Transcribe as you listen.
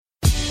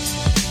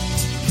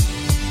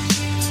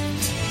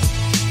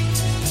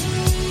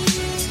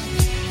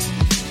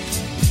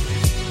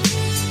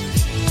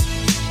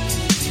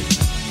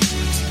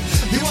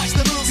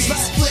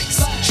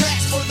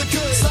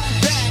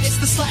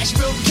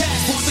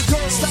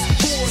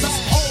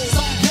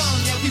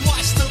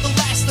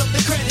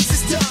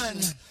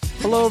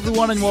Hello,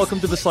 everyone, and welcome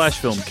to the Slash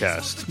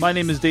Filmcast. My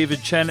name is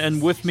David Chen, and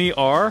with me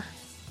are...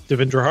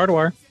 Devindra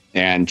Hardwar.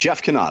 And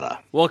Jeff Kanata.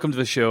 Welcome to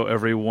the show,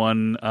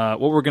 everyone. What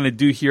we're going to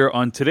do here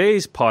on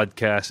today's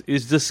podcast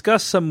is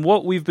discuss some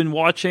what we've been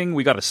watching.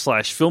 We got a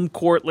Slash Film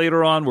Court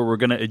later on where we're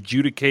going to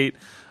adjudicate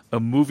a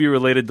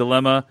movie-related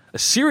dilemma, a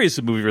series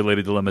of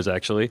movie-related dilemmas,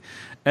 actually,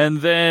 and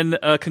then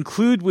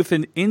conclude with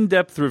an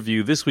in-depth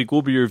review. This week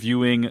we'll be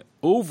reviewing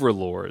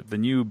Overlord, the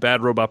new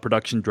Bad Robot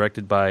production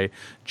directed by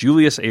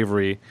Julius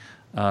Avery.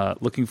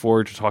 Looking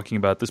forward to talking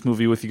about this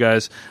movie with you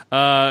guys. We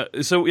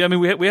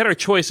had our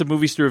choice of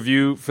movies to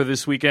review for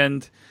this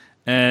weekend,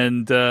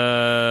 and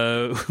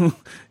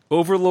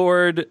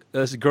Overlord,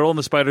 Girl in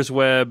the Spider's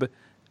Web,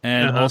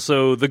 and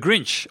also The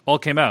Grinch all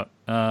came out.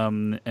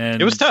 And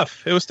it was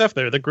tough. It was tough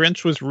there. The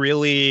Grinch was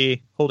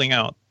really holding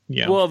out.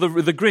 Yeah. Well,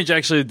 the Grinch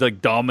actually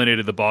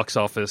dominated the box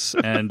office,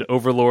 and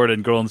Overlord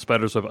and Girl in the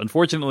Spider's Web,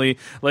 unfortunately,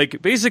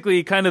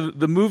 basically kind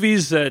of the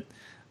movies that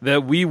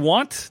we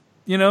want,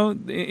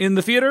 in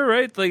the theater,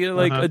 right?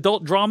 Like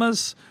adult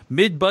dramas,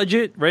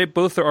 mid-budget, right?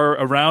 Both are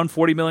around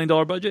 $40 million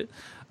budget.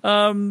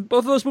 Both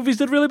of those movies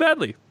did really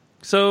badly.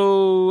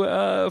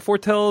 So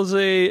foretells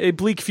a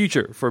bleak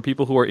future for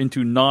people who are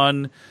into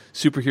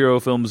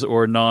non-superhero films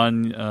or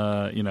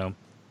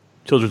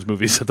children's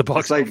movies at the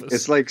box office.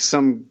 It's like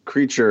some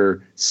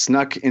creature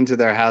snuck into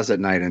their house at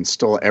night and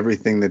stole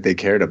everything that they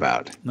cared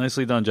about.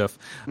 Nicely done, Jeff.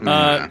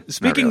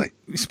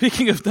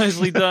 Speaking of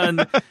nicely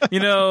done,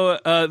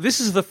 this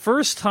is the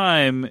first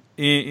time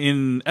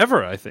in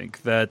ever, I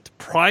think, that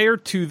prior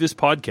to this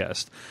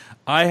podcast,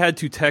 I had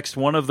to text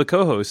one of the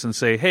co-hosts and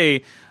say,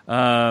 hey,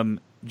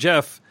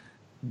 Jeff,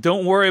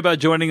 don't worry about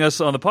joining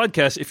us on the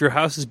podcast if your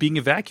house is being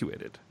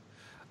evacuated,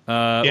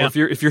 or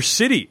if your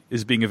city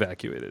is being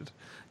evacuated.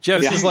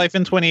 Jeff, this is life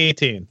in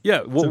 2018.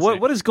 Yeah,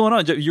 what is going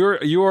on, Jeff?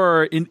 You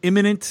are in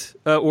imminent,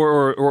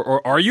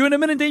 or are you in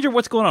imminent danger?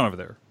 What's going on over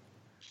there?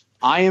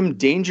 I am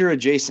danger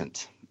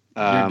adjacent.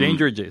 You're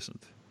danger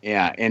adjacent.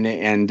 Yeah,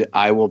 and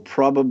I will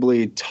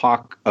probably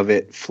talk of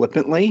it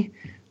flippantly,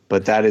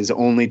 but that is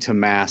only to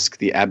mask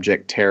the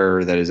abject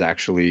terror that is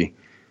actually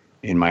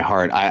in my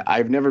heart.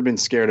 I've never been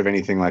scared of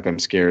anything like I'm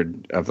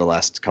scared of the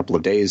last couple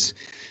of days.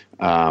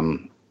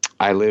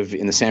 I live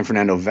in the San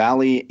Fernando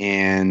Valley,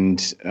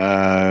 and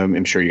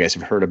I'm sure you guys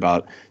have heard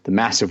about the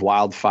massive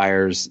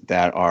wildfires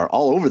that are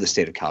all over the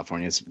state of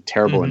California. It's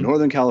terrible in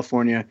Northern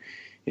California.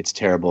 It's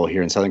terrible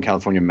here in Southern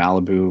California,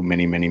 Malibu.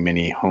 Many, many,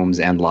 many homes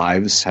and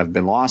lives have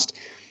been lost.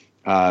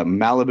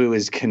 Malibu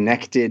is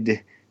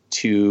connected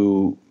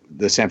to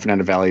the San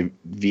Fernando Valley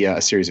via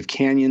a series of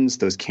canyons.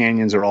 Those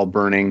canyons are all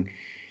burning,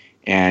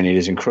 and it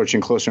is encroaching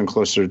closer and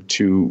closer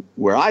to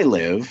where I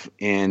live.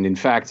 And in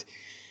fact,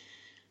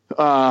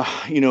 2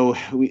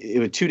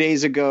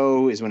 days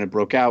ago is when it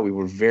broke out. We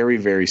were very,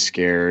 very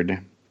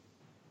scared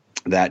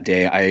that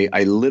day.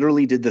 I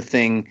literally did the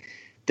thing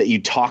that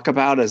you talk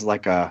about as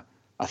like a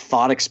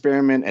thought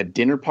experiment at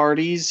dinner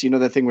parties. You know,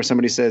 that thing where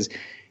somebody says,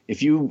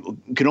 if you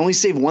could only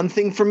save one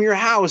thing from your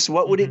house,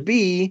 what would it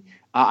be?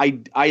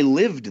 I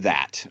lived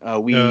that.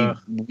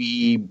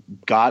 We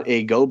got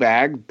a go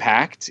bag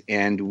packed,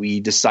 and we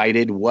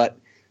decided what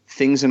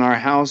things in our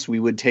house we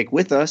would take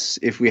with us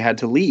if we had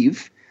to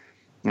leave.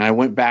 And I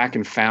went back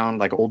and found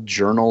like old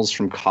journals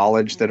from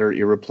college that are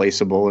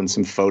irreplaceable and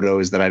some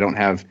photos that I don't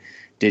have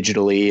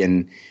digitally,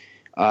 and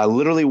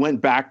literally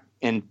went back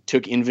and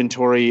took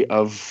inventory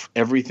of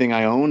everything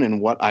I own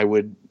and what I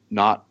would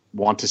not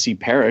want to see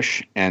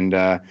perish, and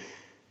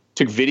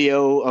took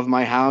video of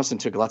my house and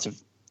took lots of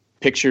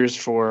pictures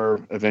for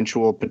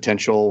eventual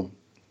potential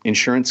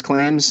insurance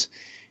claims,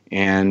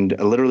 and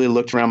I literally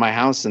looked around my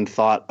house and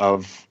thought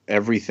of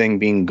everything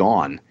being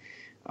gone.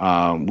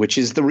 Which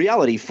is the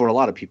reality for a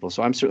lot of people.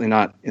 So I'm certainly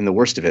not in the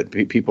worst of it.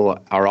 People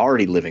are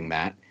already living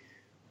that.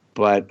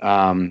 But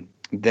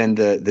then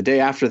the day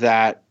after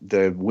that,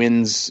 the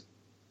winds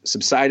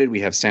subsided. We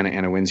have Santa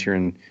Ana winds here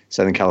in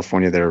Southern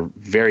California that are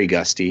very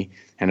gusty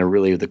and are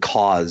really the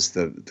cause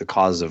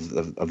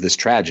of this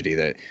tragedy.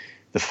 That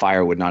the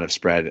fire would not have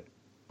spread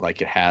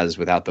like it has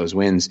without those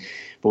winds.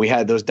 But we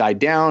had those died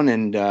down,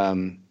 and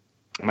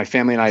my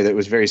family and I, it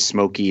was very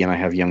smoky, and I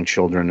have young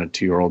children, a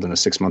 2-year-old and a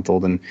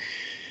 6-month-old, and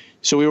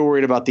so we were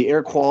worried about the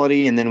air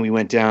quality, and then we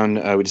went down.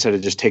 We decided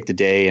to just take the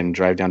day and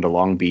drive down to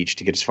Long Beach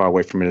to get as far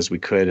away from it as we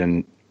could.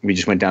 And we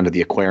just went down to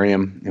the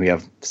aquarium, and we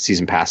have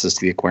season passes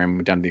to the aquarium. We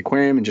went down to the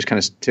aquarium and just kind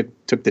of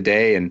took the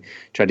day and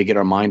tried to get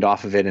our mind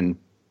off of it, and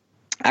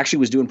actually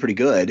was doing pretty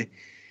good.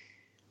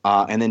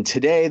 And then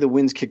today the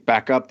winds kicked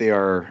back up. They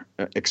are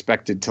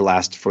expected to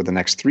last for the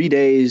next 3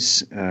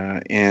 days.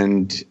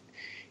 And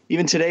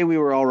even today we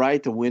were all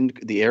right.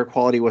 The air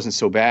quality wasn't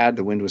so bad.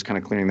 The wind was kind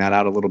of clearing that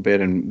out a little bit,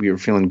 and we were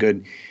feeling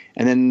good.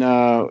 And then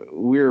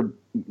we're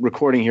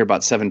recording here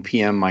about 7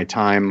 p.m. my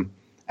time.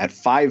 At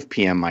 5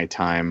 p.m. my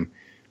time,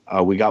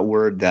 we got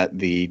word that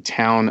the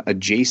town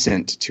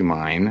adjacent to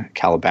mine,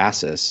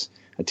 Calabasas,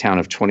 a town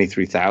of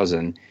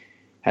 23,000,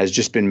 has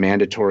just been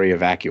mandatory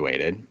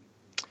evacuated.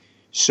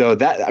 So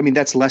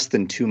that's less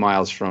than 2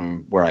 miles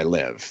from where I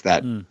live,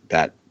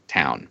 that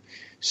town.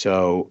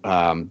 So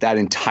that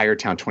entire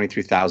town,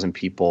 23,000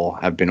 people,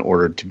 have been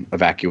ordered to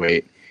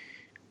evacuate.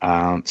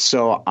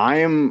 So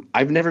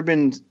I've never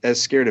been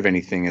as scared of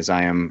anything as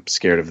I am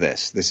scared of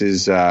this. This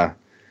is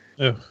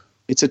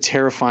it's a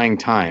terrifying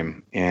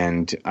time,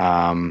 and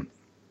I'm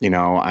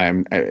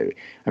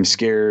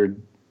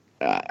scared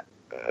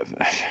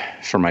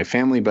for my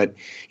family. But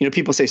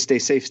people say stay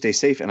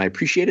safe, and I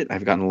appreciate it.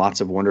 I've gotten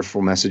lots of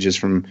wonderful messages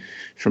from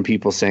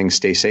people saying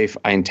stay safe.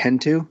 I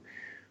intend to,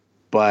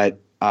 but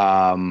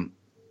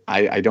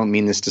I don't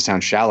mean this to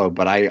sound shallow,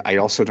 but I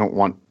also don't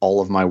want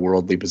all of my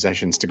worldly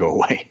possessions to go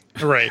away.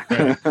 Right.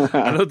 I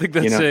don't think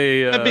that's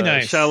that'd be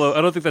nice. shallow.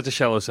 I don't think that's a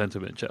shallow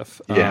sentiment,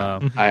 Jeff. Yeah.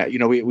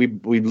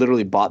 We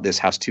literally bought this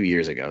house 2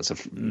 years ago. So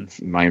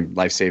my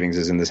life savings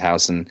is in this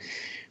house, and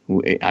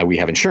we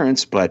have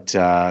insurance. But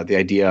the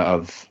idea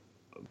of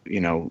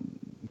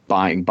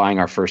buying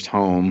our first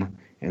home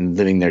and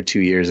living there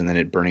 2 years and then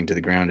it burning to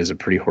the ground is a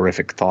pretty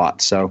horrific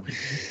thought. So.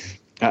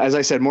 As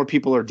I said, more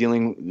people are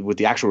dealing with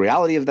the actual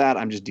reality of that.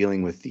 I'm just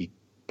dealing with the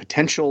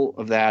potential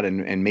of that,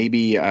 and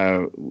maybe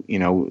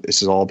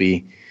this will all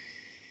be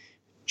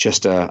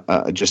just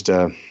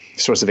a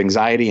source of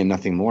anxiety and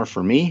nothing more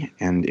for me.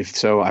 And if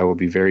so, I will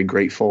be very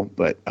grateful.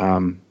 But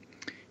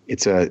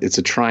it's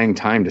a trying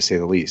time, to say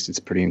the least.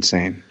 It's pretty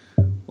insane.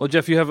 Well,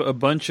 Jeff, you have a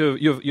bunch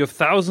of you have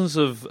thousands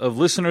of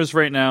listeners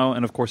right now,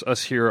 and of course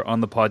us here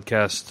on the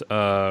podcast,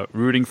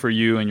 rooting for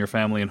you and your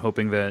family and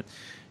hoping that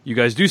you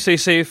guys do stay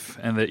safe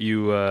and that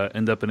you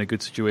end up in a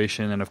good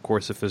situation. And of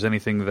course, if there's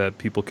anything that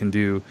people can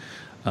do,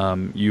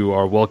 you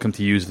are welcome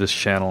to use this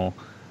channel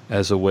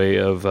as a way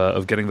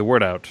of getting the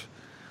word out.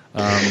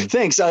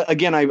 Thanks.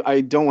 Again,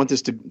 I don't want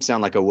this to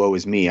sound like a woe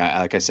is me.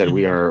 Like I said,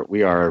 we are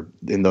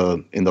in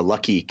the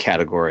lucky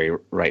category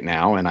right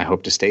now, and I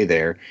hope to stay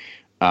there.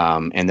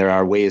 And there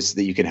are ways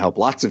that you can help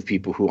lots of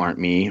people who aren't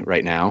me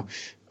right now.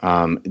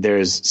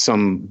 There's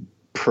some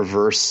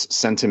perverse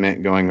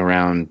sentiment going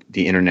around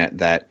the internet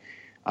that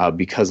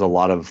because a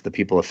lot of the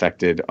people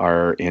affected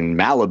are in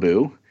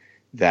Malibu,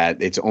 that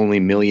it's only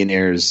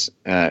millionaires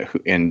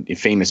and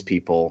famous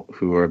people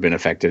who have been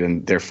affected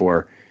and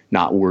therefore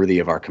not worthy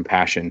of our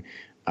compassion.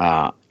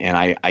 And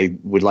I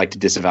would like to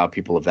disavow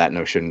people of that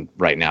notion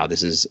right now.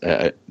 This is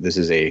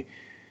a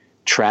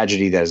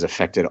tragedy that has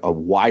affected a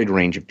wide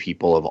range of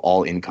people of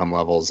all income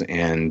levels,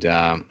 and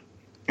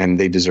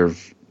they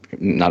deserve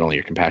not only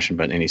your compassion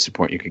but any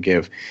support you could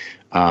give.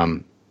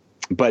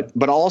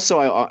 But also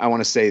I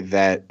want to say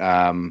that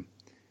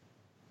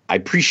I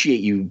appreciate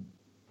you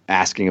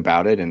asking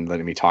about it and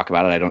letting me talk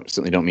about it. I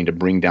certainly don't mean to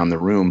bring down the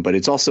room, but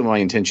it's also my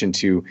intention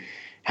to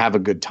have a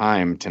good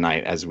time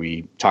tonight as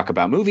we talk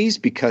about movies,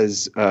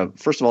 because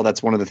first of all,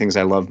 that's one of the things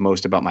I love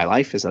most about my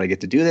life is that I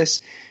get to do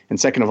this, and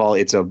second of all,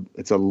 it's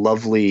a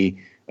lovely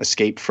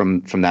escape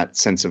from that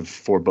sense of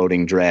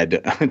foreboding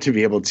dread to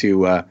be able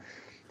to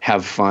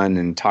have fun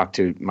and talk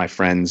to my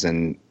friends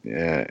and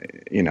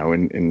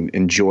and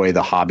enjoy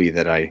the hobby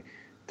that I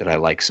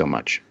like so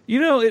much.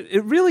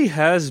 It really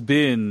has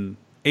been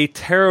a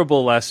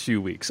terrible last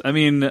few weeks. I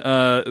mean,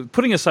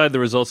 putting aside the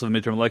results of the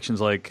midterm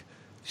elections,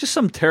 just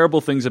some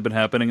terrible things have been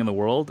happening in the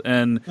world,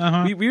 and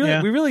we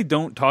really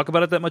don't talk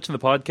about it that much in the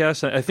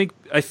podcast.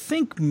 I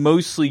think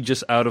mostly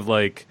just out of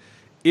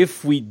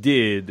if we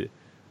did,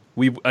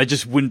 I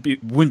just wouldn't be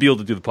able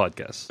to do the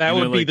podcast. That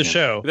would be the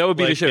show. That would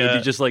be the show. It'd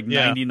be just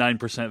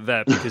 99%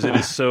 that, because it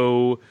is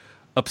so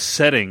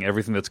upsetting,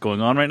 everything that's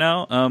going on right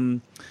now.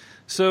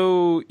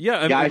 So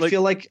yeah, I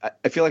feel like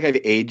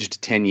I've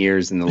aged 10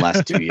 years in the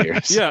last 2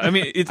 years. Yeah, I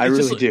mean, I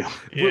really do.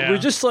 We're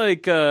just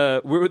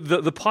the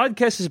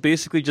podcast is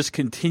basically just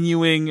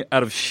continuing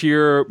out of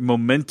sheer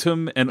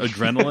momentum and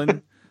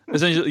adrenaline.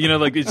 Essentially,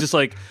 it's just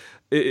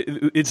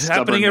it's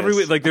happening every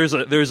week.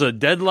 There's a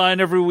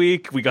deadline every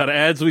week. We got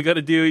ads we got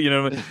to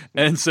do,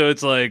 and so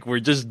it's we're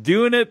just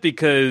doing it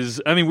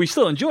because we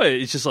still enjoy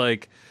it. It's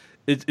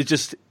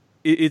just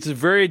it's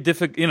very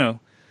difficult,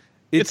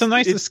 It's a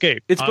nice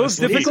escape. It's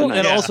honestly both difficult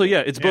and also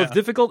it's both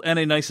difficult and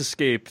a nice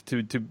escape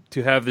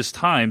to have this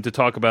time to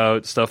talk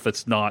about stuff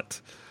that's not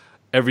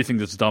everything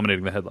that's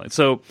dominating the headline.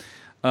 So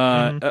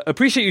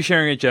appreciate you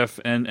sharing it, Jeff,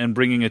 and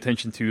bringing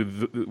attention to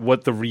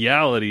what the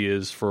reality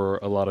is for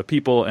a lot of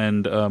people.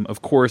 And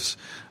of course,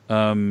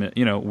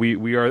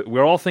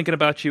 we're all thinking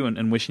about you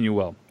and wishing you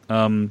well.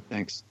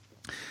 Thanks.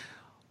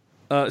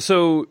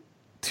 So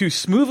to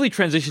smoothly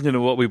transition into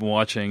what we've been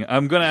watching,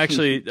 I'm going to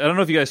actually I don't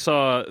know if you guys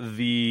saw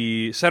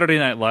the Saturday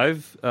Night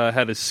Live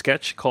had a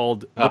sketch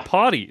called The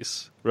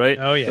Potties, right?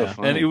 Oh yeah.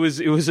 So and it was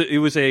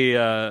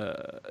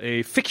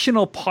a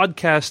fictional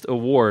podcast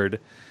award.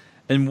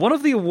 And one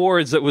of the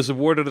awards that was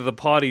awarded to The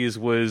Potties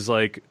was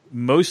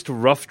most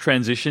rough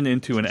transition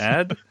into an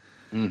ad.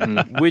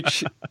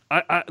 Which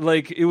I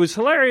it was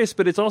hilarious,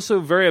 but it's also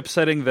very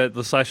upsetting that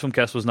the Slash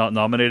Filmcast was not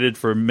nominated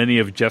for many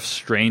of Jeff's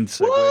strained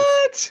segues.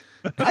 What?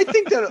 I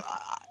think that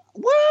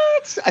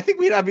what? I think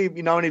we'd have to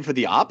be nominated for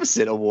the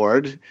opposite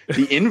award,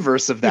 the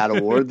inverse of that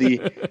award,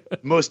 the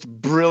most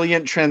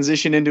brilliant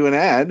transition into an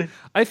ad.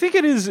 I think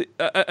it is.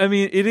 I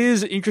mean, it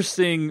is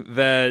interesting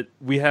that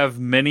we have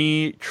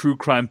many true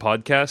crime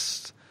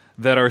podcasts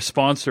that are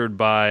sponsored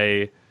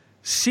by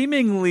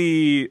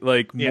seemingly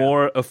like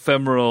more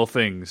ephemeral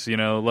things,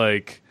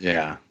 like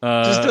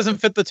just doesn't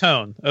fit the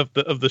tone of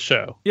the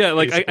show. Yeah,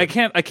 like I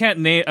can't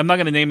name. I'm not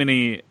going to name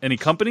any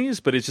companies,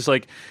 but it's just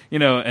like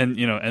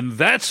and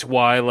that's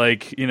why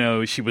like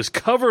she was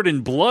covered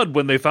in blood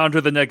when they found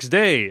her the next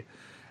day.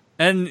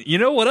 And you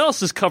know what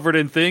else is covered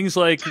in things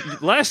like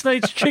last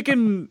night's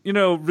chicken,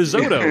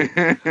 risotto.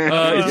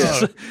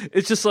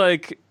 It's just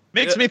like.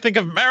 Makes me think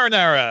of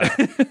marinara.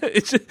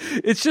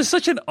 It's just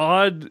such an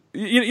odd,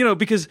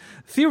 because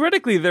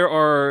theoretically there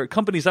are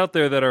companies out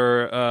there that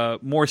are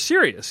more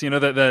serious.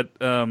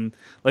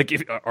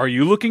 Like, are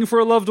you looking for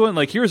a loved one?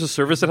 Like, here's a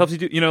service that helps you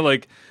do.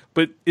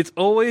 But it's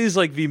always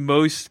like the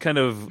most kind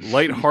of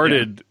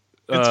lighthearted.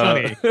 It's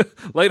funny.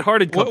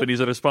 Lighthearted companies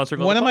that are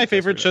sponsoring. One of my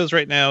favorite shows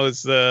right now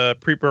is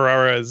Preet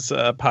Bharara's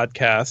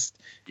podcast.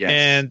 Yes.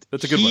 And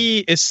that's a good one.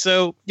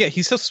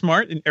 He's so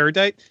smart and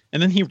erudite,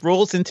 and then he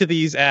rolls into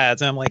these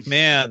ads, and I'm like,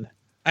 man,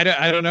 I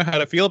don't know how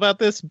to feel about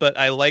this, but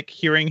I like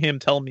hearing him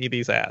tell me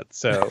these ads,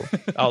 so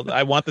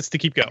I want this to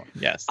keep going.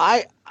 Yes.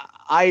 I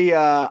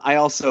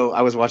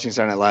was watching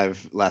Saturday Night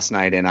Live last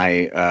night, and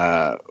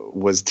I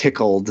was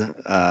tickled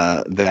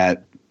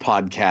that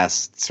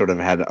podcast sort of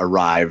had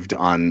arrived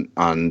on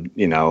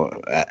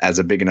as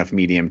a big enough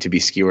medium to be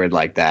skewered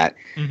like that,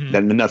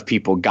 that enough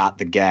people got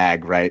the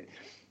gag, right?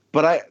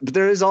 But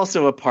there is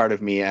also a part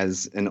of me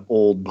as an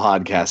old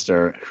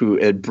podcaster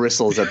who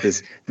bristles at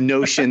this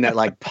notion that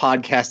like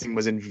podcasting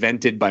was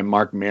invented by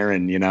Mark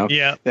Maron,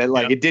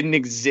 that it didn't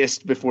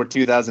exist before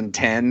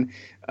 2010.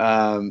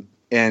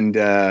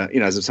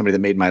 As somebody that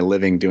made my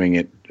living doing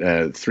it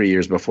 3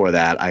 years before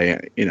that,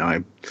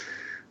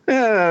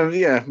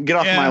 get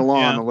off my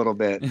lawn a little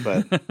bit.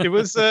 But it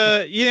was,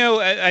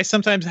 I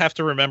sometimes have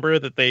to remember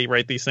that they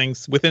write these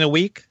things within a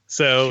week,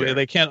 so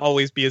they can't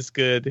always be as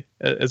good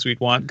as we'd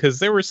want, because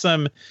there were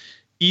some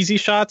easy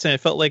shots, and it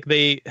felt like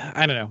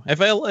I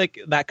felt like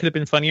that could have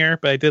been funnier,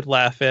 but I did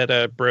laugh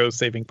at Bros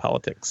Saving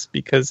Politics,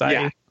 because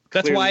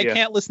that's why I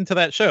can't listen to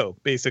that show,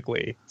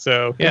 basically.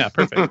 So, yeah,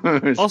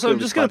 perfect. Also, I'm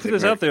just going to put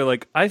this out there.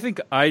 Like, I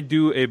think I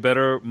do a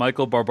better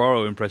Michael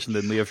Barbaro impression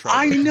than Leah Schreiber.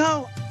 I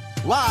know.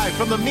 Live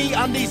from the Me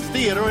Undies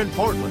Theater in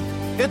Portland,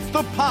 it's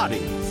The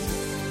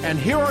Potties. And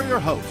here are your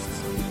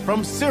hosts.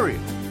 From Serial,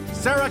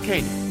 Sarah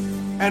Koenig.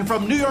 And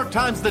from New York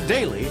Times The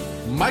Daily,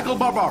 Michael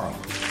Barbaro.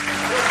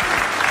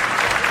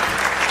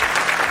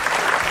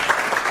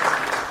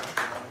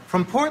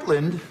 From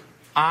Portland,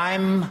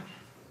 I'm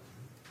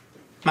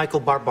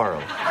Michael Barbaro.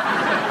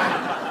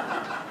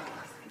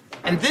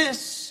 And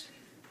this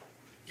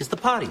is The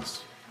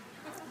Potties.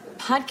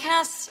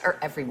 Podcasts are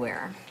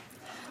everywhere.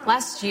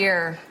 Last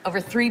year,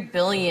 over 3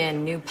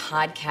 billion new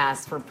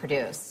podcasts were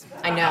produced.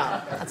 I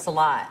know, that's a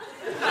lot.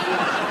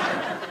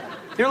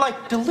 They're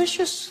like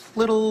delicious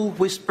little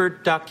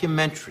whispered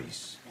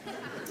documentaries.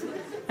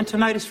 And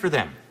tonight is for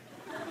them.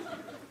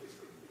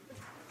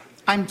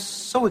 I'm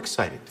so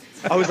excited.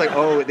 I was like,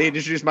 they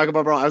introduced Michael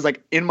Barbaro. I was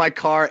like, in my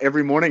car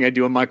every morning, I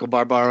do a Michael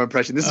Barbaro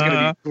impression. This is going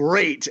to be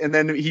great. And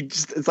then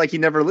it's like he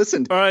never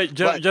listened. All right,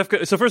 Jeff.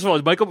 So first of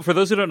all, Michael, for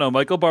those who don't know,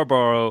 Michael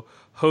Barbaro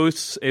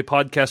hosts a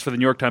podcast for the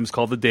New York Times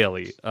called The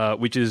Daily,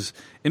 which is,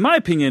 in my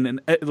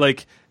opinion,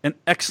 an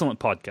excellent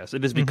podcast.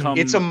 It has become...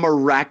 It's a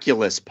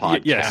miraculous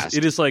podcast. Yes,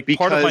 it is like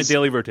part of my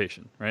daily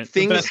rotation, right?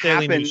 Things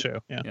happen,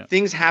 show.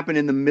 Things happen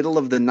in the middle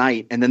of the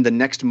night, and then the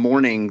next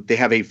morning they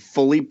have a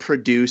fully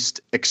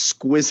produced,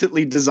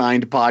 exquisitely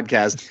designed podcast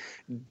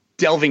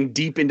delving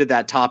deep into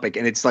that topic.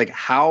 And it's like,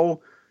 how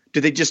do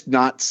they just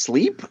not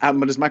sleep?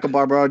 Does Michael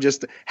Barbaro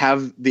just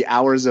have the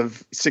hours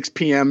of 6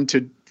 p.m.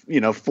 to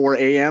 4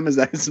 a.m. Is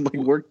that his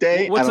work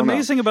day? What's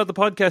amazing about the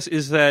podcast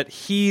is that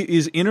he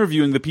is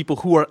interviewing the people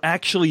who are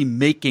actually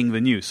making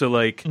the news. So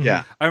I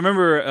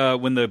remember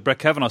when the Brett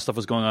Kavanaugh stuff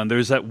was going on,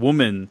 there's that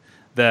woman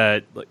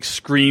that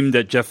screamed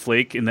at Jeff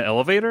Flake in the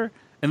elevator.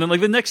 And then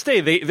the next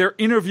day they're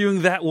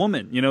interviewing that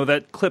woman,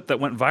 that clip that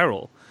went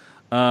viral.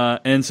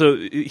 And so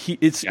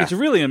it's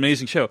really an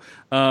amazing show.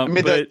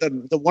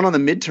 The one on the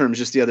midterms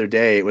just the other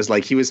day, it was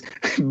like he was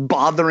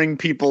bothering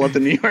people at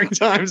the New York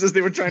Times as they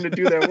were trying to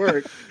do their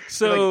work.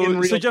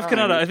 So Jeff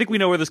Kanata, I think we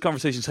know where this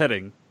conversation's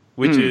heading,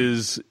 which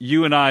is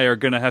you and I are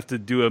going to have to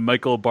do a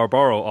Michael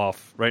Barbaro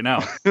off right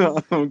now.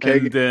 Okay.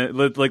 And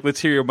let's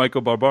hear your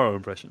Michael Barbaro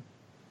impression.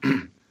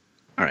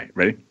 All right,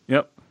 ready?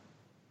 Yep.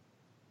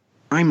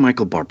 I'm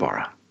Michael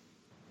Barbaro,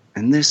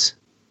 and this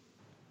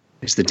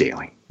is The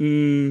Daily. I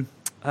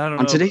don't know.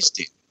 On today's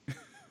Daily,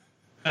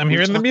 I'm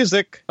hearing the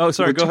music. Oh,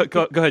 sorry. Go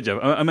ahead, Jeff.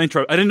 I'm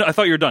interrupting. I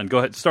thought you were done. Go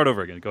ahead. Start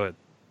over again. Go ahead.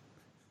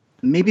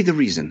 Maybe the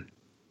reason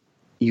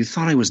you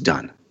thought I was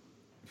done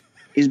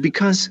is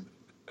because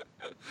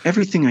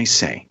everything I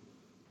say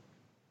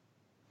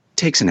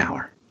takes an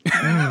hour.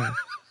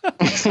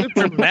 So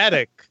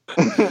dramatic.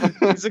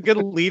 It's a good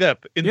lead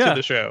up into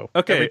the show.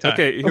 Okay.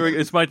 Here we go.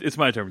 It's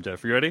my turn,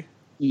 Jeff. You ready?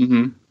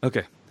 Mm-hmm.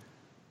 Okay.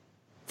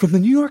 From the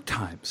New York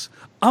Times,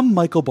 I'm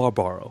Michael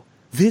Barbaro.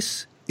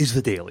 This is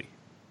The Daily.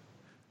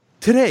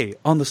 Today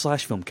on the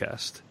Slash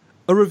Filmcast,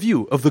 a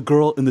review of The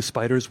Girl in the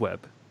Spider's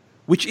Web.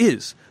 which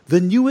is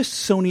the newest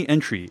Sony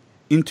entry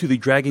into the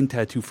Dragon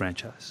Tattoo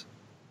franchise.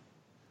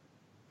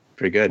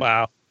 Pretty good.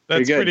 Wow.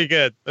 That's pretty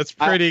good. That's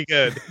pretty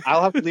good.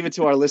 I'll have to leave it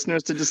to our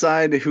listeners to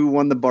decide who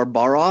won the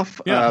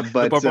Barbaroff. The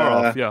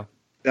Barbaroff, yeah.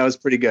 That was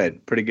pretty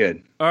good. Pretty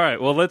good. All right.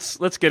 Well,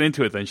 let's get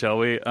into it then, shall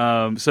we?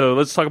 So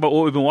let's talk about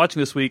what we've been watching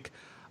this week.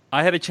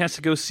 I had a chance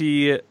to go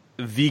see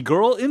The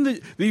Girl in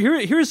the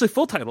here's the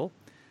full title.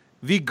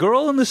 The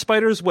Girl in the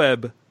Spider's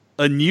Web,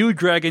 A New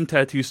Dragon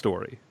Tattoo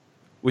Story,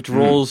 which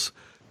rolls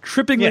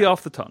trippingly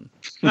off the tongue.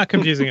 Not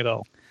confusing at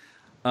all.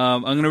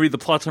 I'm going to read the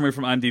plot summary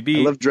from IMDb.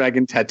 I love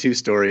dragon tattoo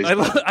stories.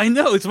 I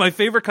know. It's my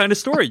favorite kind of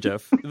story,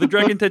 Jeff. The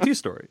dragon tattoo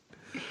story.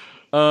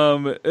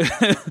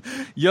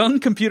 Young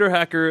computer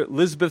hacker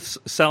Lisbeth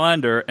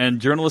Salander and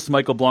journalist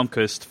Michael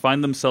Blomkvist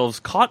find themselves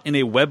caught in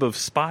a web of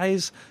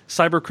spies,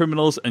 cyber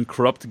criminals, and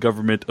corrupt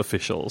government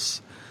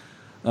officials.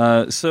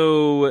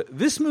 So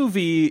this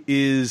movie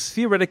is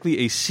theoretically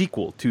a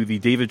sequel to the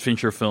David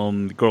Fincher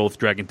film Girl with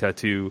Dragon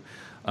Tattoo.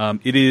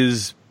 It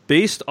is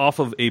based off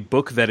of a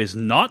book that is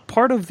not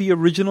part of the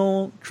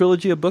original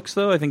trilogy of books,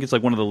 though. I think it's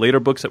like one of the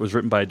later books that was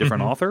written by a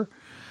different author.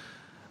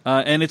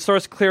 And it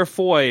stars Claire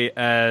Foy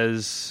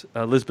as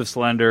Lisbeth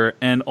Salander,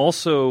 and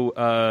also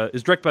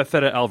is directed by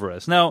Fede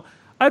Alvarez. Now,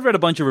 I'd read a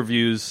bunch of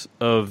reviews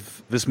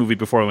of this movie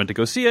before I went to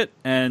go see it,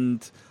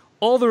 and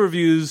all the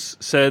reviews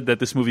said that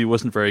this movie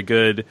wasn't very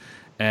good,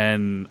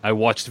 and I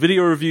watched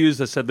video reviews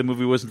that said the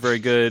movie wasn't very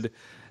good,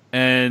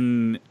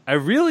 and I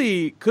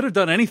really could have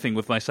done anything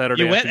with my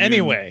Saturday afternoon. You went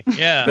anyway.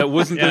 Yeah. That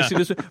wasn't going to see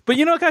this. But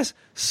you know, guys,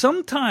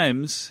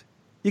 sometimes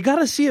you got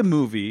to see a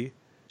movie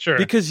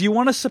because you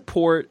want to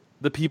support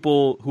the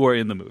people who are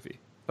in the movie.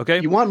 Okay?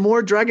 You want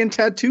more dragon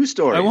tattoo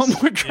stories. I want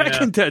more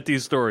dragon tattoo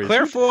stories.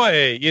 Claire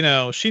Foy,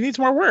 she needs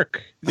more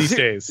work these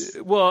days.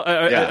 Well,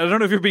 I don't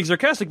know if you're being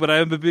sarcastic, but I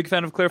am a big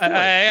fan of Claire Foy.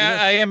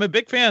 I am a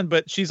big fan,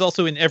 but she's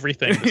also in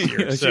everything this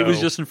year. She was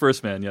just in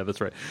First Man. Yeah, that's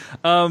right.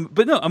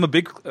 But no, I'm a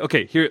big...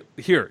 Okay,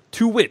 here.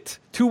 To wit,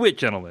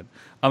 gentlemen.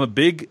 I'm a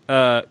big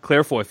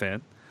Claire Foy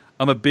fan.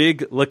 I'm a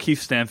big Lakeith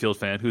Stanfield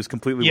fan, who's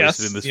completely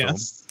wasted in this film.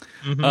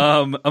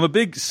 Mm-hmm. I'm a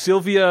big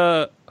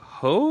Sylvia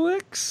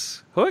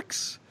Hoeks?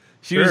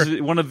 She was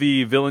one of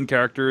the villain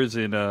characters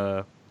in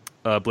Blade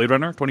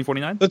Runner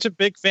 2049. Such a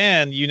big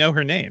fan, you know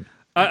her name.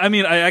 I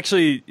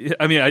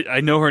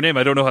know her name.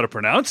 I don't know how to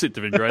pronounce it,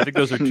 Devindra. I think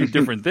those are two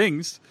different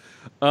things.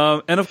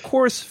 And of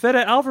course, Fede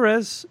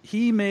Alvarez,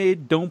 he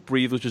made Don't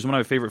Breathe, which is one of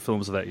my favorite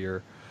films of that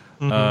year.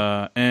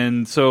 Mm-hmm.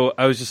 And so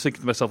I was just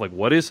thinking to myself, like,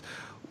 what is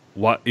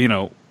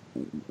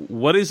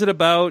it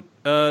about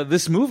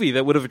this movie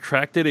that would have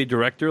attracted a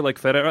director like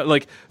Fede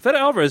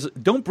Alvarez?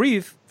 Don't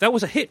Breathe, that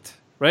was a hit.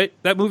 Right,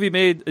 that movie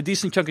made a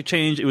decent chunk of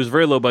change. It was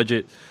very low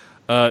budget.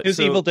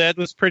 Evil Dead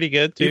was pretty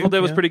good too. Evil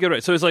Dead was pretty good,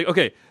 right? So it's like,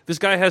 okay, this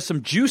guy has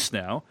some juice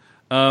now.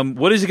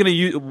 What is he going to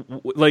use?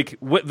 Like,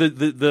 what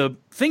the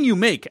thing you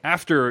make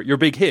after your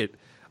big hit?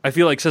 I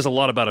feel like says a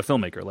lot about a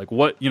filmmaker. Like,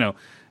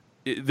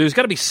 there's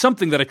got to be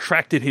something that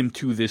attracted him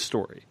to this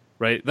story,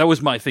 right? That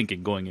was my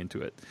thinking going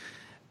into it.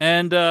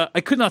 And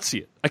I could not see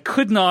it. I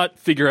could not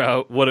figure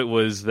out what it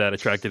was that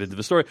attracted into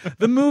the story.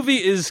 The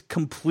movie is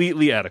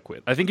completely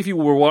adequate. I think if you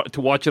were to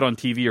watch it on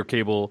TV or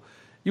cable,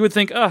 you would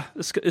think,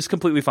 it's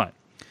completely fine.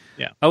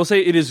 Yeah, I will say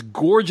it is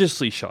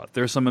gorgeously shot.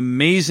 There's some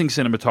amazing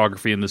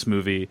cinematography in this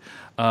movie,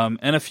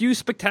 and a few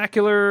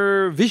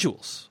spectacular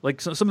visuals.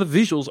 Like some of the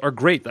visuals are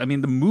great. I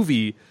mean, the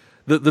movie,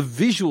 the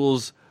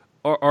visuals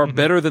are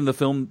better than the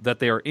film that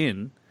they are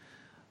in.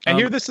 I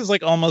hear this is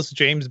like almost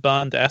James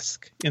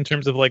Bond-esque in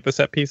terms of like the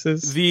set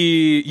pieces.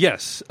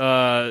 Yes,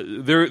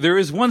 there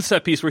is one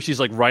set piece where she's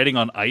like riding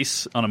on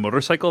ice on a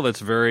motorcycle. That's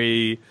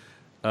very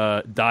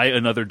Die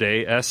Another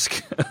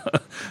Day-esque.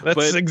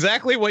 That's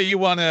exactly what you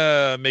want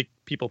to make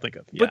people think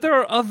of. Yeah. But there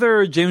are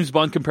other James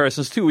Bond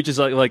comparisons too, which is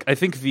like I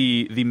think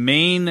the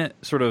main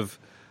sort of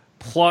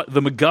plot, the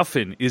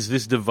MacGuffin, is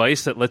this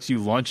device that lets you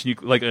launch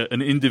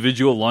an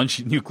individual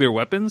launch nuclear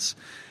weapons.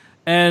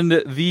 And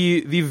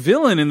the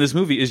villain in this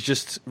movie is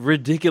just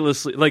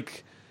ridiculously,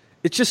 like,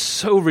 it's just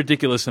so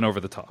ridiculous and over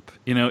the top.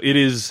 It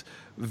is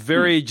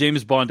very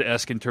James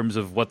Bond-esque in terms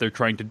of what they're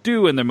trying to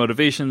do and their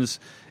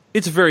motivations.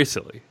 It's very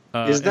silly.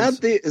 Is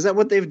that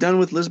what they've done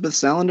with Lisbeth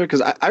Salander?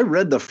 Because I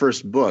read the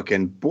first book,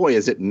 and boy,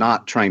 is it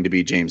not trying to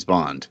be James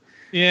Bond.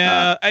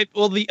 Yeah,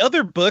 the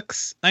other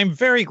books, I'm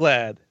very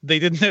glad they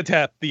didn't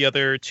adapt the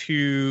other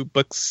two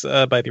books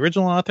by the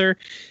original author,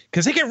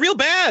 because they get real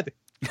bad.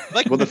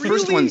 Like, well, the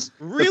first one's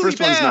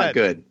not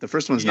good. The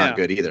first one's not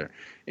good either.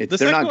 The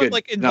second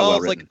one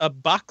involves like a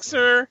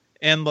boxer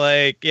and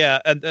a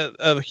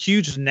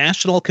huge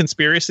national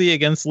conspiracy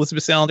against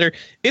Elizabeth Salander.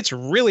 It's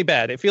really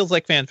bad. It feels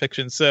like fan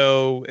fiction.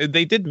 So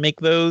they did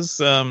make those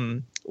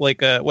the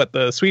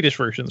Swedish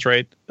versions,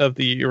 right, of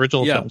the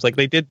original films. Like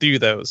they did do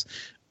those.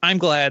 I'm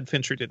glad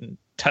Fincher didn't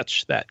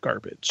touch that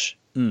garbage,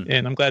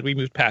 and I'm glad we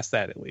moved past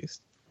that at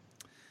least.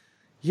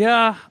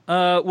 Yeah,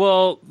 there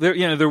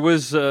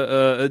was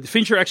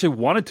Fincher actually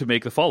wanted to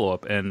make the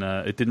follow-up, and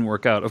it didn't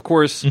work out. Of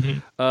course,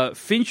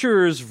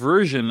 Fincher's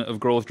version of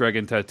Girl with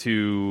Dragon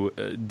Tattoo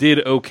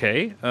did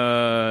okay.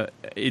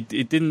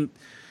 It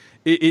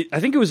I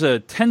think it was a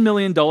 $10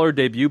 million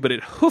debut, but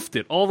it hoofed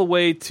it all the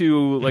way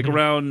to like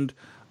around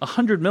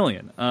 $100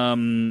 million.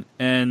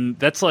 And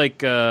that's like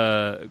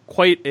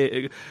quite.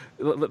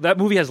 That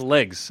movie has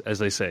legs, as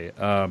they say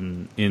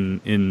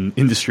in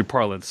industry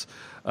parlance.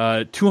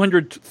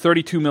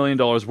 $232 million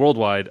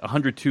worldwide,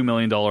 $102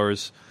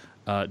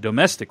 million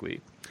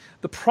domestically.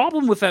 The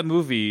problem with that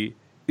movie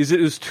is it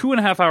was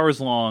 2.5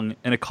 hours long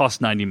and it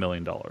cost $90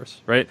 million,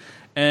 right?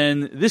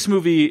 And this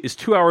movie is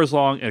 2 hours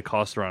long and it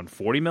cost around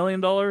 $40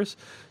 million.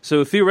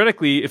 So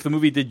theoretically, if the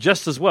movie did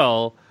just as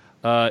well,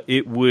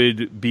 it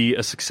would be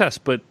a success.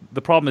 But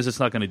the problem is it's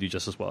not going to do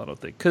just as well, I don't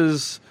think.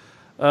 Because,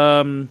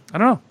 I don't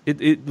know,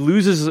 it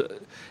loses...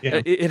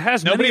 Yeah. It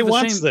has Nobody many of the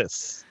wants same,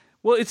 this.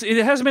 Well,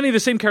 it has many of the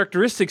same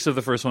characteristics of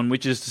the first one,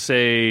 which is to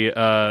say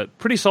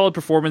pretty solid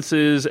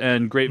performances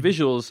and great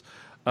visuals.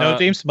 No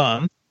James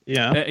Bond.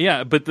 Yeah.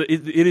 Yeah, but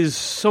it is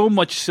so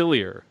much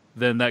sillier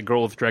than that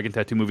Girl with Dragon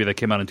Tattoo movie that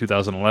came out in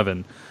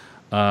 2011.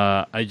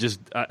 I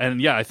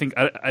think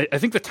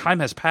the time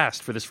has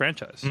passed for this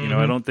franchise. You know,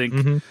 I don't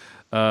think,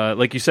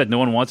 like you said, no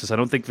one wants this. I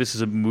don't think this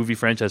is a movie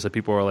franchise that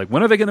people are like,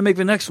 when are they going to make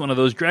the next one of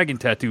those Dragon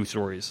Tattoo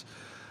stories?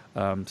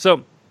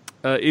 So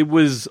it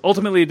was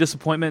ultimately a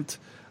disappointment.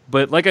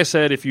 But like I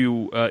said, if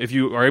you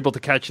are able to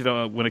catch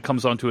it when it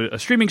comes onto a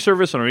streaming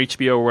service on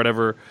HBO or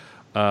whatever,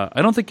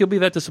 I don't think you'll be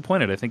that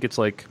disappointed. I think it's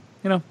like,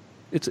 you know,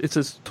 it's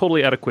a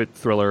totally adequate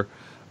thriller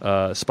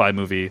spy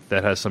movie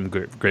that has some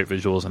great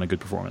visuals and a good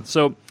performance.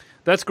 So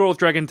that's Girl with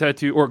Dragon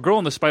Tattoo, or Girl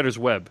in the Spider's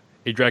Web,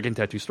 a Dragon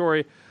Tattoo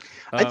story.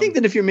 I think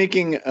that if you're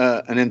making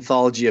an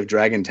anthology of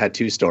dragon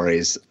tattoo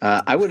stories,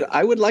 I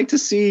would like to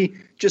see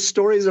just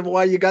stories of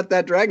why you got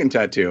that dragon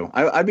tattoo.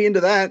 I'd be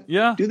into that.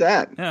 Yeah, do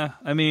that. Yeah,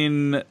 I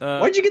mean,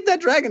 why'd you get that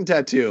dragon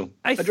tattoo?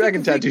 A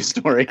dragon tattoo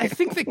story. I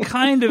think they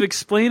kind of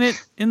explain it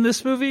in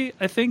this movie.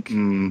 I think.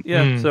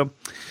 So,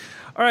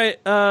 all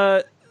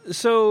right.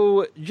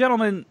 So,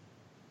 gentlemen,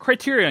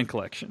 Criterion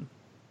Collection.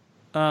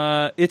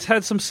 It's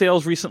had some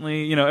sales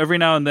recently. You know, every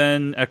now and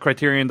then at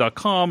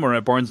Criterion.com or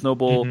at Barnes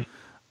Noble.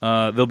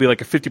 There'll be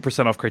like a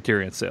 50% off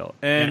Criterion sale.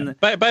 And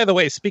by the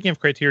way, speaking of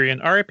Criterion,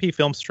 RIP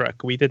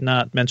Filmstruck, we did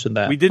not mention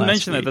that. We did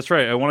mention that. That's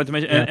right. I wanted to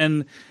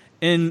mention,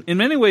 and in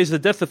many ways, the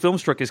death of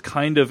Filmstruck is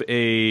kind of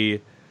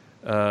a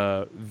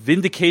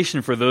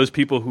vindication for those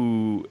people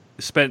who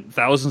spent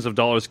thousands of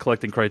dollars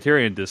collecting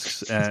Criterion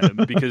discs,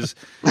 because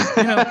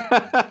you know.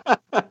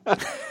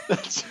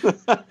 That's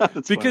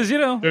because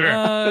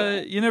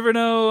funny. You never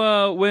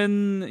know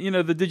when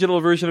the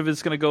digital version of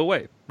it's going to go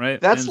away, right?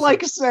 That's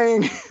like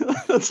saying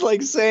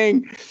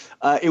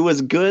it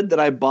was good that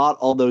I bought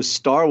all those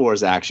Star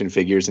Wars action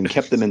figures and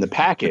kept them in the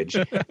package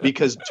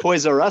because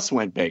Toys R Us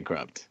went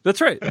bankrupt.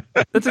 That's right.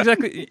 That's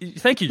exactly.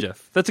 Thank you,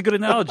 Jeff. That's a good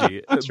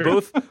analogy.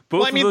 Both.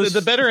 Well, I mean, those...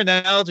 the better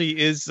analogy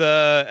is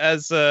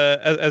as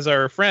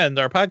our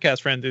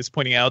podcast friend is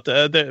pointing out.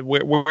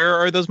 Where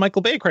are those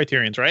Michael Bay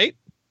Criterions, right?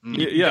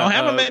 You don't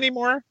have them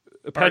anymore.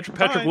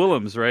 Patrick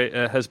Willems, right,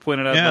 has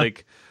pointed out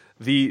like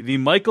the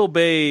Michael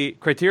Bay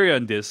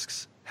Criterion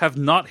discs have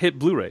not hit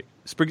Blu-ray,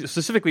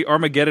 specifically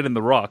Armageddon and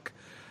The Rock,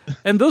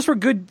 and those were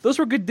good. Those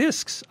were good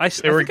discs.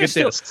 They were good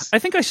discs. I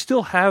think I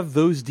still have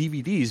those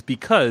DVDs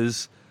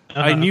because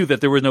I knew that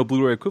there were no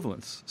Blu-ray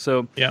equivalents.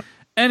 So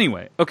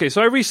anyway, okay.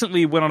 So I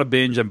recently went on a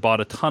binge and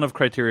bought a ton of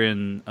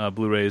Criterion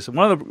Blu-rays.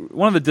 One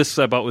of the discs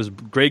I bought was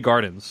Grey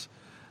Gardens,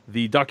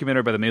 the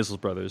documentary by the Maysles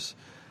brothers.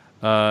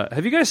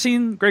 Have you guys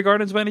seen Grey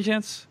Gardens by any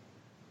chance?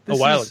 A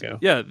while ago.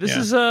 Yeah, this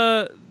is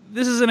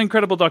an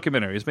incredible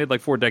documentary. It's made like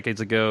 4 decades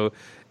ago.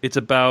 It's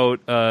about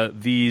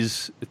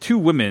these two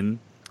women,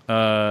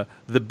 the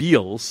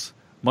Beals,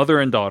 mother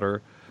and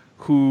daughter,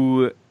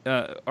 who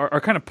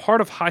are kind of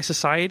part of high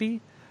society,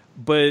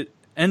 but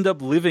end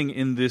up living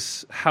in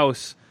this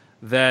house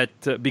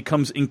that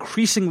becomes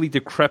increasingly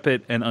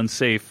decrepit and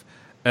unsafe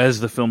as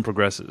the film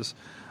progresses.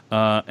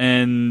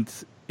 And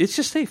it's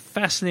just a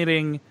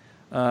fascinating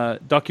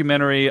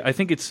documentary. I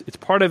think it's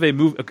part of a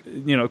move.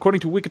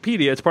 According to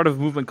Wikipedia, it's part of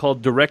a movement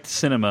called direct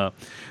cinema,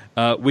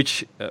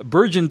 which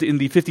burgeoned in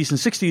the 50s and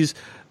 60s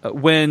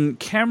when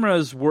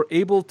cameras were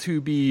able to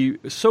be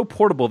so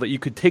portable that you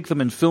could take them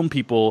and film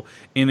people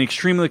in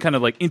extremely kind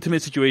of like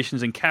intimate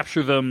situations and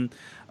capture them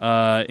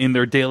in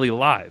their daily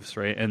lives,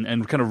 right?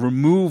 And kind of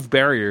remove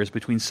barriers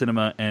between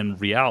cinema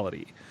and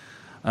reality.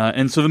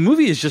 And so the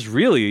movie is just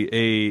really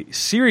a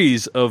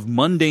series of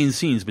mundane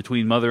scenes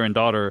between mother and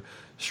daughter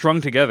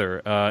strung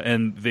together,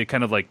 and they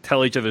kind of like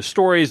tell each other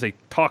stories. They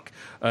talk,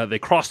 they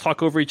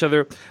cross-talk over each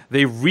other.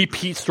 They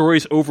repeat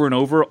stories over and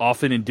over,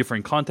 often in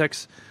different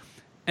contexts.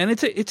 And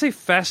it's a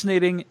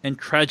fascinating and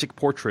tragic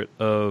portrait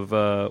of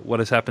what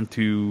has happened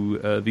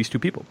to these two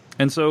people.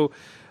 And so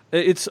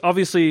it's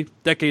obviously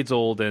decades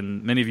old,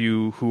 and many of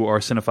you who are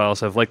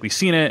cinephiles have likely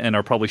seen it and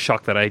are probably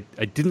shocked that I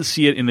didn't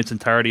see it in its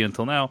entirety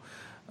until now.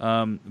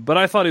 But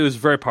I thought it was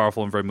very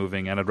powerful and very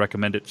moving, and I'd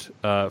recommend it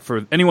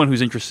for anyone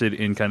who's interested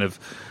in kind of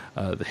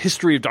the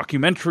history of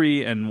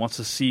documentary and wants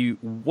to see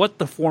what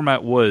the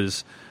format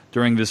was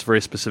during this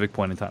very specific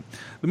point in time.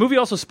 The movie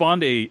also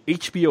spawned a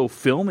HBO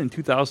film in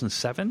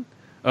 2007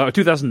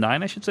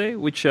 2009, I should say,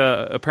 which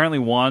apparently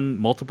won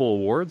multiple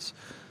awards.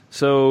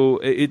 So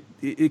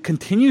it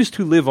continues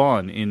to live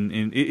on.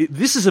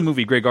 This is a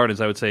movie, Grey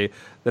Gardens, I would say,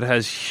 that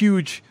has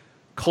huge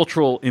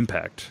cultural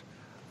impact.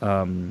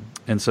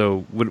 And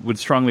so would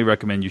strongly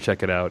recommend you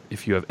check it out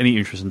if you have any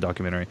interest in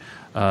documentary.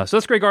 So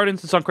that's Grey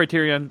Gardens. It's on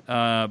Criterion.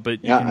 But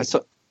I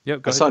saw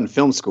it in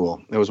film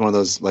school. It was one of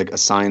those like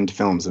assigned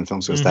films in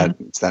film school.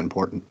 It's that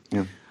important.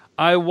 Yeah.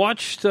 I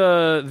watched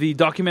the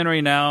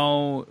documentary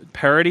now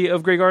parody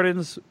of Grey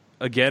Gardens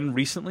again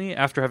recently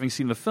after having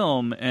seen the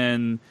film,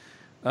 and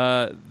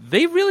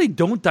they really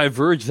don't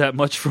diverge that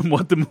much from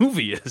what the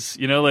movie is.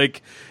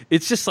 Like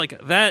it's just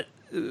like that.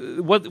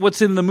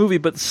 What's in the movie,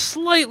 but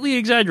slightly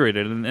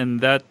exaggerated, and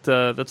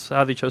that's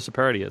how they chose to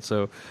parody it.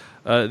 So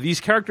these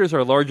characters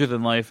are larger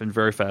than life and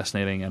very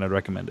fascinating, and I'd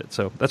recommend it.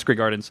 So that's Grey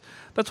Gardens.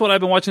 That's what I've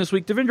been watching this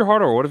week. Devendra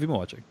Hardawar, what have you been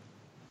watching?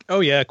 Oh,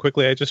 yeah.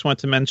 Quickly, I just want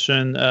to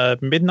mention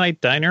Midnight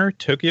Diner,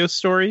 Tokyo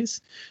Stories.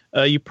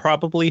 You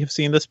probably have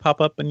seen this pop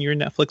up in your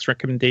Netflix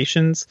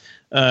recommendations.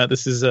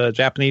 This is a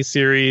Japanese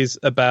series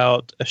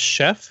about a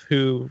chef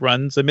who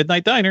runs a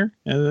midnight diner,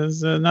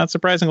 not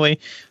surprisingly.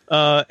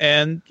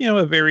 And,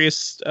 a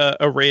various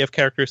array of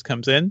characters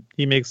comes in.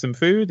 He makes some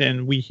food,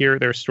 and we hear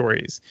their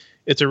stories.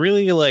 It's a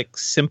really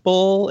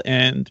simple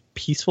and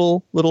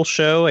peaceful little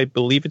show. I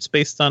believe it's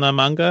based on a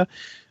manga.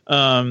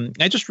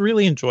 I just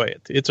really enjoy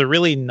it. It's a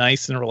really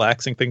nice and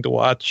relaxing thing to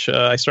watch.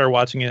 I started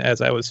watching it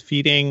as I was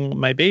feeding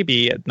my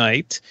baby at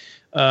night.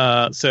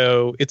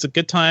 So it's a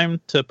good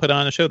time to put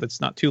on a show that's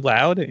not too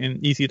loud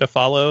and easy to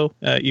follow,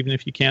 even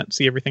if you can't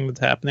see everything that's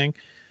happening.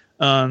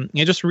 I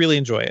just really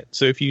enjoy it.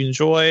 So if you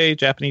enjoy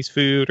Japanese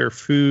food or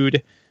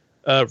food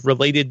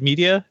related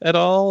media at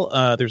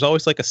all, there's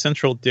always a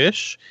central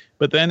dish,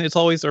 but then it's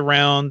always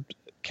around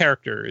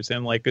characters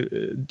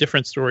and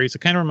different stories. It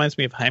kind of reminds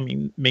me of High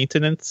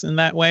Maintenance in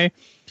that way.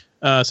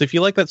 So if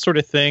you like that sort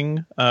of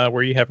thing,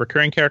 where you have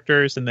recurring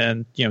characters and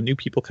then new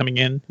people coming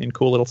in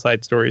cool little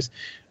side stories,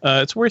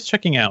 it's worth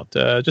checking out.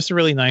 Just a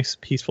really nice,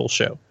 peaceful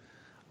show.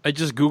 I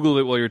just Googled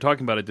it while you were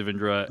talking about it,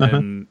 Devendra,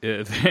 and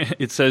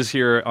it says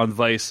here on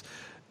Vice,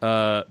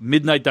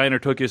 Midnight Diner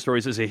Tokyo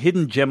Stories is a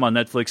hidden gem on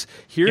Netflix.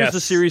 Here's the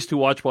series to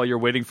watch while you're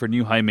waiting for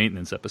new High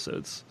Maintenance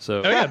episodes.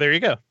 So there you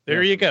go.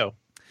 You go.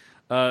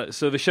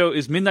 So the show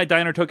is Midnight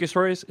Diner Tokyo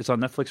Stories. It's on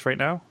Netflix right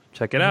now.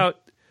 Check it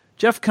out.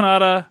 Jeff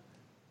Kanata,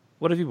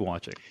 what have you been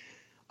watching?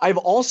 I've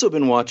also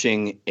been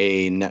watching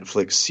a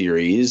Netflix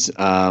series.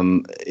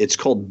 It's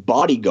called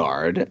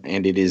Bodyguard,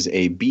 and it is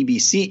a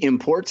BBC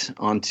import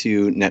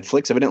onto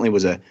Netflix. Evidently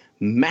was a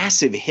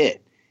massive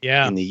hit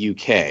in the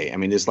UK. I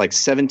mean, there's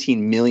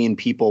 17 million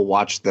people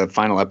watched the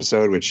final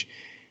episode, which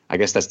I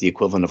guess that's the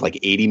equivalent of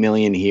 80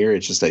 million here.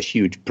 It's just a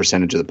huge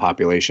percentage of the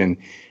population.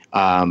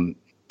 And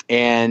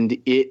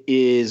it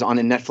is on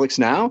Netflix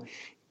now.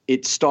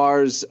 It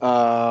stars,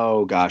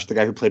 the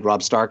guy who played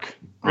Robb Stark.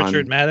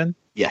 Richard Madden?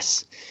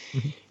 Yes.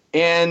 Mm-hmm.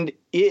 And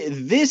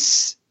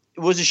this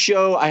was a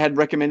show I had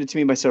recommended to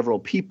me by several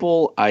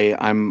people.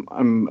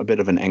 I'm a bit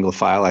of an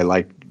Anglophile. I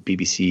like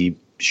BBC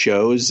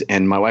shows.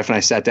 And my wife and I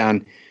sat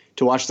down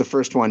to watch the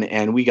first one,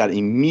 and we got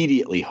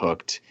immediately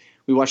hooked.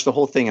 We watched the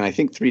whole thing in, I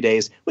think, 3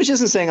 days, which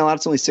isn't saying a lot.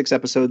 It's only 6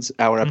 episodes,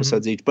 hour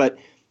episodes each. But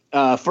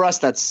for us,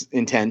 that's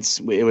intense.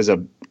 It was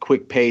a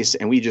quick pace,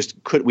 and we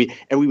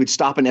would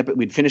stop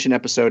we'd finish an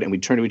episode, and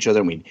we'd turn to each other,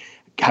 and we'd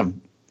have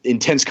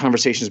intense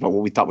conversations about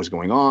what we thought was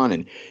going on.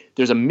 And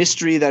there's a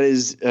mystery that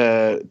is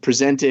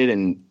presented,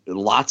 and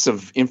lots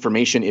of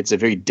information. It's a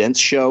very dense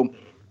show.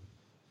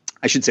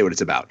 I should say what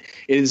it's about.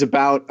 It is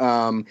about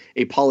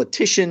a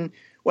politician.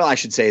 Well, I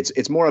should say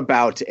it's more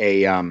about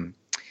a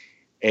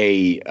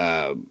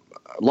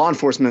law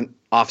enforcement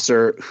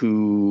officer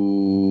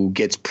who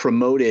gets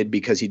promoted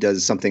because he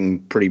does something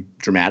pretty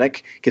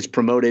dramatic, gets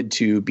promoted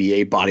to be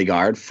a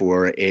bodyguard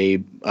for a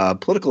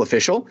political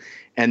official,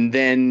 and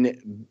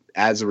then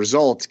as a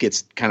result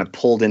gets kind of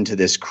pulled into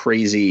this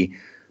crazy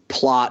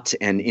plot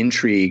and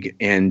intrigue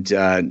and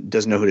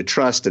doesn't know who to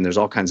trust, and there's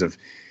all kinds of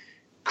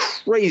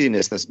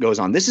craziness that goes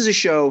on. This is a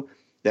show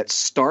that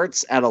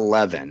starts at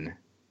 11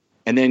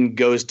 and then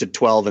goes to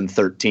 12 and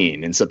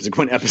 13 in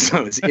subsequent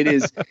episodes. It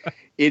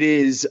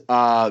is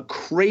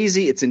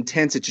crazy. It's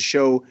intense. It's a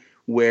show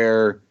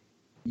where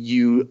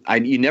you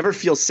never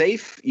feel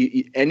safe.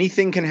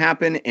 Anything can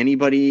happen.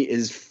 Anybody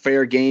is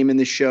fair game in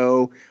the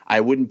show.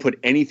 I wouldn't put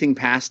anything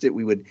past it.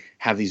 We would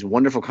have these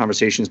wonderful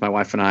conversations, my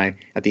wife and I,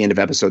 at the end of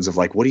episodes of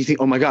what do you think?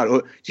 Oh my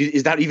God,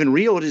 is that even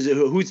real?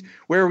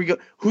 Where are we go?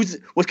 What's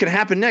going to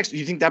happen next? Do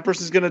you think that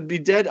person's going to be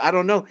dead? I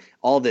don't know.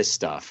 All this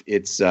stuff.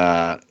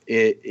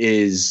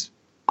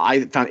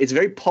 I found it's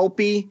very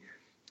pulpy.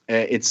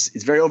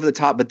 It's very over the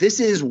top, but this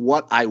is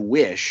what I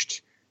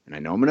wished. And I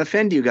know I'm going to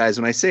offend you guys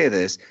when I say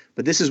this,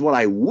 but this is what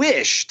I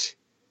wished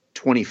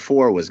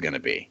 24 was going to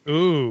be.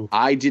 Ooh.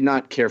 I did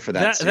not care for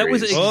that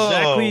series.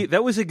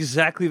 That was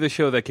exactly the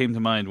show that came to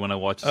mind when I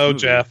watched this movie.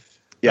 Jeff.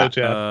 Yeah. Oh,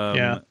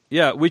 Jeff.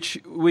 Yeah, which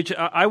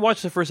I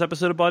watched the first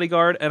episode of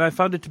Bodyguard, and I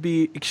found it to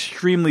be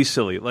extremely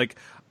silly.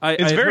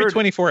 It's very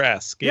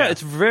 24-esque. Yeah,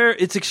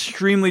 it's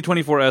extremely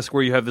 24-esque,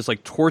 where you have this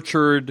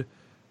tortured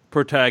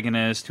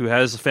protagonist who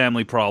has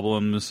family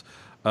problems,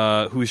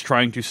 who's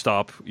trying to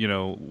stop,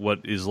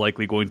 what is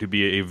likely going to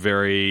be a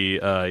very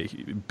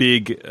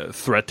big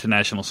threat to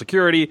national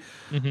security.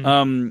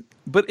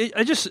 But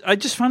I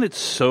just found it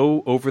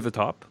so over the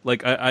top.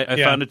 Like I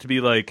found it to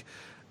be like,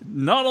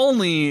 not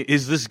only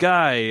is this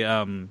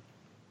guy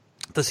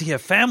does he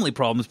have family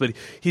problems, but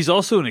he's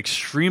also an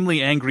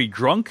extremely angry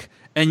drunk,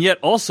 and yet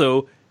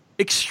also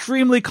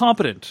extremely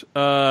competent.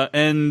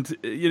 And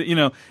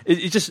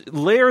it just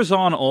layers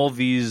on all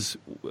these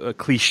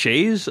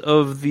cliches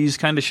of these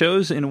kind of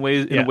shows in a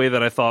way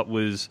that I thought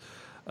was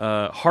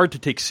hard to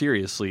take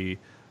seriously.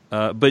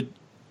 But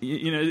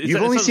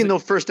you've only seen the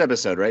first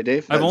episode, right,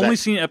 Dave? I've only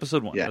seen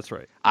episode 1. Yeah. That's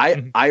right.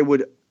 I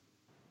would.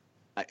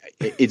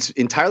 It's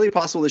entirely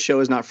possible the show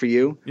is not for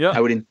you. Yeah.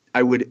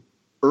 I would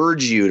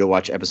urge you to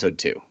watch episode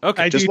 2.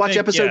 Okay, just watch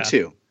episode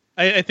 2.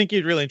 I think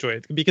you'd really enjoy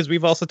it, because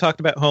we've also talked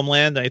about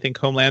Homeland. I think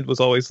Homeland was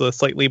always a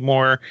slightly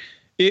more,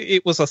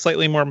 it was a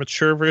slightly more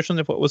mature version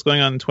of what was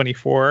going on in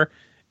 24.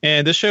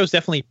 And this show is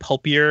definitely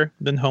pulpier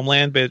than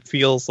Homeland, but it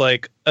feels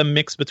like a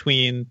mix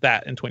between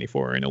that and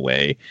 24 in a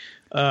way.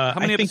 How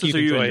many episodes are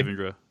you in,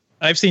 Devendra?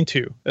 I've seen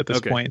 2 at this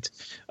point.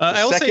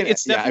 I will say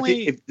it's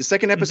definitely... if the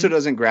second episode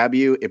doesn't grab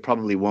you, it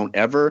probably won't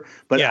ever.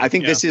 But I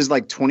think this is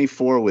like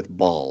 24 with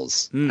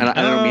balls. And I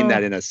don't mean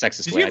that in a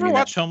sexist way. Did you ever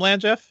watch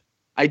Homeland, Jeff?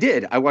 I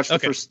did. I watched the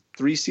first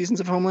 3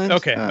 seasons of Homeland.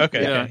 Okay.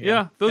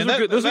 Yeah. Those are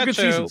good. Those are good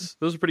seasons.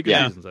 Those are pretty good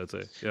seasons, I'd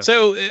say. Yeah.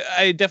 So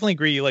I definitely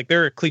agree. Like,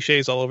 there are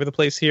cliches all over the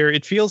place here.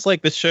 It feels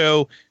like the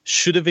show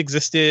should have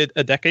existed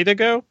a decade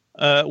ago,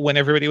 when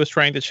everybody was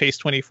trying to chase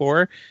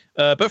 24.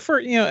 But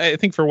for, I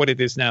think for what it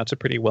is now, it's a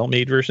pretty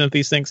well-made version of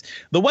these things.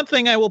 The one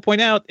thing I will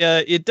point out,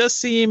 it does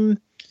seem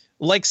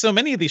like so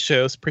many of these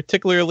shows,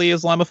 particularly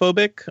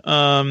Islamophobic.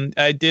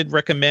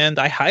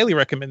 I highly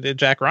recommended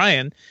Jack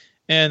Ryan.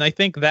 And I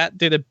think that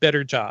did a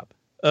better job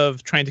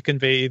of trying to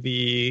convey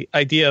the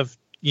idea of,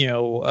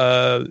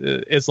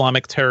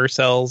 Islamic terror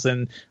cells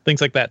and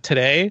things like that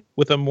today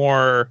with a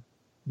more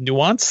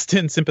nuanced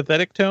and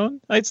sympathetic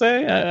tone, I'd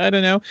say. I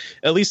don't know.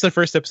 At least the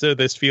first episode of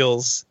this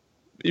feels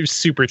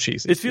super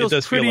cheesy. It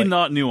feels pretty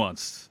not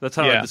nuanced. That's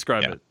how I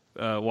describe it.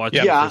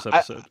 Watching the first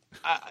episode.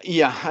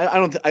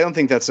 I don't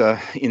think that's a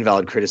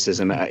invalid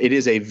criticism. It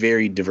is a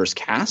very diverse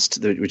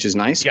cast, which is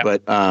nice,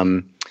 but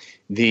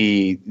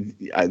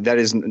that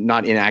is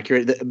not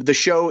inaccurate. The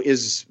show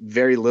is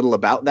very little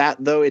about that,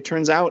 though. It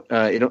turns out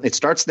it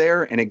starts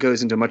there and it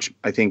goes into much,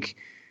 I think,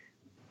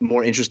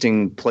 more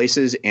interesting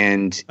places,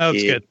 and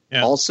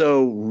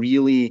also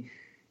really,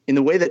 in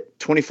the way that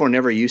 24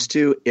 never used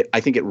to.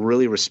 I think it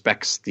really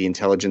respects the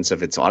intelligence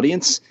of its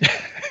audience.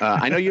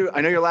 I know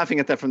you're laughing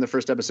at that from the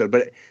first episode,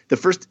 but the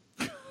first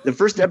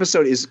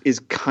episode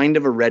is kind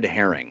of a red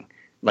herring.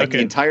 Like the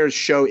entire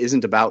show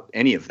isn't about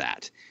any of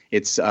that.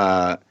 It's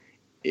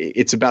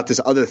about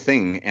this other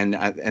thing, and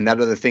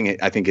that other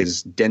thing I think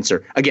is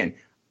denser. Again,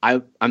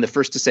 I'm the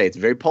first to say it's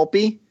very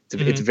pulpy.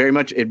 It's very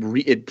much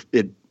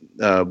it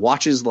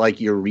watches like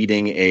you're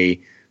reading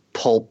a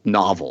pulp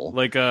novel,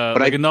 like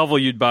a novel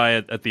you'd buy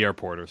at the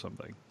airport or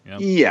something.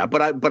 Yeah,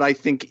 but I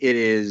think it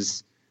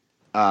is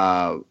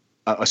a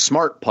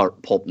smart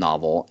pulp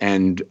novel,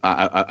 and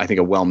I think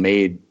a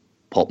well-made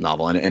pulp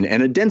novel, and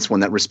a dense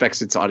one that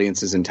respects its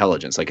audience's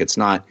intelligence. Like it's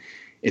not.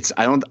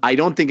 I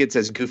don't think it's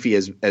as goofy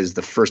as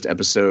the first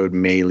episode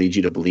may lead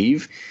you to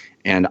believe.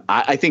 And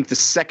I think the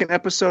second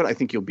episode, I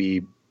think you'll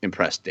be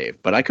impressed, Dave.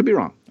 But I could be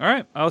wrong. All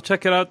right. I'll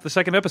check it out, the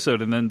second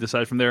episode, and then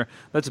decide from there.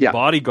 That's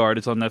Bodyguard.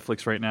 It's on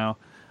Netflix right now.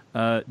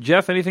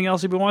 Jeff, anything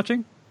else you've been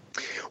watching?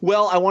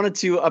 Well, I wanted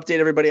to update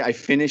everybody. I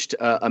finished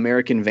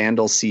American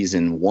Vandal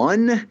Season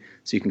 1,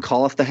 so you can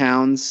call off the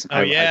hounds.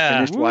 I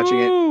finished watching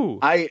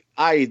it.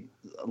 I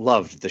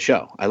loved the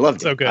show. I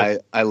loved it. So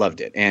good. I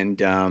loved it. And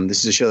this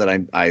is a show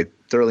that I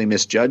thoroughly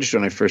misjudged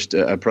when I first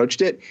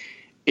approached it.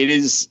 It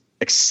is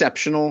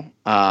exceptional.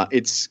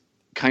 It's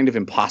kind of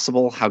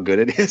impossible how good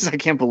it is. I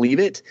can't believe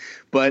it.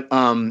 But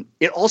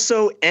it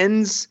also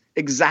ends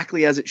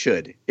exactly as it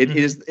should. It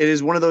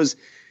is one of those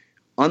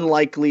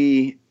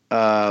unlikely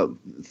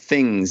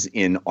things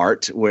in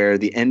art where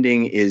the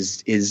ending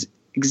is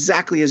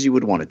exactly as you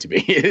would want it to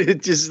be.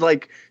 It's just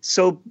like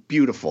so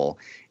beautiful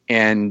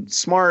and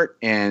smart,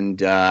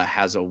 and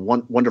has a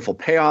wonderful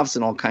payoffs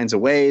in all kinds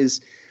of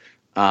ways.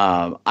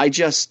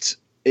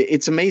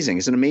 It's amazing.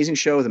 It's an amazing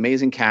show with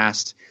amazing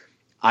cast.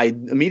 I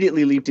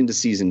immediately leaped into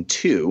season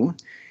 2,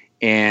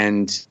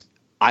 and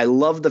I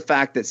love the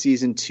fact that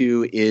season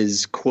 2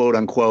 is quote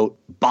unquote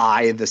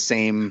by the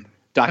same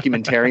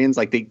documentarians.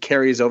 Like, they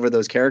carries over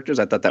those characters.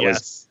 I thought that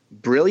was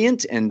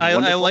brilliant, and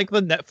I like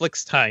the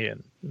Netflix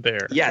tie-in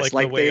there. Yes,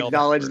 like they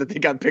acknowledge that they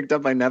got picked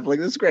up by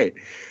Netflix. It's great.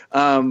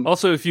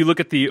 Also, if you look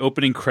at the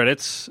opening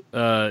credits,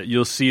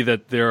 you'll see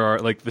that there are,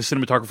 like, the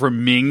cinematographer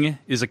Ming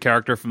is a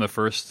character from the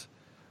first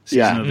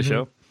season of the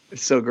show.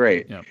 It's so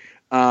great. Yeah.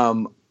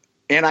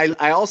 And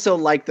I also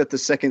like that the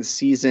second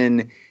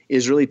season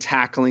is really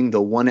tackling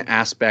the one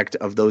aspect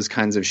of those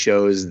kinds of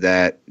shows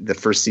that the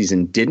first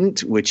season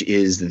didn't, which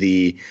is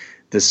the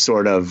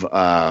sort of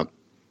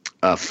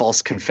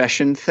false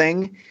confession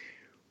thing,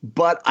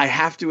 But I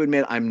have to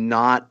admit, I'm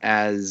not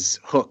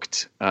as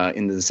hooked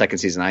into the second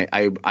season.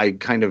 I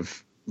kind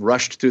of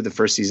rushed through the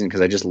first season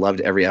because I just loved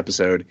every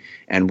episode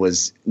and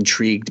was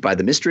intrigued by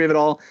the mystery of it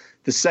all.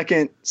 The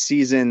second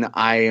season,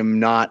 I'm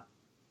not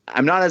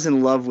as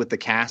in love with the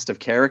cast of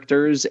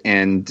characters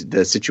and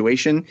the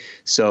situation,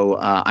 so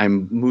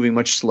I'm moving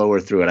much slower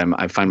through it.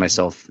 I find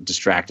myself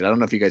distracted. I don't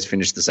know if you guys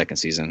finished the second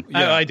season.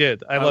 Yeah, I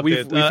did. I loved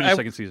it. We finished the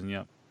second season.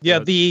 Yeah. Yeah.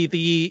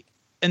 The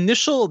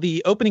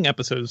opening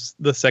episodes,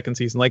 the second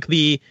season, like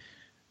the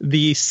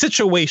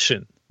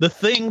situation, the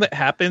thing that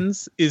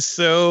happens is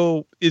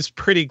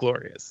pretty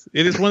glorious.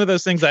 It is one of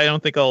those things I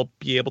don't think I'll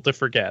be able to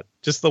forget.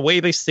 Just the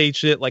way they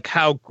staged it, like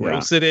how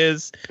gross it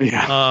is.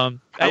 Yeah.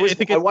 I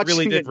think it watched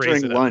really it did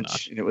raise during it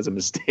lunch, and it was a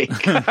mistake.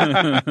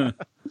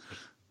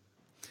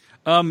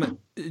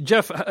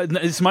 Jeff,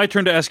 it's my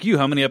turn to ask you.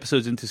 How many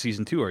episodes into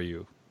season 2 are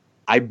you?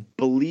 I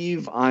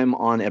believe I'm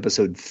on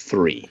episode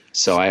 3.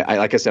 So I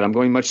like I said, I'm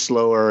going much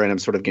slower and I'm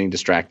sort of getting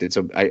distracted.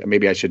 So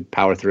maybe I should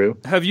power through.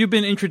 Have you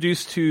been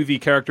introduced to the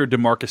character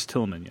DeMarcus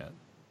Tillman yet?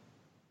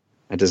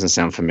 That doesn't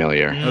sound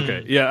familiar.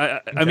 Okay.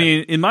 Yeah. I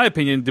mean, in my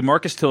opinion,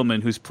 DeMarcus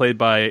Tillman, who's played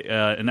by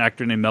an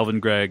actor named Melvin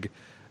Gregg,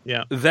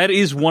 that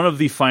is one of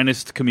the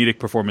finest comedic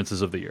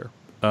performances of the year.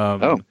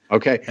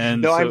 Okay.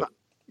 And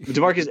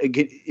DeMarcus,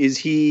 is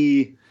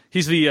he?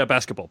 He's the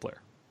basketball player.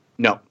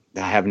 No. I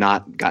have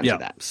not gotten to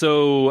that.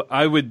 So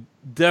I would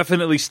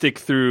definitely stick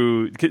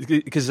through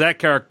because that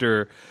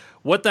character,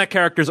 what that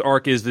character's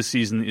arc is this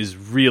season is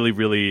really,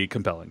 really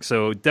compelling.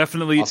 So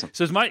definitely, awesome.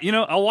 So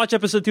I'll watch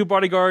episode 2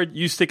 Bodyguard.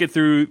 You stick it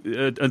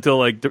through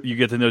until you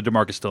get to know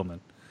DeMarcus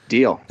Tillman.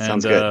 Deal.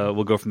 Sounds good.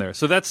 We'll go from there.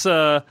 So that's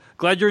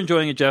glad you're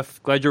enjoying it,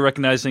 Jeff. Glad you're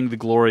recognizing the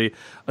glory.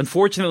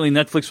 Unfortunately,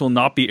 Netflix will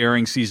not be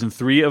airing season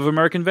 3 of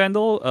American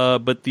Vandal,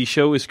 but the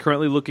show is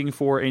currently looking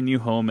for a new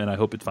home, and I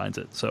hope it finds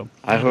it. So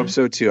I hope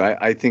so too.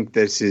 I think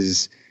this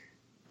is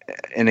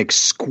an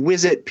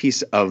exquisite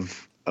piece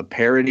of a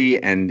parody,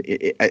 and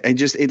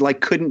it like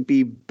couldn't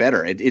be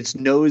better. It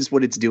knows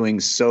what it's doing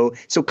so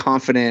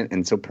confident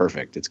and so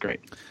perfect. It's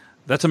great.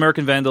 That's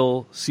American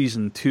Vandal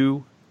season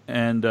 2.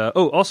 And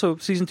also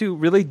season 2,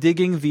 really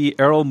digging the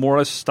Errol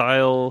Morris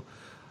style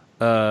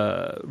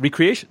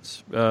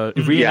recreations,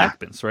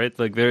 reenactments, right?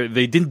 Like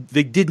they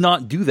did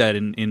not do that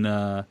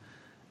in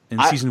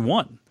season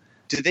 1.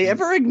 Did they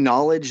ever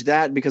acknowledge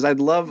that? Because I'd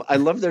love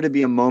there to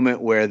be a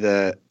moment where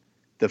the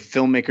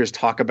filmmakers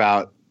talk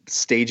about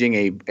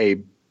staging a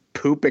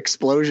poop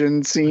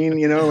explosion scene.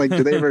 You know, like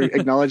do they ever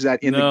acknowledge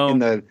that in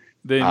the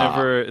They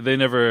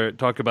never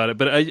talked about it,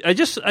 but I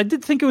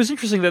did think it was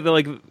interesting that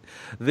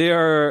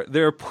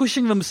they're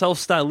pushing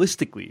themselves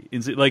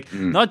stylistically,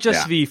 not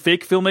just the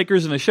fake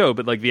filmmakers in the show,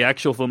 but like the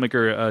actual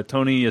filmmaker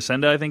Tony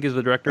Ascenda, I think is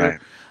the director.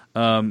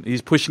 Right.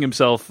 He's pushing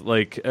himself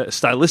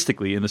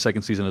stylistically in the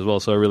second season as well,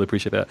 so I really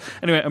appreciate that.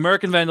 Anyway,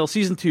 American Vandal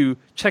season 2,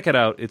 check it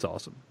out; it's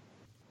awesome.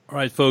 All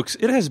right, folks,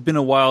 it has been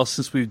a while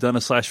since we've done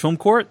a Slash Film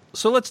Court,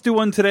 so let's do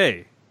one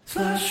today.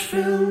 Slash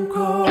Film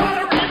Court.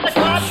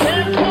 Slash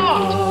Film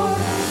Court.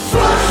 The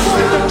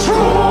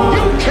truth!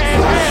 You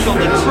can't handle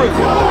the truth!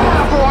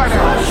 Out of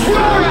order! You're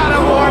out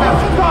of order!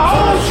 The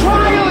whole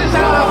trial is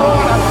out of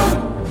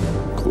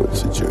order!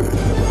 Court's adjourned.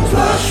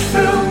 Slash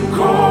Film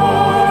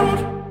Court!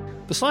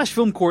 The Slash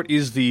Film Court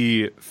is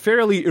the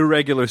fairly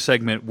irregular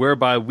segment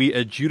whereby we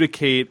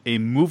adjudicate a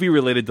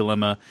movie-related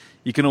dilemma.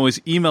 You can always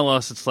email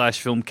us at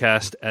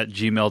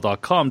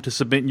slashfilmcast@gmail.com to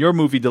submit your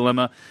movie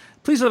dilemma.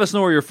 Please let us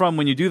know where you're from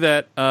when you do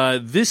that.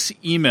 This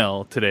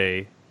email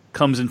today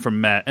comes in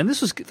from Matt, and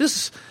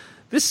this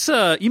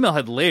email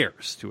had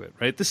layers to it,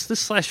 right? This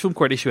Slash Film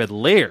Court issue had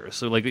layers.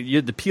 So like you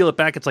had to peel it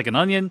back. It's like an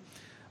onion.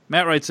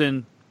 Matt writes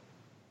in,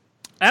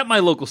 at my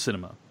local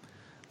cinema,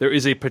 there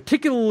is a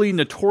particularly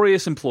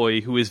notorious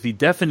employee who is the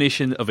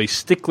definition of a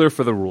stickler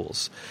for the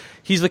rules.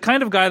 He's the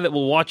kind of guy that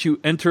will watch you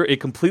enter a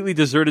completely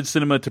deserted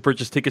cinema to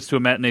purchase tickets to a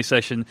matinee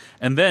session,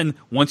 and then,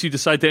 once you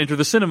decide to enter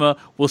the cinema,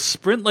 will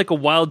sprint like a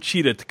wild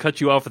cheetah to cut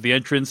you off at the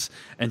entrance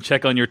and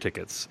check on your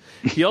tickets.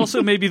 He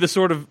also may be the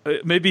sort of...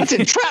 That's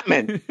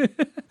entrapment!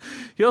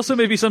 He also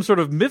may be some sort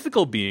of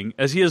mythical being,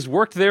 as he has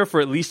worked there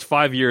for at least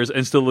 5 years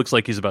and still looks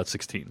like he's about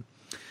 16.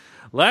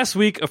 Last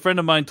week, a friend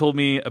of mine told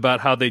me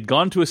about how they'd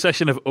gone to a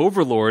session of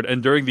Overlord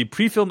and during the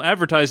pre-film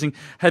advertising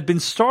had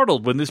been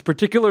startled when this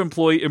particular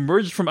employee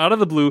emerged from out of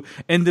the blue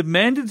and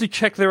demanded to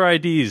check their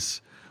IDs.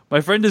 My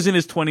friend is in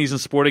his 20s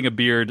and sporting a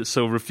beard,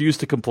 so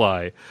refused to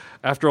comply.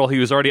 After all, he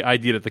was already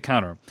ID'd at the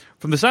counter.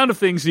 From the sound of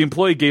things, the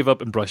employee gave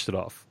up and brushed it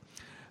off.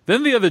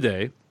 Then the other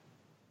day,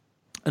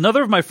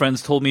 another of my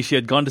friends told me she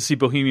had gone to see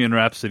Bohemian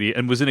Rhapsody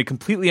and was in a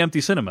completely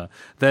empty cinema.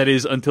 That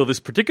is, until this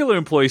particular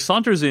employee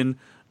saunters in,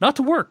 not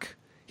to work.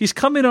 He's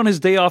come in on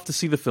his day off to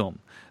see the film.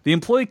 The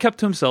employee kept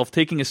to himself,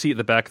 taking a seat at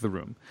the back of the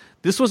room.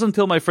 This was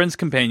until my friend's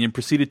companion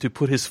proceeded to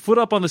put his foot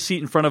up on the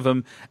seat in front of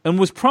him and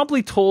was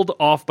promptly told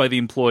off by the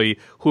employee,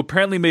 who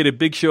apparently made a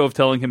big show of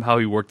telling him how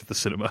he worked at the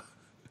cinema.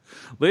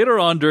 Later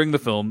on during the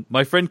film,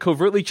 my friend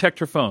covertly checked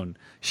her phone.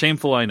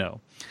 Shameful, I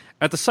know.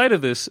 At the sight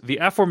of this, the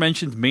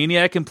aforementioned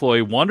maniac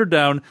employee wandered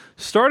down,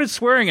 started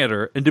swearing at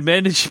her, and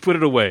demanded she put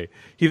it away.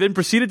 He then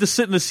proceeded to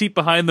sit in the seat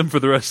behind them for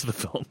the rest of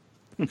the film.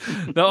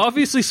 Now,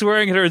 obviously,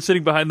 swearing at her and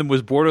sitting behind them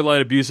was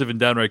borderline abusive and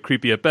downright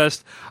creepy at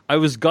best. I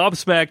was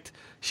gobsmacked.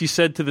 She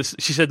said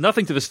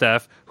nothing to the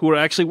staff who were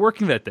actually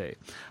working that day.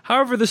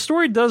 However, the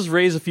story does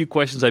raise a few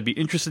questions I'd be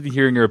interested in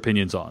hearing your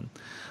opinions on.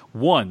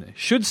 1.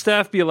 Should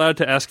staff be allowed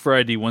to ask for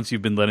ID once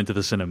you've been let into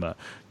the cinema?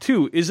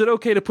 2. Is it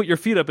okay to put your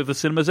feet up if the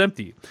cinema's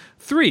empty?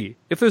 3.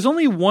 If there's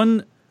only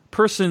one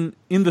person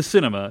in the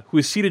cinema who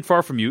is seated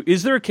far from you,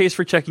 is there a case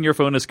for checking your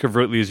phone as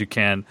covertly as you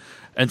can?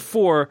 And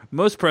 4,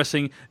 most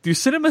pressing, do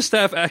cinema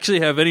staff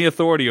actually have any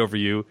authority over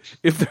you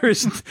if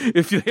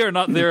they are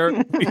not there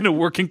in a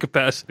working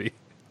capacity?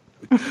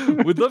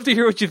 Would love to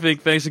hear what you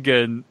think. Thanks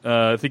again.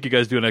 I think you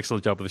guys do an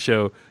excellent job of the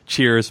show.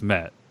 Cheers,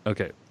 Matt.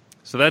 Okay,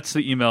 so that's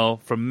the email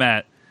from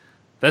Matt.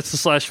 That's the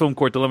 /Film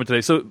Court dilemma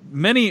today. So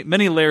many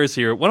layers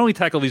here. Why don't we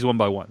tackle these one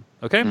by one?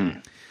 Okay.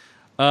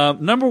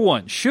 Number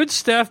 1, should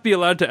staff be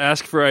allowed to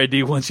ask for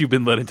ID once you've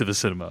been let into the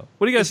cinema?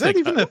 What do you guys think?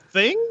 Is that even a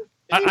thing?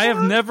 I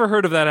have never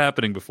heard of that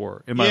happening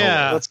before in my whole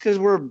life. That's because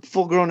we're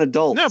full-grown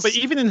adults. No, but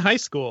even in high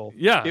school,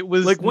 it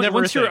was like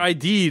once you're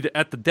ID'd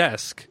at the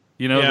desk,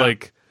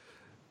 like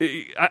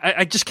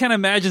I just can't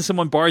imagine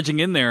someone barging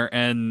in there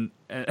and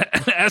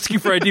asking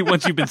for ID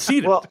once you've been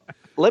seated. Well,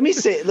 let me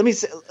say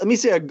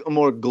a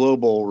more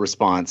global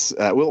response.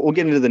 We'll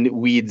get into the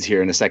weeds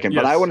here in a second,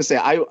 but I want to say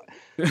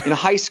in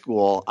high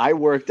school I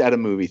worked at a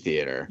movie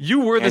theater. You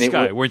were this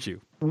guy, weren't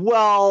you?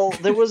 Well,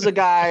 there was a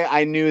guy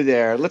I knew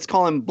there. Let's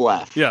call him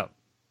Bleff. Yeah.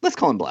 Let's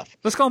call him Bleff.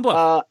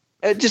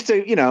 Just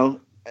to,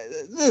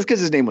 because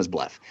his name was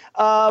Bleff.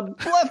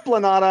 Bleff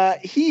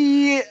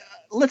Blanata,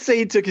 let's say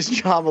he took his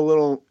job a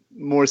little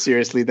more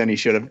seriously than he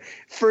should have.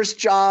 First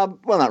job,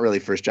 well, not really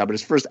first job, but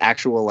his first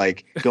actual,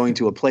 going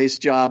to a place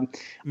job.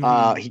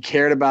 He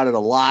cared about it a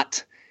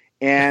lot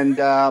and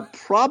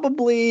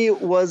probably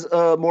was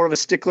more of a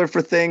stickler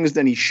for things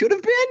than he should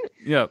have been.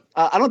 Yeah.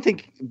 I don't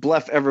think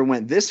Bleff ever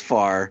went this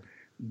far.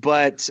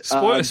 But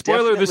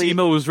spoiler, this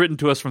email was written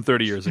to us from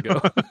 30 years ago.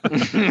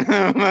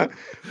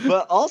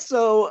 But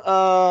also,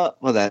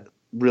 that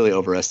really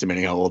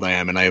overestimating how old I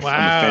am, and I'm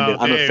offended.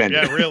 I'm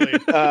offended. Yeah, really,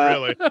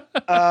 really.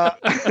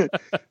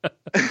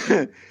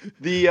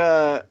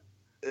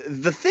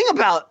 The thing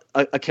about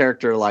a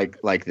character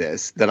like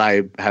this that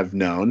I have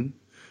known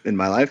in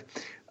my life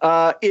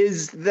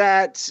is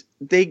that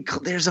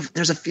there's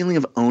a feeling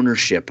of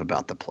ownership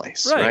about the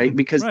place, right?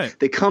 Because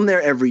they come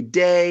there every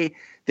day,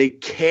 they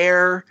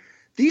care.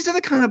 These are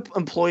the kind of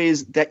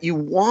employees that you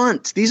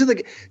want. These are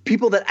the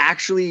people that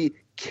actually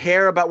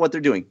care about what they're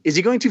doing. Is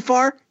he going too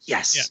far?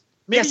 Yes. Yeah.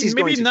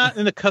 Maybe not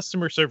in the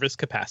customer service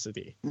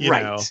capacity. You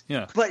know?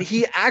 Yeah. But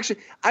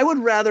I would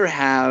rather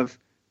have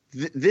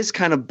this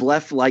kind of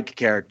Bleff-like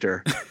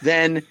character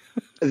than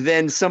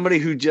somebody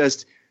who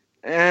just,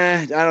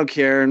 I don't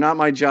care. Not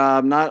my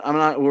job. I'm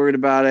not worried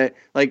about it.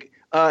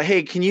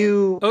 Hey, can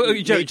you?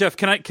 Jeff,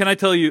 can I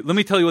tell you? Let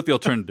me tell you what the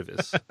alternative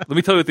is.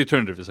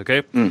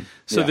 Okay.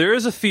 So there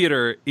is a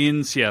theater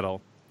in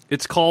Seattle.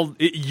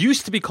 It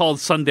used to be called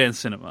Sundance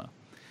Cinema.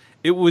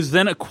 It was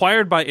then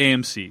acquired by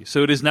AMC.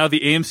 So it is now the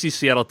AMC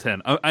Seattle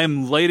 10. I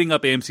am lighting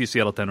up AMC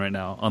Seattle 10 right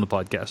now on the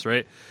podcast.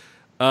 Right.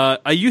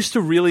 I used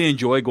to really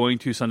enjoy going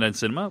to Sundance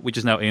Cinema, which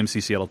is now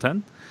AMC Seattle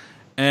 10,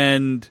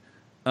 and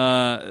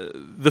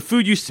the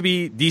food used to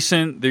be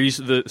decent.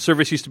 The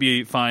service used to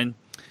be fine.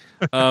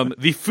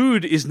 The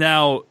food is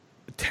now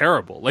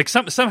terrible.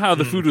 Somehow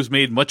the food was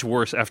made much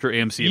worse after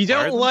AMC. You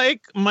don't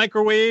like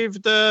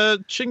microwaved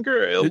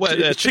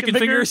chicken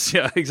fingers?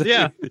 Yeah, exactly.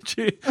 Yeah.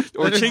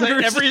 Or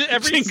chingers.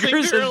 Every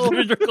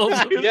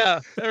single,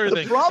 yeah,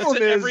 everything. The problem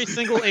is every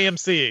single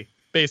AMC,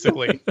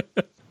 basically.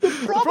 The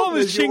problem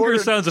is chinger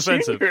sounds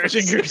offensive.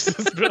 Chingers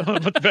is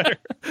much better.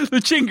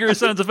 The chinger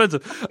sounds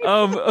offensive.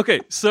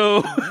 Okay,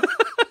 so.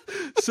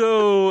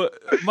 So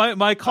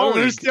my colleague. I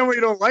don't understand why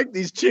you don't like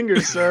these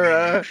chingers,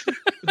 sir.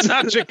 It's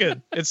not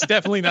chicken. It's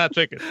definitely not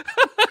chicken.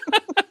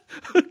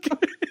 Okay.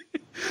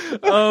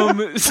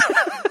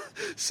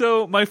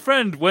 So my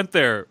friend went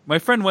there. My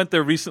friend went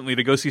there recently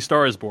to go see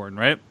Star is Born,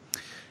 right?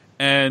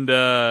 And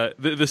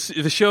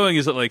the showing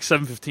is at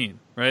 7:15,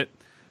 right?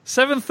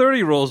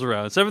 7:30 rolls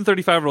around.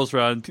 7:35 rolls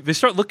around. They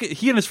start looking.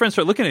 He and his friends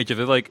start looking at each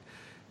other. They're like,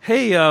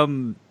 "Hey,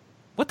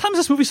 what time is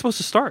this movie supposed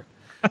to start?"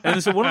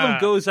 And so one of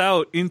them goes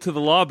out into the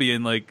lobby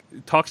and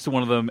talks to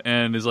one of them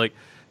and is like,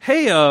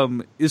 "Hey,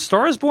 is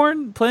Star is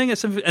Born playing at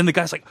 7?" And the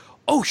guy's like,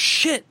 "Oh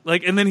shit!"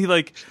 And then he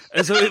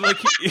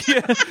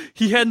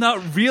he had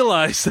not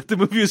realized that the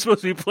movie was supposed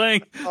to be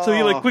playing, so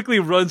he quickly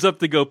runs up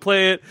to go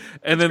play it.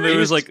 And then there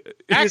was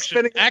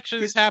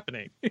action is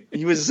happening.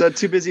 He was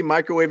too busy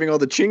microwaving all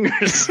the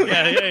chingers.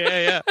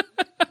 Yeah.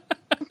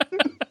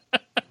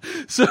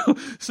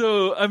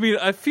 So I mean,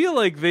 I feel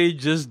like they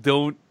just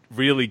don't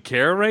really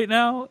care right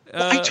now.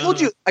 I told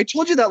you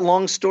that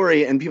long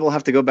story, and people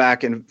have to go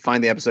back and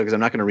find the episode because I'm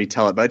not going to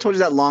retell it. But I told you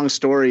that long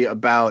story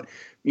about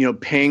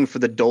paying for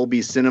the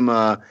Dolby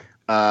Cinema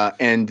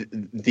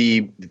and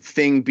the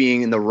thing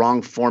being in the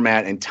wrong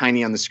format and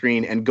tiny on the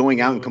screen, and going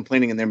out and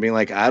complaining and then being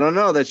like, I don't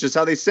know, that's just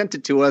how they sent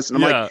it to us.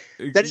 And I'm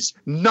like, that is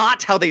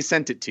not how they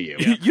sent it to you.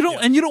 You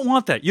don't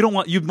want that.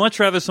 You'd much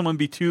rather someone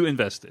be too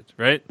invested,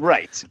 right?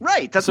 Right.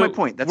 That's my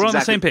point. We're on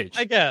the same page.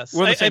 I guess.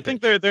 I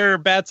think there are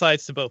bad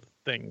sides to both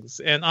things.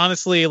 And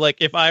honestly, like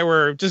if I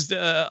were just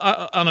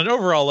on an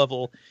overall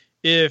level,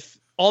 if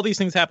all these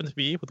things happened to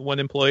me with one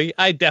employee,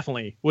 I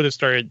definitely would have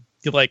started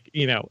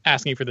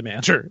asking for the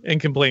manager and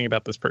complaining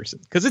about this person,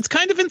 because it's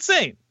kind of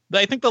insane.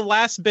 I think the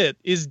last bit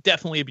is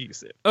definitely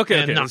abusive.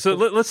 Okay. So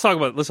let's talk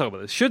about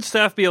this. Should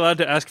staff be allowed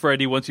to ask for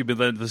ID once you've been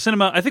led to the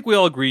cinema? I think we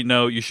all agree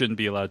no, you shouldn't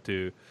be allowed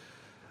to.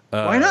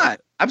 Why not?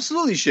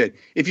 Absolutely should.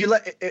 If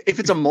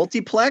it's a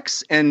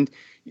multiplex and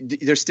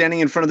they're standing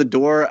in front of the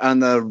door on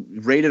the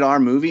rated R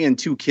movie and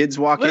two kids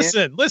walk in.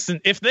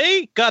 Listen, if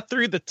they got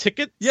through the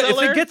ticket seller, if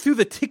they get through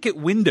the ticket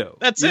window,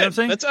 that's it. Know what I'm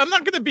saying? I'm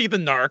not going to be the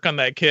narc on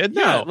that kid.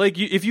 Yeah, no.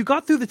 If you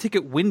got through the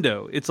ticket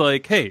window, it's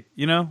like, hey,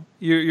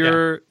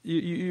 you're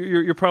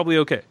probably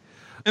okay.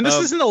 And this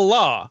isn't a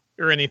law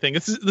or anything.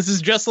 This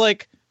is just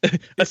like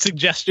a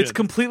suggestion. It's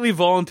completely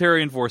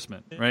voluntary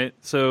enforcement, right?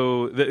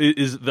 So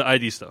is the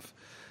ID stuff.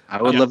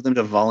 I would love them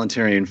to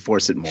voluntarily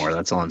enforce it more.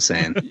 That's all I'm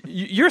saying.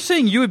 You're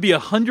saying you would be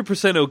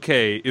 100%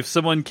 okay if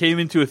someone came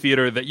into a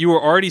theater that you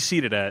were already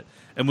seated at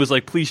and was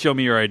like, "Please show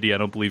me your ID. I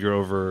don't believe you're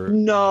over."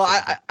 No,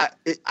 I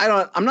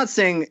don't. I'm not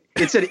saying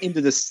it said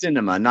into the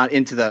cinema, not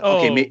into the.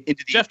 Into the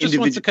Jeff just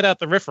wants to cut out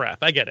the riffraff.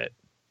 I get it.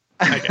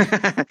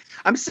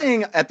 I'm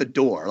saying at the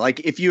door.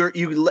 Like if you're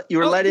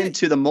let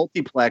into the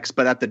multiplex,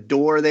 but at the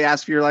door they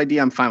ask for your ID,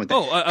 I'm fine with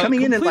that.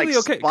 Coming in and like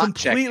spot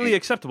completely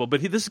acceptable.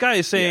 But this guy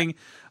is saying.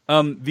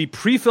 The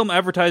pre-film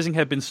advertising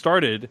had been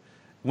started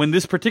when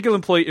this particular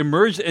employee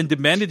emerged and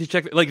demanded to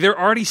check. Like they're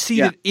already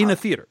seated in a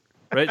theater,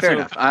 right? Fair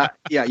enough.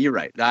 You're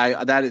right.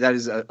 That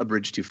is a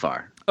bridge too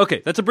far.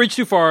 Okay, that's a bridge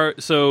too far.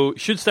 So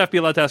should staff be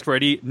allowed to ask for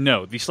ID?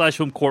 No. The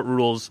 /film court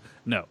rules,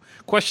 no.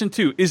 Question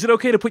 2, is it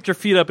okay to put your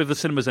feet up if the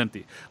cinema's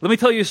empty? Let me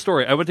tell you a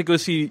story. I went to go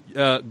see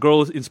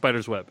Girl in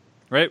Spider's Web,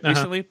 right,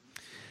 recently.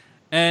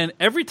 And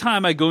every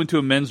time I go into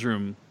a men's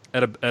room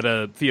at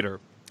a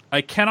theater, I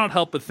cannot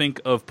help but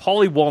think of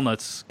Paulie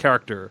Walnut's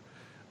character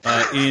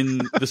in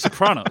The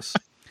Sopranos,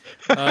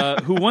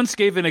 who once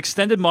gave an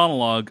extended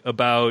monologue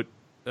about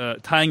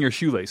tying your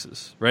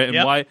shoelaces, right?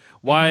 And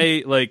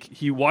why like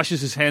he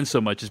washes his hands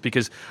so much is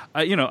because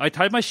I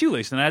tied my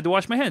shoelace and I had to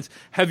wash my hands.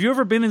 Have you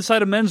ever been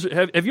inside a men's?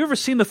 Have you ever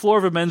seen the floor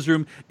of a men's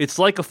room? It's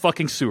like a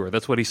fucking sewer.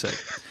 That's what he said.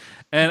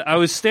 And I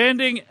was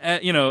standing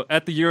at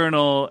the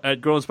urinal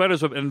at Girl in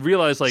Spider's Web and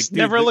realized like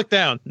never look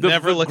down.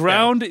 The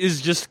ground is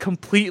just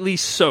completely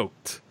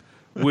soaked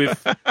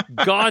with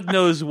God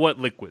knows what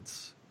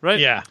liquids, right?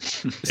 Yeah.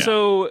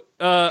 So,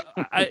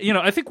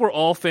 I think we're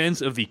all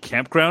fans of the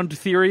campground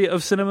theory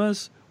of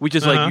cinemas, which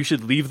is like you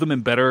should leave them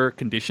in better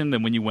condition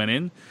than when you went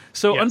in.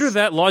 So under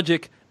that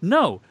logic,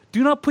 no,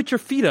 do not put your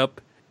feet up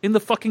in the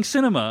fucking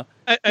cinema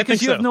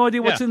because you have no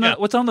idea what's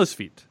on those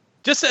feet.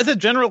 Just as a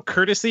general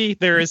courtesy,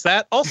 there is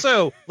that.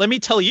 Also, let me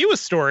tell you a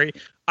story.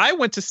 I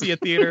went to see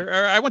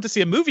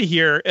a movie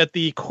here at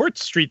the Court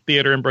Street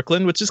Theater in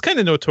Brooklyn, which is kind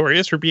of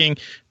notorious for being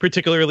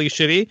particularly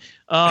shitty.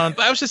 But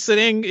I was just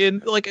sitting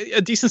in like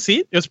a decent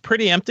seat. It was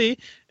pretty empty.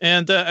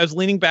 And I was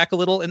leaning back a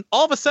little. And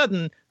all of a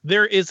sudden,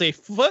 there is a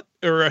foot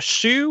or a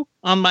shoe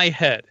on my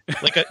head,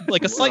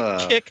 like a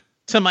slight kick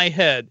to my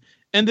head.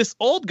 And this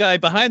old guy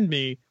behind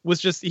me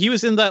he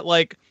was in that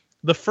like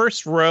the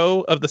first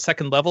row of the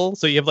second level.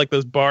 So you have like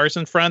those bars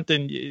in front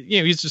and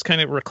he's just kind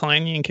of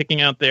reclining and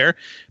kicking out there,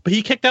 but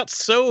he kicked out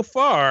so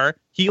far.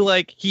 He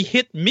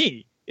hit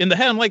me in the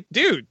head. I'm like,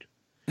 dude,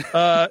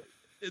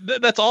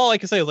 that's all I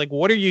can say. Like,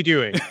 what are you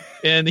doing?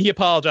 And he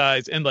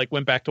apologized and like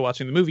went back to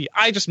watching the movie.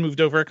 I just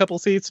moved over a couple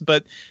seats,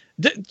 but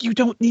you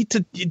don't need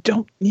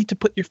to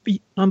put your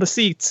feet on the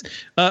seats.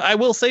 I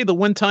will say the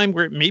one time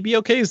where it may be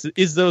okay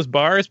is those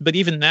bars, but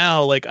even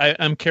now, like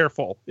I'm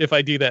careful if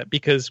I do that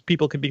because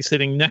people could be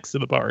sitting next to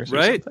the bars.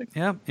 Right?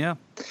 Or Yeah.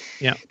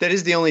 That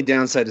is the only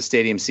downside to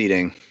stadium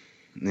seating.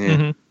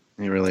 Yeah,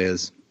 It really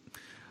is.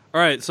 All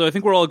right, so I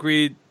think we're all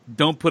agreed.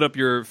 Don't put up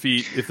your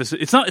feet.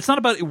 It's not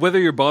about whether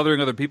you're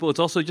bothering other people. It's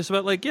also just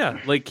about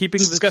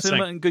keeping the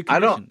cinema in good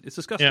condition. It's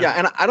disgusting. Yeah,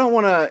 and I don't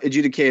want to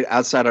adjudicate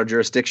outside our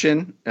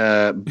jurisdiction,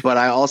 but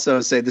I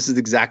also say this is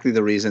exactly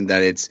the reason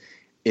that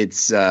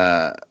it's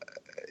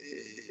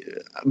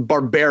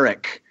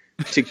barbaric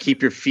to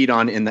keep your feet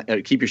on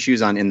keep your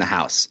shoes on in the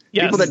house.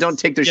 Yes. People that don't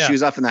take their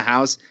shoes off in the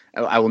house,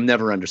 I will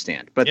never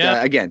understand. But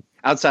again,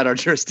 outside our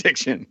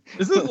jurisdiction.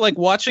 This is like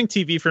watching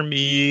TV for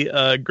me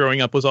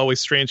growing up was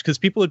always strange because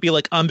people would be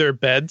like on their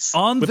beds.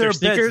 On their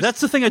beds. That's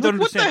the thing I don't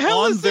understand. What the hell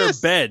on is their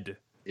this? bed.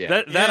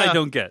 Yeah. That I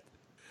don't get.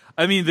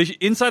 I mean,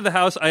 inside the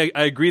house, I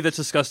agree that's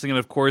disgusting, and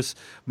of course,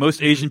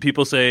 most Asian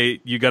people say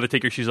you got to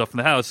take your shoes off in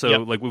the house.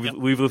 So,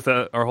 we've lived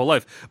that our whole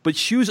life. But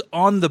shoes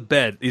on the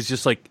bed is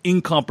just like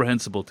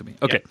incomprehensible to me.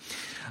 Okay,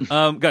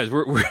 guys,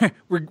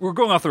 we're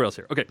going off the rails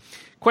here. Okay,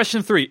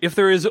 question 3: if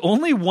there is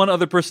only one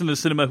other person in the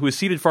cinema who is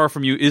seated far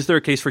from you, is there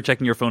a case for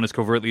checking your phone as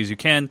covertly as you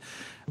can?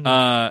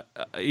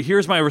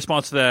 Here's my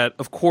response to that.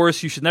 Of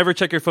course, you should never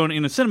check your phone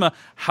in a cinema.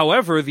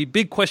 However, the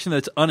big question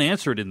that's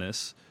unanswered in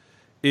this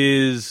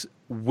is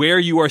where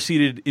you are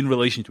seated in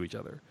relation to each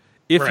other.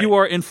 If you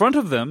are in front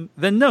of them,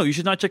 then no, you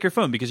should not check your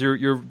phone because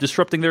you're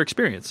disrupting their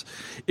experience.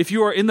 If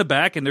you are in the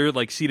back and they're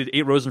like seated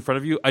 8 rows in front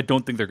of you, I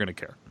don't think they're going to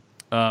care.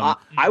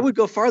 I would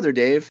go farther,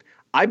 Dave.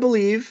 I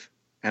believe,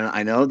 and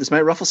I know this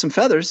might ruffle some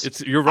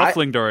feathers. You're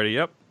ruffling, Doherty.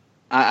 Yep.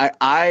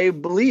 I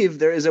believe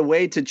there is a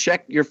way to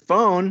check your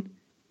phone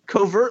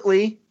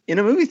covertly in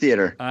a movie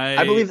theater.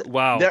 I believe.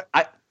 Wow.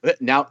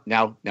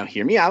 Now,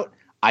 hear me out.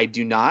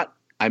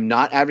 I'm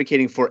not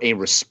advocating for a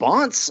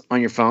response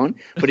on your phone,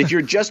 but if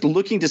you're just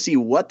looking to see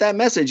what that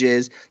message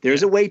is,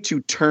 there's a way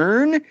to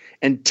turn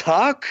and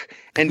tuck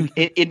and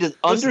in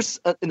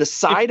the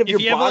side of your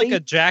body. If you have like a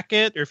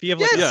jacket or if you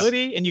have like a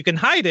hoodie and you can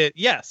hide it,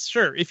 yes,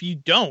 sure. If you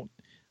don't,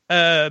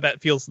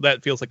 that feels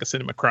like a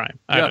cinema crime.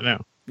 I don't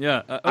know.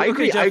 Yeah, I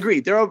agree.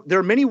 There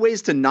are many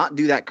ways to not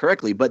do that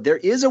correctly, but there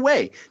is a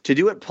way to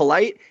do it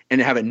polite and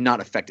have it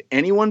not affect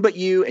anyone but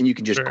you, and you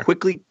can just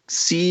quickly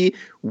see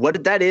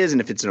what that is, and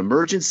if it's an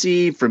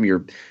emergency from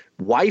your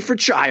wife or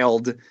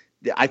child,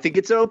 I think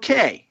it's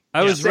okay.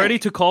 I was ready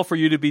to call for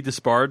you to be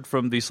disbarred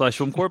from the Slash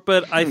Film Court,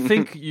 but I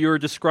think you're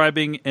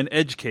describing an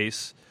edge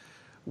case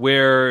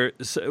where,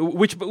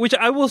 which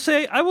I will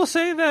say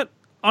that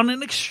on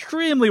an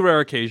extremely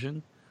rare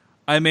occasion,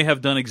 I may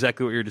have done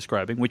exactly what you're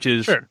describing, which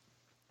is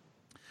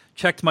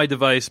checked my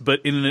device,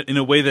 but in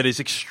a way that is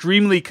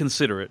extremely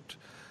considerate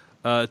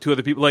to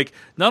other people. Like,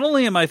 not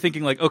only am I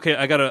thinking like, okay,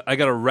 I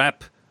gotta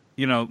wrap,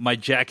 my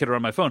jacket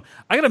around my phone.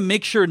 I gotta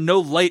make sure no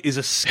light is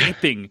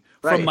escaping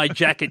from my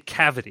jacket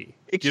cavity.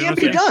 It can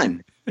be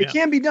done. It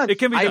can be done. It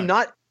can be done. I'm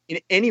not in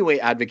any way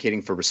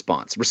advocating for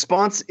response.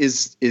 Response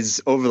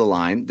is over the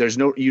line.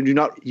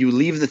 You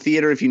leave the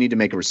theater if you need to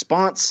make a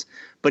response.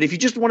 But if you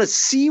just want to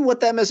see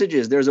what that message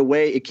is, there's a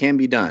way it can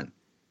be done.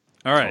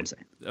 All right.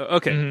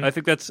 Okay. I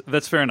think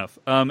that's fair enough.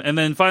 And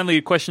then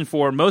finally, question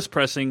 4, most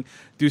pressing: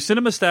 do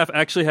cinema staff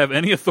actually have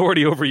any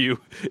authority over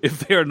you if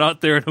they are not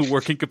there in a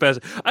working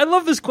capacity? I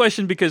love this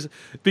question because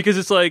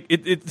it's like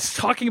it's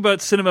talking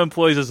about cinema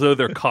employees as though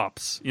they're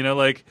cops.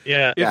 If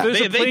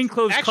there's a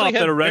plainclothes cop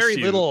that arrests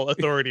very little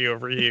authority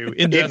over you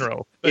in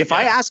general. If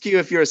I ask you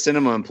if you're a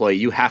cinema employee,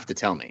 you have to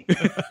tell me.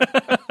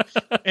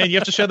 And you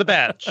have to show the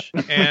badge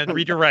and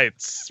read your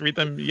rights. Read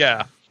them.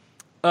 Yeah.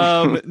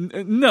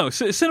 No,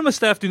 cinema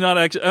staff do not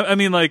actually. I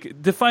mean,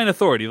 like, define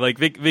authority. Like,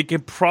 they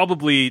can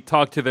probably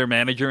talk to their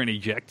manager and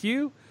eject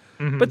you,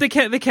 but they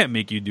can't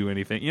make you do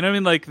anything. You know what I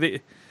mean?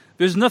 Like,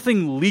 there's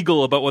nothing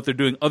legal about what they're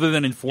doing other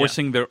than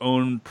enforcing their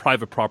own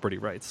private property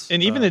rights.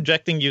 And even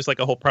ejecting you is like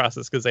a whole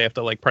process because they have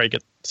to like probably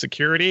get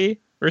security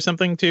or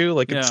something too.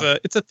 Like it's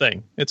a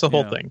thing. It's a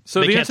whole thing.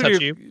 So they the can't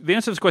touch you. The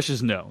answer to this question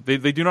is no.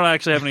 They do not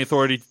actually have any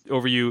authority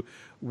over you.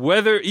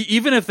 Whether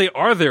even if they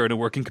are there in a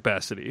working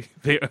capacity,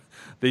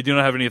 they do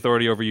not have any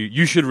authority over you.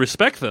 You should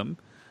respect them,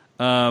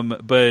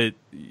 but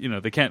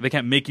they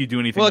can't make you do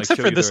anything. Well, like except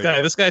for this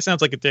guy. This guy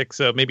sounds like a dick,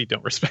 so maybe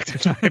don't respect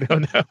him. I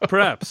don't know.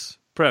 Perhaps,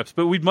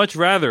 but we'd much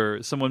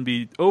rather someone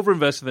be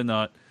overinvested than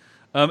not.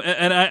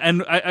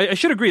 And I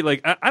should agree.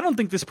 Like, I don't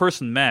think this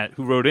person Matt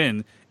who wrote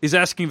in is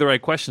asking the right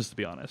questions. To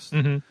be honest.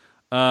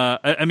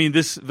 I mean,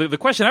 the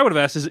question I would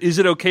have asked is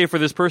it okay for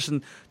this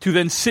person to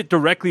then sit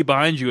directly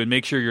behind you and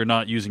make sure you're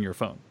not using your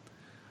phone?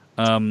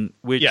 I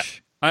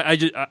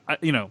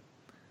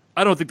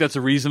don't think that's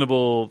a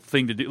reasonable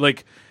thing to do.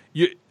 Like,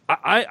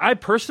 I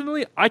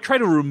personally, I try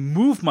to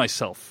remove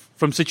myself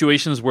from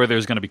situations where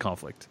there's going to be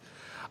conflict.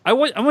 I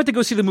went to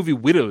go see the movie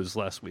Widows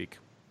last week,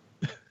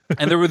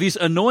 and there were these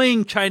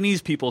annoying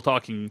Chinese people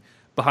talking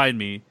behind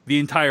me the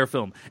entire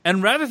film.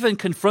 And rather than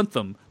confront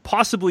them,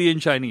 possibly in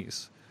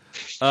Chinese,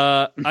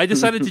 I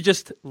decided to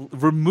just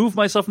remove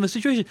myself from the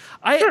situation.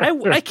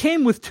 I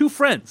came with 2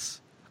 friends.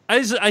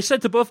 I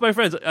said to both my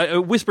friends, I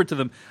whispered to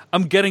them,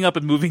 I'm getting up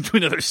and moving to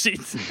another seat.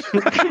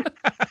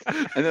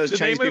 And those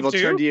Chinese people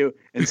turned to you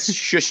and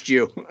shushed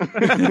you.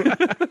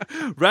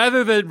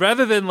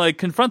 rather than like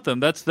confront them.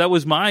 That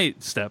was my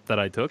step that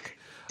I took.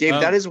 Dave,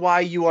 that is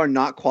why you are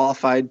not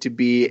qualified to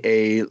be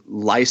a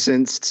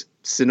licensed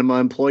cinema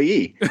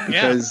employee.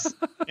 Because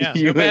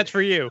no badge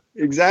for you.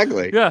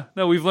 Exactly. Yeah.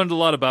 No, we've learned a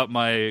lot about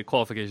my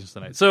qualifications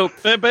tonight. So,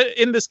 but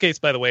in this case,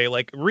 by the way,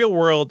 like real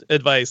world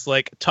advice,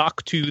 like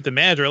talk to the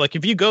manager. Like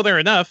if you go there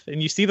enough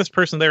and you see this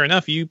person there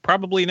enough, you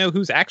probably know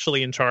who's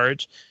actually in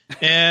charge.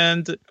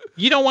 And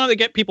you don't want to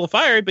get people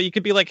fired, but you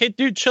could be like, hey,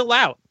 dude, chill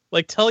out.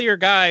 Like, tell your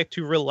guy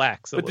to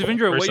relax. But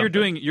Devindra, what you're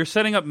doing, you're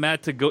setting up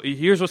Matt to go.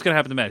 Here's what's going to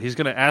happen to Matt. He's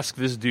going to ask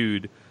this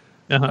dude,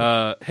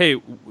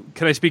 hey,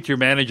 can I speak to your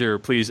manager,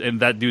 please? And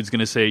that dude's going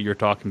to say you're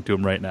talking to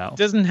him right now.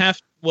 Doesn't have.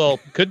 Well,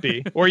 could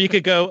be. Or you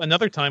could go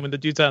another time when the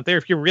dude's out there.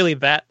 If you're really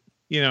that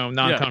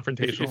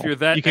non-confrontational. If you're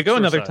that, you could go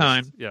another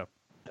exercised, time.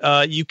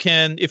 Yeah. You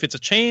can, if it's a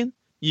chain,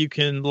 you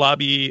can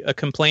lobby a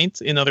complaint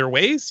in other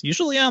ways,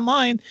 usually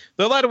online.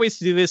 There are a lot of ways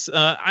to do this.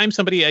 I'm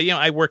somebody,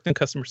 I worked in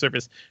customer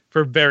service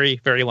for a very,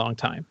 very long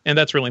time, and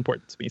that's really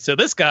important to me. So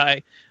this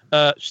guy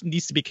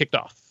needs to be kicked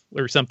off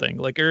or something,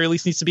 or at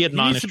least needs to be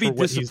admonished for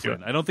what he's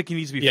doing. I don't think he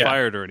needs to be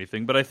fired or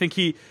anything, but I think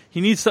he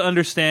needs to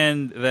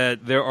understand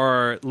that there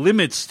are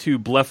limits to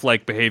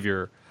bluff-like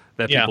behavior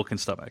that people can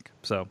stomach.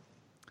 So,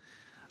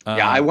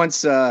 I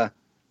once,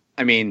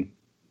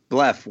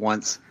 Blef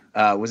once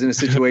was in a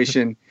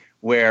situation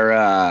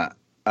where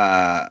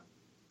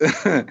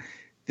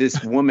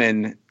this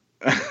woman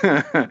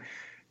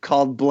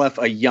called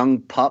Blef a young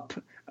pup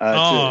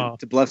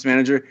to Blef's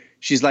manager.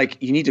 She's like,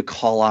 you need to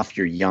call off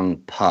your young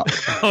pup.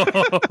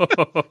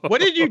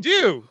 What did you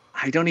do?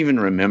 I don't even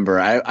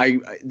remember. I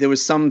there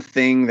was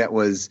something that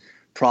was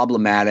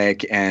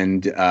problematic,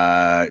 and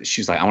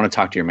she was like, I want to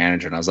talk to your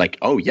manager. And I was like,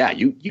 oh yeah,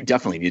 you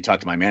definitely need to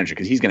talk to my manager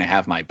because he's going to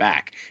have my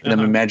back. And then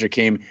my manager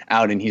came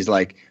out and he's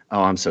like,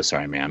 oh, I'm so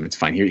sorry, ma'am. It's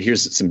fine.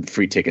 Here's some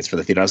free tickets for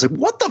the theater. I was like,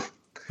 what the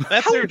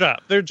That's their job.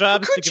 Their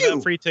job is to give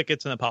out free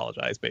tickets and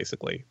apologize,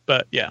 basically.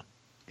 But yeah.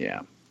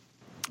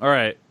 All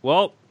right.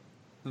 Well,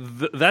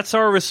 that's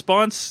our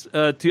response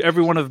to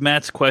every one of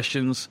Matt's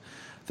questions.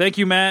 Thank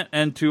you, Matt,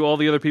 and to all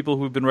the other people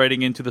who've been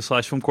writing into the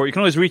Slash Film Court. You can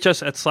always reach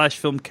us at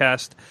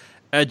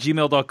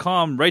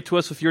slashfilmcast@gmail.com. Write to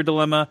us with your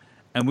dilemma,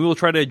 and we will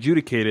try to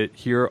adjudicate it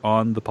here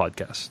on the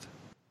podcast.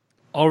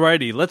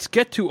 Alrighty, let's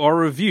get to our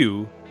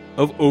review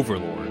of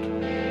Overlord.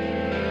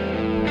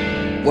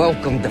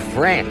 Welcome to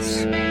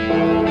France.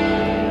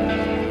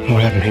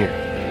 What happened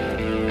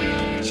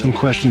here? Some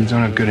questions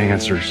don't have good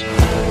answers.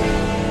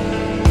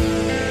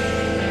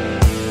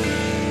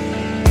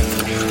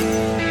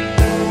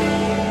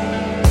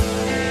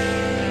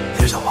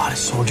 There's a lot of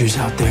soldiers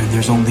out there, and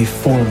there's only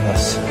 4 of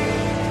us.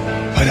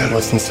 Find out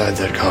what's inside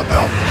that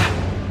compound.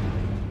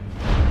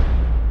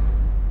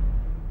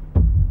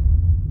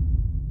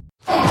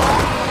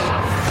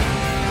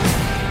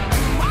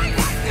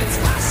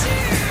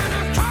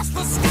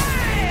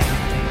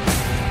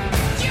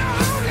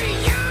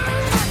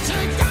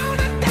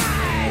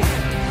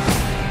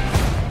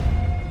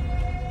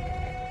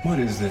 What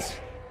is this?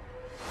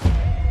 A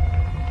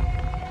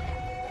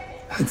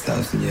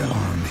 1,000-year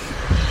army.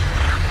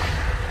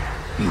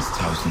 These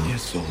 1,000-year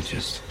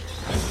soldiers.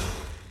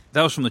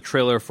 That was from the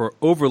trailer for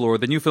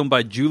Overlord, the new film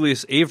by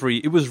Julius Avery.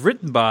 It was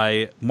written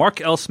by Mark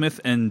L. Smith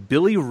and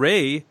Billy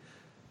Ray.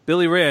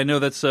 Billy Ray, I know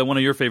that's one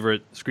of your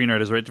favorite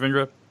screenwriters, right,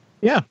 Devindra?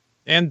 Yeah,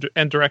 and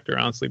director,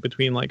 honestly,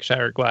 between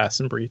Shattered Glass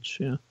and Breach.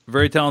 Yeah,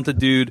 very talented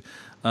dude.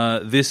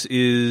 This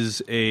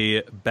is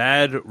a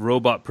bad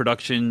robot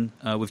production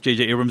with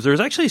J.J. Abrams. There's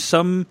actually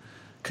some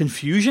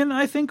confusion,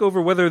 I think,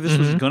 over whether this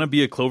was going to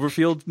be a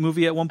Cloverfield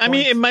movie at one point. I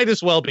mean, it might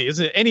as well be.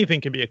 Isn't it? Anything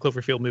can be a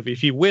Cloverfield movie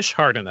if you wish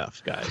hard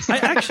enough, guys. I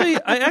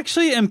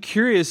actually am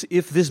curious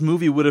if this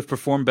movie would have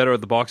performed better at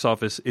the box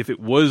office if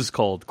it was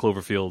called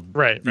Cloverfield,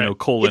 right.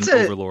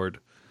 Overlord.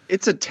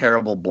 It's a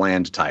terrible,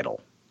 bland title.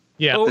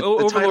 Yeah,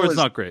 Overlord's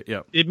not great.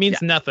 Yeah, it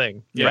means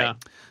nothing. Yeah. Right.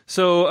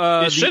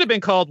 So it should have been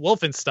called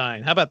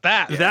Wolfenstein. How about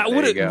that? That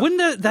would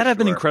wouldn't that have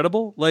been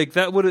incredible?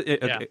 That would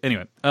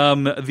anyway.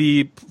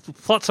 The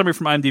plot summary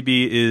from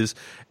IMDb is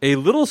a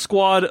little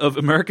squad of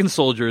American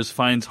soldiers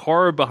finds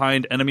horror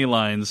behind enemy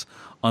lines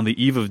on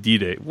the eve of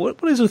D-Day.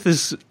 What is with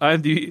this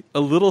IMDb? A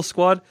little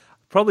squad?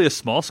 Probably a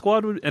small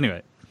squad would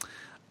anyway.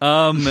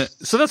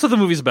 So that's what the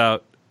movie's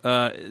about.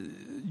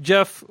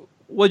 Jeff,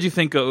 what did you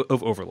think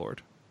of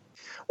Overlord?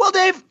 Well,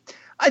 Dave,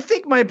 I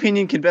think my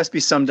opinion can best be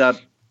summed up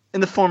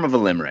in the form of a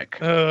limerick.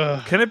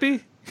 Can it be?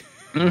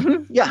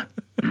 Mm-hmm. Yeah.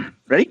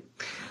 Ready?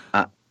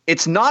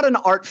 It's not an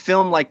art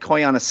film like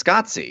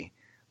Koyaanisqatsi,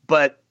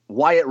 but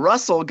Wyatt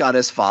Russell got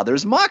his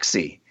father's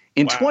moxie.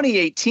 In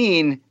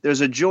 2018,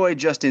 there's a joy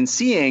just in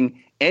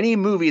seeing any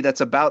movie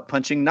that's about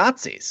punching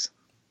Nazis.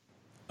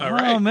 All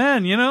right. Oh,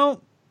 man,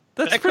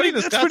 that's pretty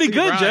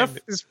good, Jeff.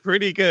 It's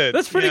pretty good.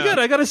 That's pretty good,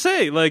 I gotta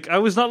say. I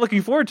was not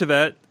looking forward to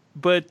that,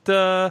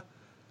 but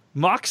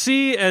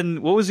Moxie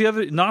and what was the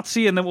other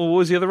Nazi, and then what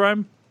was the other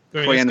rhyme?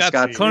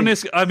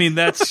 Koyaanisqatsi. I mean,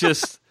 that's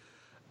just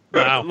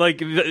wow.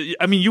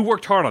 You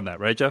worked hard on that,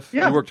 right, Jeff?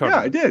 Yeah, you worked hard. Yeah,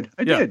 I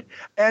did.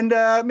 And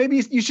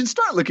maybe you should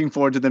start looking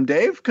forward to them,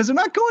 Dave, because they're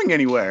not going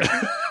anywhere.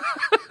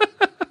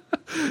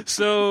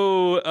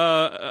 So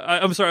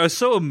I'm sorry, I was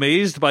so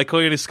amazed by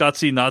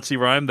Koyaanisqatsi Nazi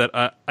rhyme that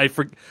I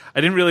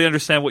didn't really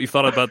understand what you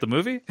thought about the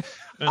movie.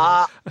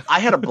 I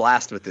had a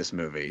blast with this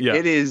movie. Yeah.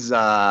 It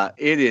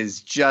is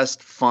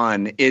just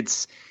fun.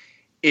 It's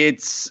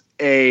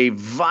a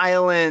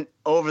violent,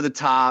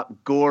 over-the-top,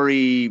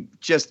 gory,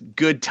 just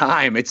good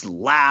time. It's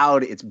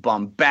loud. It's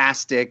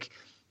bombastic.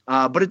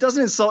 But it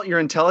doesn't insult your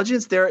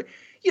intelligence. There's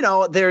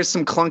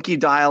some clunky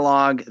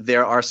dialogue.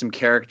 There are some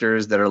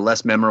characters that are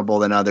less memorable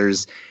than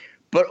others.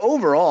 But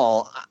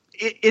overall,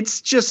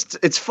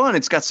 it's fun.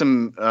 It's got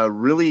some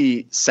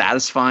really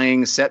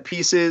satisfying set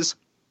pieces.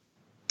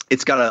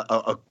 It's got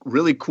a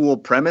really cool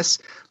premise.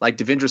 Like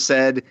Devindra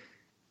said,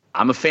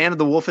 I'm a fan of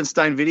the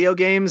Wolfenstein video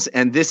games,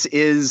 and this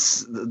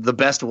is the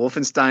best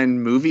Wolfenstein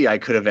movie I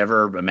could have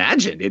ever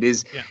imagined.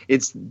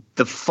 It's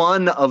the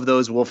fun of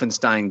those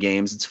Wolfenstein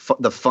games. It's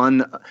the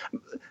fun,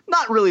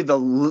 not really the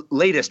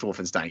latest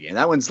Wolfenstein game.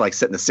 That one's like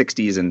set in the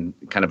 60s and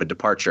kind of a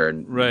departure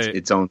and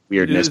its own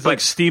weirdness. It's like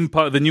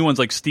steampunk. The new one's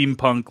like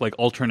steampunk, like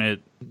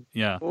alternate.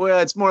 Yeah. Well,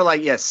 it's more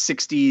like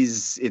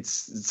 60s.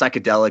 It's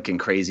psychedelic and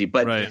crazy.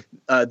 But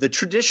the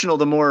traditional,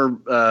 the more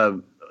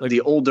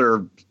the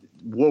older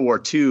World War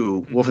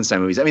II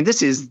Wolfenstein movies. I mean,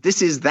 this is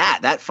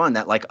that fun,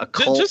 that like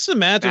occult. Just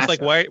imagine if like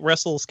Wyatt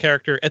Russell's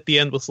character at the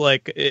end was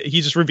like,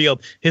 he just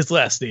revealed his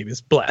last name is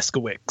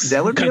Blazkowicz.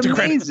 That would be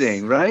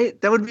amazing, right?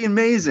 That would be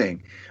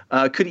amazing.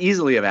 Could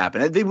easily have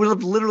happened. They would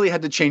have literally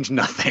had to change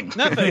nothing.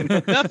 Nothing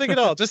at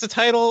all. Just a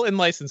title and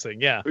licensing.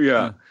 Yeah.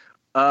 Yeah.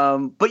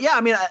 But yeah,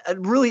 I mean, it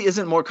really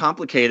isn't more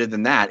complicated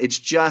than that. It's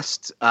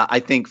just, I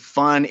think,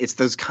 fun. It's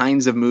those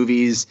kinds of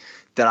movies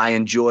that I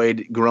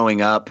enjoyed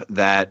growing up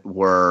that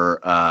were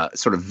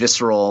sort of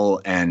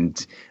visceral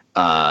and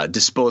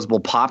disposable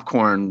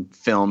popcorn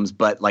films,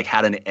 but like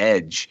had an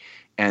edge.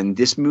 And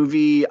this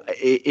movie,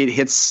 it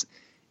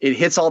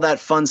hits all that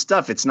fun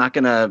stuff. It's not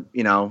gonna,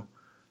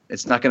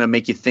 it's not gonna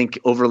make you think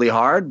overly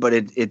hard, but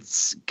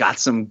it's got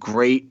some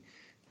great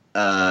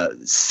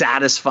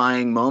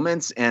satisfying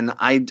moments, and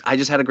I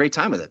just had a great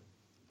time with it.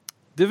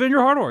 Divin,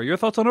 your hardware, your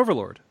thoughts on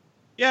Overlord?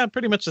 Yeah,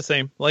 pretty much the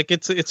same. Like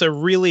it's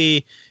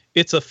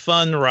a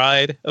fun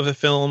ride of a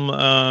film.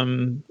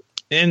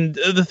 And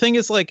the thing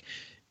is, like,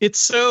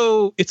 it's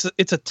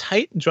a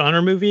tight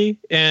genre movie,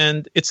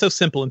 and it's so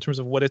simple in terms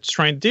of what it's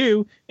trying to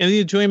do. And the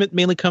enjoyment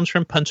mainly comes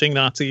from punching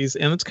Nazis.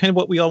 And that's kind of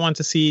what we all want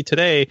to see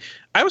today.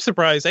 I was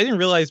surprised. I didn't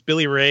realize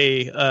Billy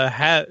Ray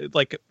had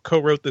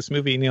co-wrote this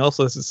movie, and he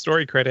also has a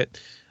story credit.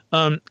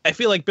 I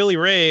feel like Billy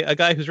Ray, a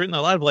guy who's written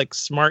a lot of like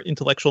smart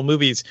intellectual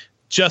movies,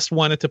 just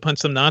wanted to punch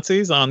some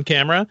Nazis on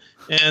camera,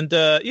 and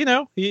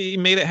he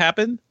made it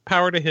happen.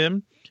 Power to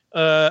him.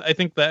 I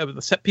think that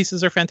the set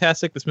pieces are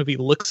fantastic. This movie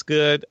looks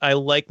good. I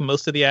like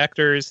most of the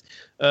actors.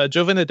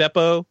 Joe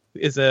Venedepo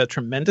is a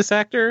tremendous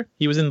actor.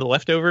 He was in The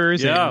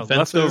Leftovers. Yeah, and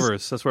Fences.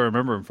 Leftovers. That's where I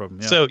remember him from.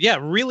 Yeah. So yeah,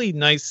 really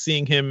nice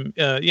seeing him,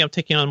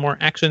 taking on a more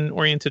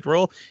action-oriented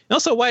role. And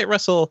also Wyatt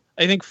Russell,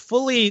 I think,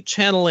 fully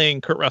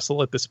channeling Kurt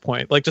Russell at this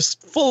point, like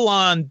just full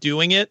on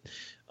doing it.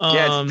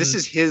 This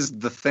is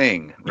the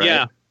thing,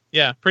 right?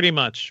 Yeah, pretty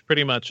much.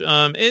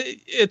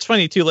 It's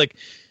funny too, like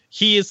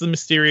he is the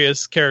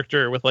mysterious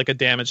character with like a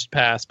damaged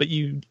past, but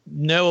you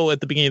know at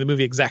the beginning of the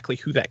movie exactly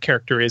who that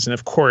character is, and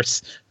of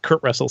course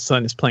Kurt Russell's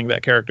son is playing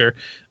that character.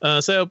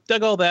 So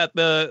dug all that.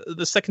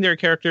 The secondary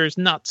characters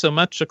not so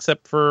much,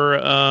 except for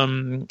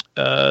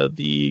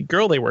the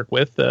girl they work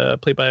with,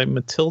 played by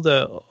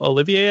Matilda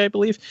Olivier, I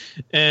believe,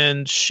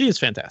 and she is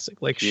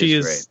fantastic. Like she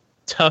is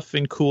tough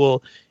and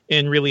cool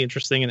and really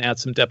interesting, and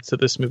adds some depth to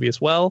this movie as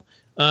well.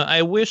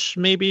 I wish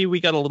maybe we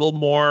got a little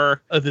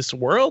more of this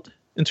world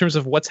in terms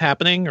of what's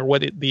happening or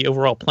what the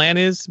overall plan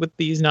is with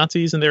these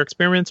Nazis and their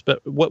experiments.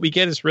 But what we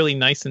get is really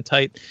nice and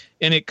tight,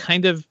 and it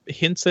kind of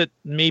hints at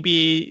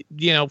maybe,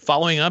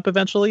 following up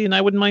eventually. And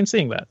I wouldn't mind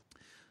seeing that.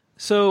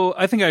 So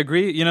I think I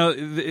agree.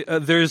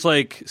 There's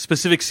like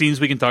specific scenes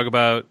we can talk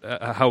about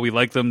how we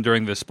like them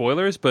during the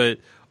spoilers. But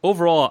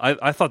overall,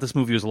 I thought this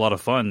movie was a lot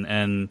of fun,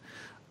 and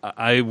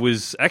I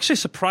was actually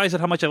surprised at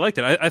how much I liked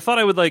it. I thought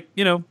I would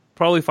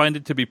probably find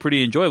it to be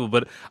pretty enjoyable,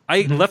 but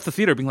I left the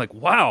theater being like,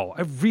 wow,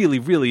 I really,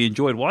 really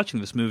enjoyed watching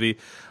this movie.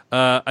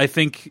 I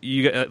think,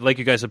 like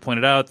you guys have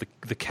pointed out,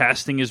 the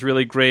casting is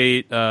really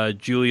great.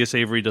 Julius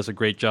Avery does a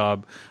great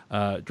job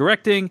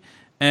directing,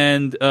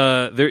 and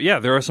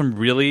there are some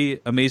really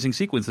amazing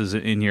sequences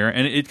in here,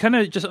 and it kind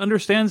of just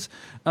understands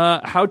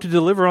how to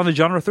deliver on the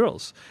genre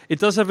thrills. It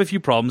does have a few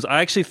problems. I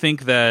actually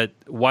think that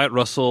Wyatt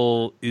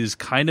Russell is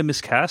kind of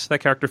miscast. That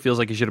character feels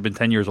like he should have been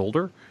 10 years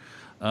older,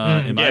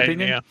 in my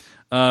opinion. Yeah.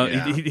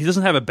 He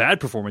doesn't have a bad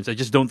performance. I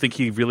just don't think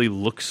he really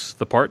looks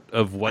the part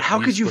of what.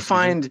 How could you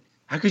find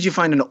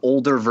an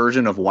older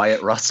version of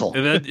Wyatt Russell?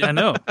 I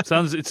know.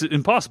 It's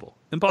impossible.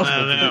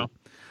 Impossible to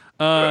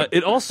do.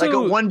 It also like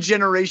a one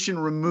generation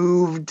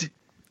removed.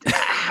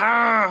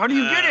 How do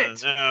you get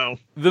it? No.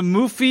 The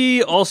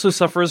movie also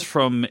suffers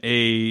from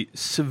a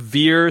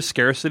severe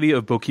scarcity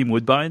of Bokeem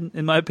Woodbine,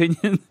 in my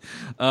opinion.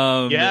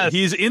 Yes.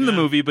 He's in the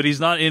movie, but he's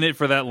not in it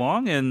for that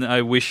long, and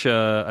I wish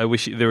there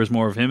was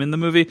more of him in the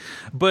movie.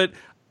 But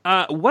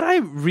what I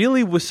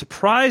really was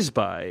surprised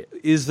by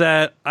is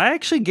that I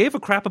actually gave a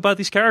crap about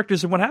these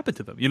characters and what happened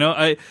to them.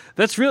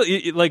 That's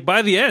really like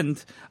by the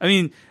end. I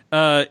mean.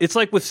 It's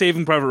like with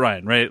Saving Private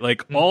Ryan, right?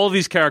 Like all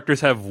these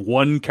characters have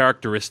one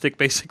characteristic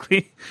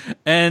basically,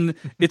 and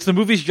it's the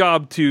movie's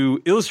job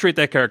to illustrate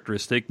that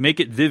characteristic,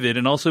 make it vivid,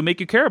 and also make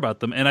you care about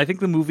them. And I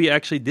think the movie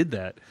actually did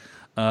that.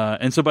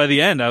 And so by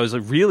the end, I was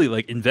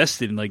really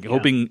invested in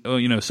hoping,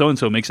 so and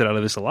so makes it out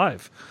of this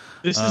alive.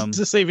 This is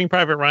the Saving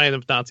Private Ryan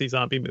of Nazi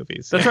zombie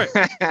movies. That's right.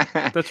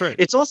 That's right.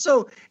 It's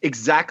also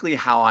exactly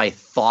how I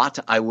thought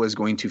I was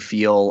going to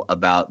feel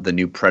about the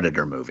new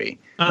Predator movie.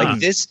 Like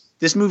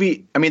this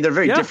movie, I mean, they're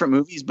very different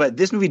movies, but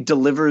this movie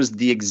delivers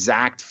the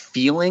exact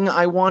feeling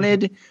I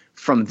wanted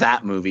from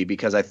that movie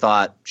because I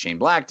thought Shane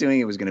Black doing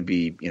it was going to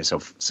be so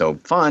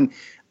fun.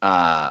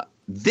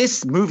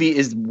 This movie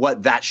is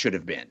what that should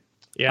have been.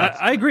 Yeah,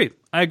 I agree,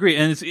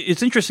 and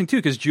it's interesting too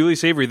because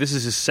Julius Avery, this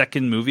is his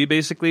second movie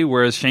basically,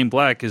 whereas Shane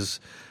Black is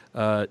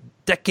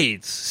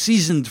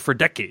seasoned for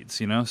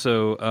decades.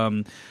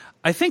 So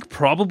I think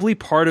probably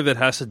part of it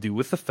has to do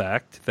with the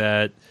fact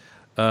that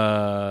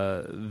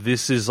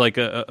this is like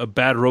a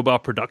Bad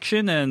Robot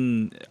production,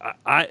 and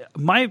I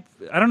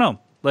don't know,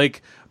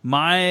 like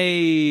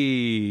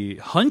my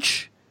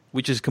hunch,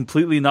 which is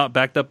completely not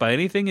backed up by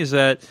anything, is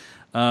that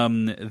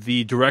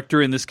the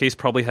director in this case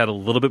probably had a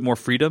little bit more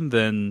freedom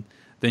than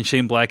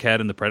Shane Black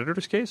had in the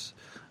Predator's case.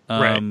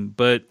 Right.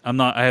 But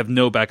I have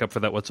no backup for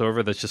that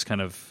whatsoever. That's just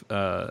kind of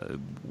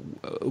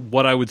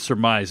what I would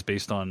surmise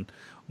based on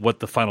what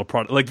the final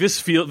product. Like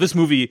this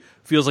movie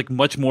feels like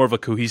much more of a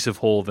cohesive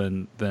whole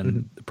than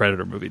the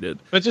Predator movie did.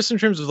 But just in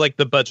terms of like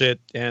the budget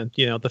and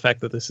the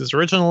fact that this is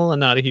original and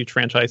not a huge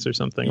franchise or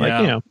something,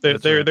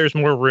 there's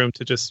more room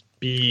to just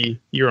be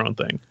your own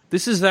thing.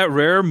 This is that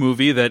rare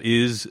movie that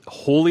is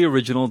wholly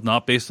original,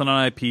 not based on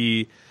an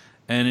IP.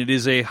 And it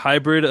is a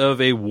hybrid of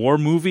a war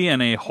movie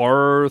and a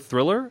horror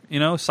thriller,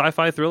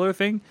 sci-fi thriller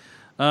thing.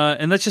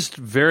 And that's just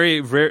very,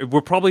 very.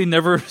 We'll probably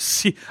never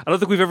see. I don't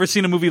think we've ever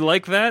seen a movie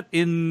like that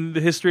in the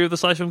history of the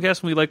Slash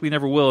Filmcast, and we likely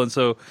never will. And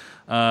so,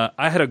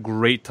 I had a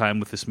great time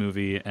with this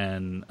movie,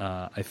 and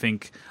I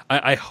think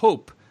I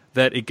hope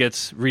that it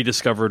gets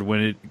rediscovered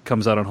when it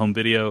comes out on home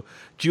video.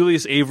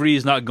 Julius Avery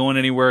is not going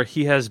anywhere.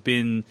 He has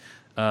been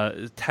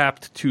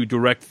tapped to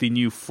direct the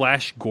new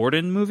Flash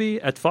Gordon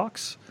movie at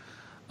Fox.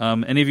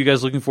 Any of you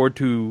guys looking forward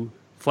to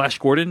Flash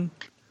Gordon?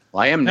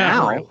 Well, I am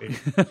now. Really.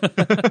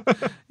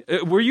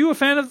 Were you a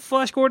fan of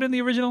Flash Gordon,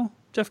 the original,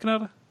 Jeff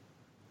Kanata?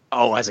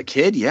 Oh, as a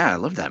kid, yeah, I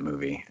loved that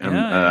movie.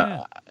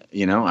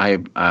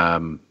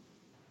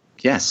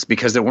 Yes,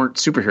 because there weren't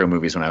superhero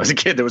movies when I was a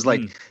kid. There was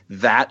like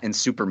that and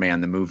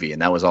Superman the movie,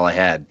 and that was all I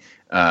had.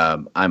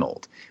 I'm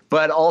old.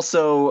 But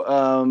also,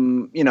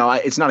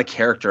 it's not a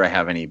character I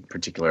have any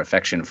particular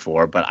affection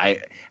for. But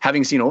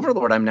having seen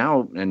Overlord, I'm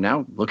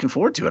now looking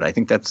forward to it. I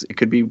think it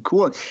could be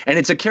cool, and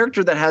it's a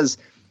character that has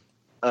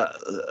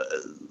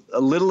a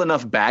little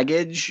enough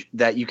baggage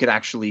that you could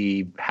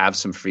actually have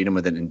some freedom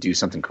with it and do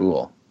something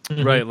cool.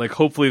 Mm-hmm. Right. Like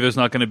hopefully there's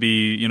not going to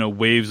be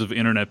waves of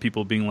internet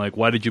people being like,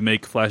 why did you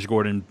make Flash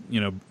Gordon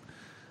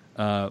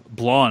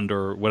blonde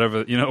or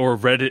whatever or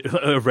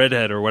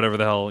redhead or whatever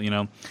the hell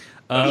you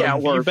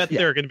bet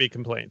there are going to be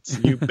complaints.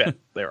 You bet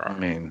there are. I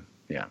mean,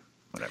 yeah,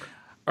 whatever.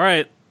 All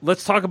right,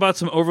 let's talk about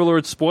some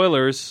Overlord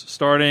spoilers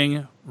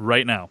starting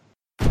right now.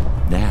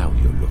 Now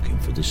you're looking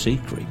for the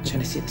secret. You're going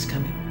to see this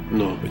coming?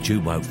 No. But you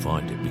won't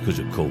find it because,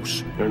 of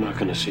course, you're not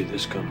going to see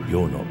this coming.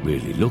 You're not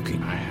really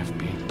looking. I have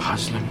been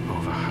puzzling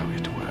over how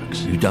it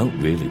works. You don't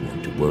really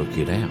want to work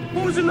it out.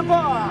 Who's in the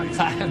box?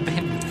 I have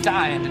been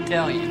dying to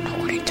tell you. I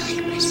want to tell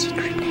you my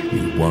secret now.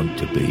 You want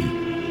to be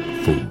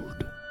fooled.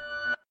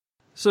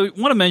 So I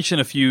want to mention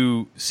a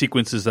few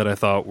sequences that I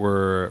thought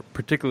were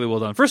particularly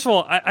well done. First of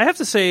all, I have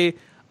to say,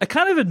 I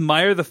kind of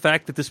admire the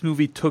fact that this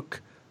movie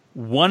took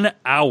 1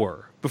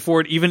 hour before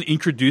it even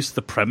introduced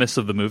the premise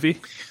of the movie.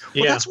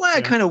 Well, that's why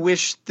I kind of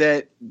wish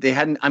that they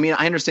hadn't. I mean,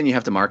 I understand you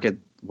have to market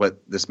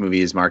what this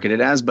movie is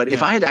marketed as, but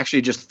if I had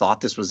actually just thought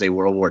this was a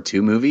World War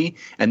II movie,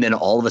 and then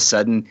all of a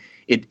sudden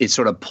it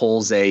sort of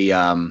pulls a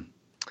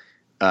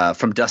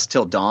From Dusk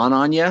Till Dawn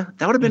on you,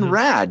 that would have been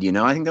rad.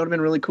 I think that would have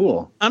been really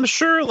cool. I'm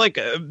sure, like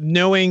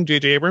knowing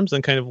J.J. Abrams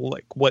and kind of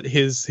like what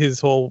his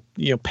whole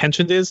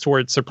penchant is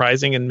towards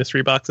surprising and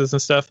mystery boxes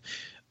and stuff.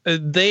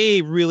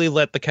 They really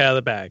let the cat out of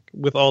the bag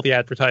with all the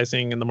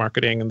advertising and the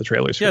marketing and the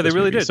trailers. For they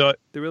really movie. did. So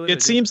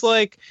it seems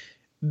like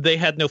they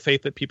had no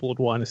faith that people would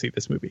want to see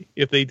this movie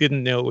if they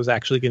didn't know it was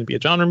actually going to be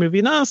a genre movie.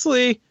 And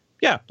honestly,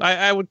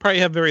 I would probably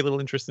have very little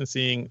interest in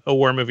seeing a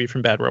war movie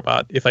from Bad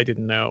Robot if I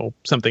didn't know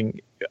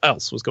something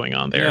else was going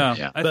on there.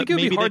 Yeah. I think it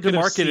would be hard to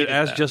market it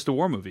as just a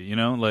war movie. It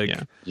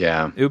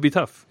would be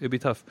tough. It'd be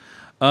tough.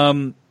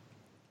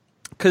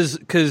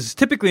 Because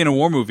typically in a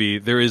war movie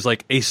there is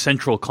like a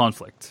central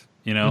conflict.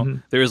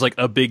 There is like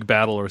a big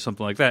battle or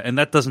something like that, and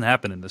that doesn't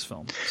happen in this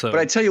film. So, but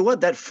I tell you what,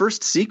 that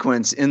first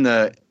sequence in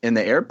the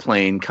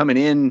airplane coming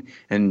in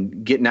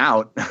and getting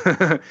out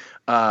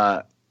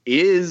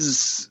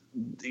is,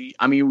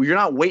 I mean, you're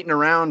not waiting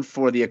around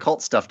for the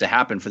occult stuff to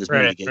happen for this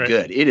movie to get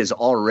good. It is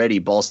already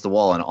balls to the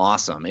wall and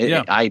awesome.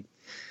 I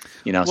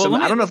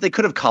don't know if they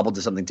could have cobbled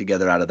something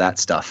together out of that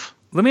stuff.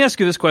 Let me ask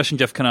you this question,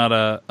 Jeff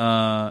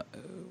Kanata,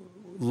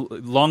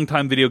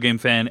 longtime video game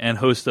fan and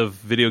host of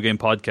video game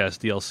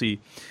podcast DLC.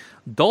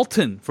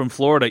 Dalton from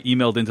Florida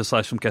emailed into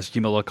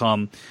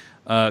 /filmcast@gmail.com.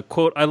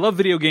 Quote, I love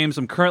video games.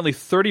 I'm currently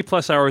 30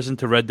 plus hours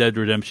into Red Dead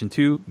Redemption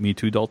 2. Me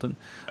too, Dalton.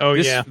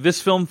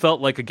 This film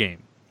felt like a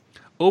game.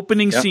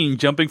 Opening scene,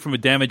 jumping from a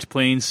damaged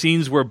plane,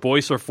 scenes where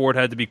Boyce or Ford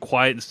had to be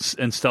quiet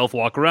and stealth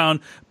walk around,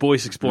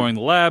 Boyce exploring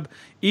the lab,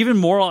 even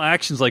moral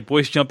actions like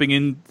Boyce jumping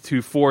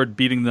into Ford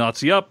beating the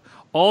Nazi up,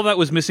 All that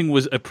was missing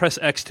was a press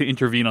X to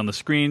intervene on the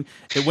screen.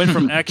 It went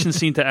from action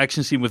scene to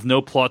action scene with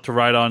no plot to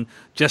ride on,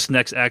 just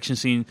next action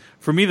scene.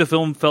 For me, the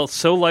film felt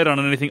so light on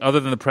anything other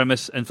than the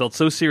premise and felt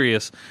so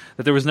serious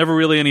that there was never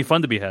really any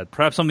fun to be had.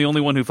 Perhaps I'm the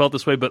only one who felt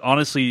this way, but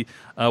honestly,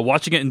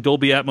 watching it in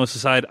Dolby Atmos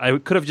aside, I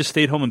could have just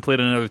stayed home and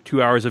played another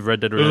 2 hours of Red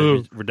Dead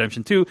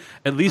Redemption 2.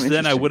 At least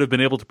then I would have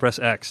been able to press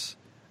X.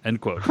 End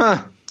quote.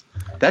 Huh.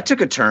 That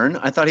took a turn.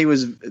 I thought he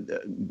was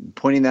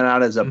pointing that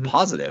out as a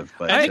positive.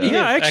 But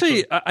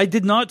actually, I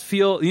did not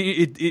feel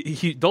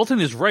Dalton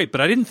is right, but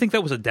I didn't think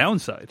that was a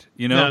downside.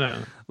 You know, no.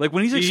 Like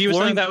when he's exploring, he was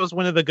saying that was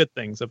one of the good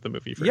things of the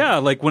movie. For him.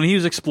 Him. Like when he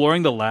was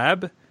exploring the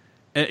lab.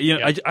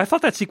 I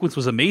thought that sequence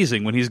was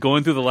amazing when he's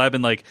going through the lab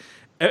and like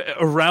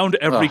around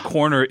every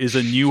corner is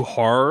a new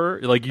horror.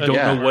 Like you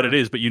don't know what it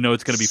is, but you know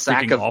it's going to be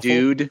freaking awful.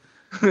 Dude.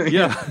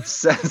 Yeah,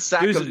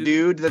 sack of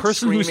dude. That's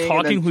person who's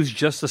talking, who's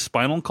just a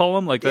spinal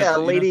column, like that. Yeah,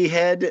 lady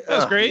head. That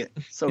was great.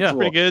 So cool.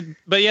 Pretty good.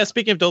 But yeah,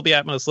 speaking of Dolby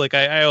Atmos, like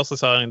I also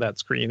saw it on that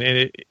screen,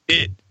 and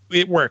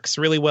it works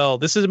really well.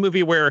 This is a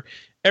movie where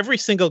every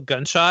single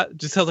gunshot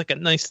just has like a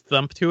nice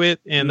thump to it,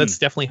 and that's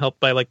definitely helped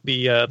by like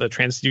the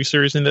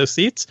transducers in those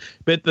seats.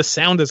 But the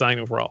sound design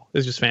overall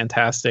is just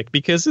fantastic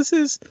because this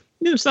is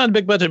it's not a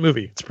big budget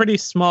movie. It's pretty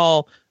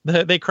small.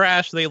 They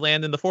crash, they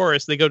land in the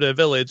forest, they go to a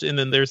village, and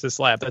then there's this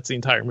lab. That's the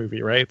entire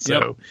movie, right?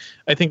 So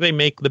I think they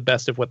make the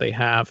best of what they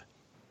have.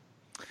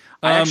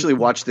 I actually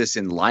watched this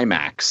in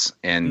Limax,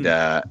 and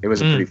it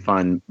was a pretty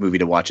fun movie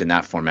to watch in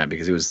that format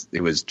because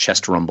it was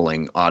chest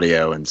rumbling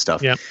audio and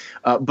stuff. Yeah.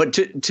 But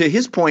to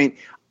his point,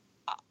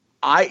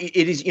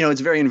 it is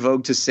it's very in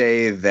vogue to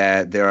say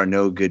that there are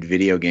no good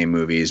video game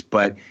movies,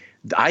 but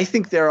I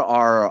think there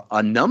are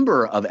a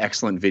number of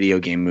excellent video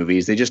game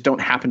movies. They just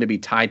don't happen to be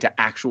tied to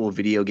actual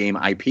video game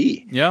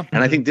IP. Yeah.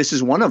 And I think this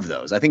is one of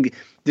those. I think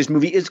this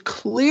movie is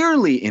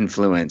clearly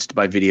influenced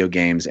by video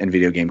games and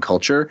video game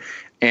culture.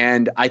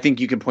 And I think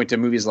you can point to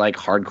movies like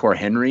Hardcore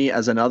Henry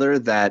as another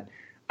that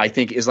I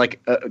think is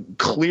like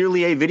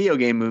clearly a video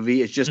game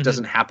movie. It just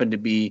doesn't happen to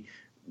be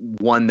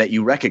one that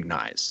you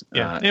recognize.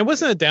 Yeah. And it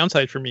wasn't a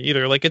downside for me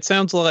either. Like it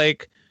sounds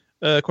like,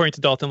 according to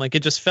Dalton, like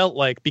it just felt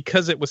like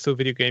because it was so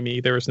video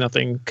gamey, there was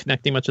nothing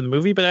connecting much in the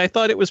movie. But I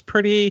thought it was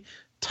pretty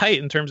tight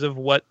in terms of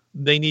what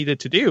they needed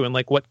to do and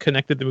like what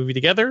connected the movie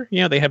together.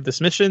 They have this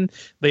mission,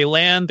 they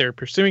land, they're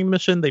pursuing the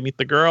mission, they meet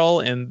the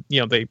girl, and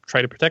they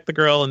try to protect the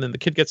girl, and then the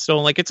kid gets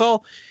stolen. Like it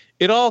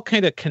all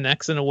kind of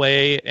connects in a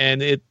way,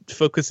 and it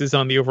focuses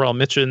on the overall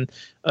mission.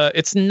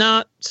 It's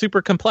not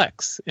super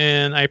complex,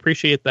 and I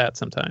appreciate that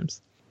sometimes.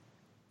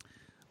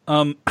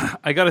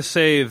 I gotta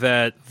say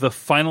that the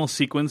final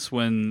sequence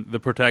when the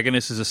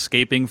protagonist is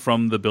escaping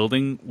from the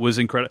building was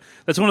incredible.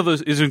 That's one of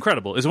those is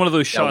incredible. It's one of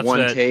those shots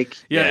one take.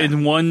 Yeah,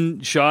 in one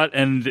shot,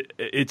 and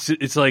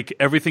it's like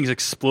everything's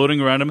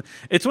exploding around him.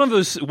 It's one of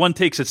those one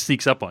takes that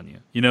sneaks up on you.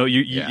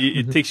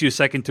 It takes you a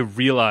second to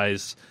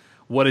realize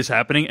what is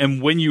happening,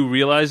 and when you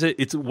realize it,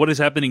 it's what is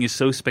happening is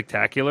so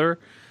spectacular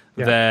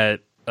that.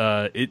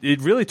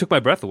 It really took my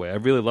breath away. I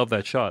really love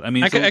that shot. I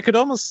mean, I could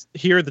almost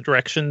hear the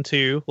direction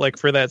too, like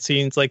for that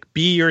scene. It's like,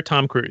 be your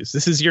Tom Cruise.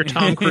 This is your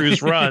Tom Cruise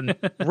run.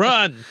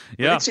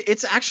 Yeah,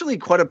 it's actually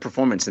quite a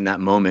performance in that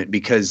moment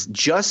because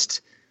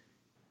just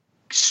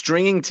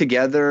stringing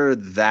together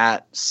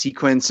that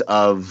sequence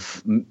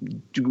of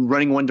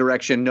running one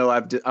direction.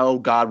 Oh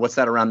God, what's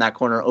that around that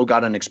corner? Oh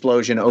God, an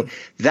explosion. Oh,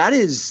 that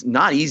is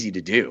not easy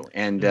to do.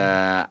 And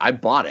I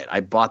bought it.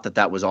 I bought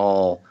that was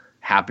all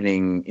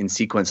happening in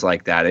sequence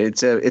like that.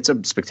 It's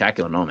a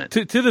spectacular moment.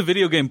 To the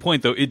video game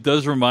point, though, it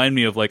does remand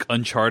me of like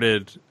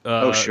Uncharted,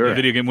 the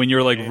video game when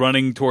you're like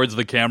running towards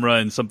the camera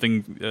and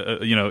something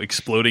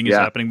exploding is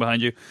happening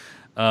behind you.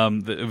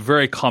 The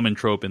very common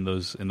trope in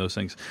those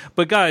things.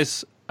 But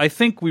guys, I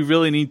think we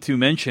really need to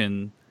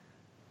mention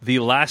the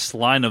last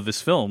line of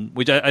this film,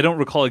 which I don't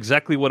recall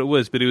exactly what it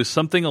was, but it was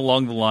something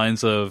along the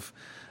lines of,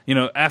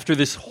 after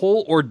this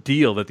whole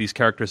ordeal that these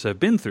characters have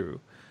been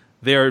through,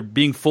 they are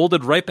being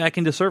folded right back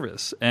into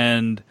service.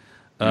 And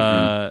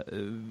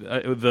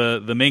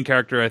the main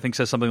character, I think,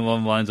 says something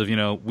along the lines of,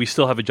 we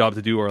still have a job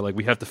to do, or like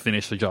we have to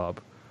finish the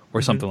job,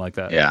 or something like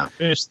that. Yeah.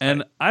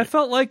 And I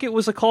felt like it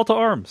was a call to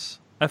arms.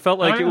 I felt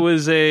like it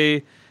was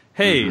a,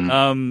 hey,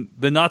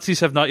 the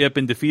Nazis have not yet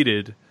been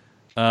defeated.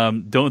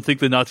 Don't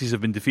think the Nazis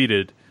have been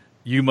defeated.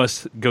 You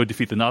must go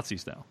defeat the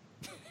Nazis now.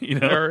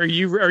 Are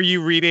you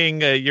reading?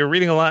 You're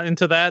reading a lot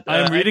into that.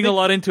 I'm reading a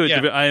lot into it.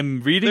 Yeah.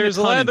 I'm reading. There's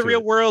a lot of the real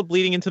it. world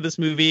bleeding into this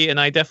movie, and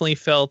I definitely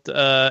felt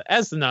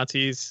as the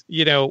Nazis,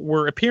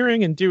 were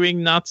appearing and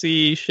doing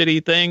Nazi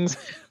shitty things.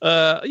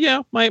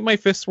 My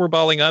fists were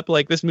balling up.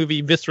 Like this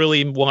movie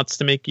viscerally wants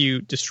to make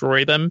you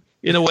destroy them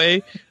in a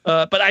way.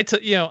 But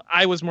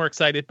I was more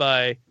excited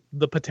by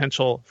the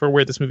potential for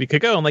where this movie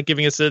could go, and like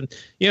giving us an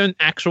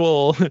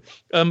actual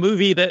a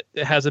movie that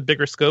has a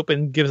bigger scope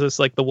and gives us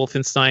like the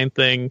Wolfenstein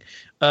thing.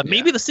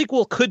 Maybe the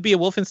sequel could be a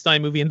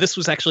Wolfenstein movie, and this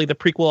was actually the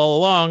prequel all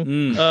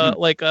along,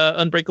 like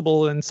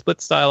Unbreakable and Split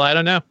style. I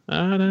don't know.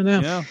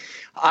 Yeah.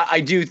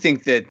 I do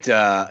think that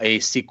a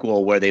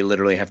sequel where they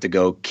literally have to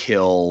go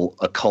kill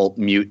a cult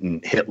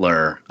mutant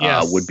Hitler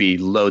would be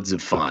loads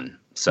of fun.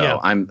 So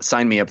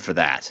sign me up for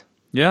that.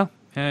 Yeah.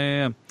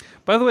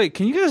 By the way,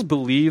 can you guys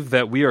believe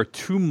that we are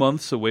 2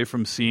 months away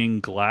from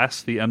seeing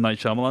Glass, the M. Night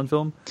Shyamalan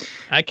film?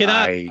 I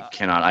cannot.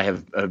 I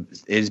have.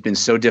 It has been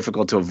so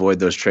difficult to avoid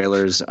those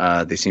trailers.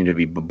 They seem to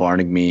be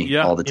bombarding me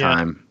all the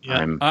time.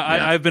 Yeah.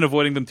 I've been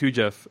avoiding them too,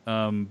 Jeff.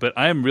 But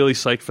I am really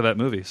psyched for that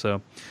movie.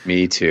 So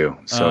me too.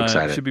 So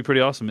excited. It should be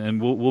pretty awesome, and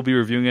we'll be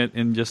reviewing it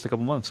in just a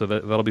couple months. So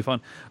that'll be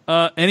fun.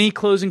 Any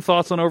closing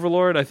thoughts on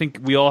Overlord? I think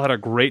we all had a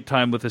great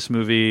time with this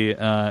movie,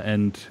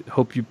 and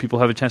hope you people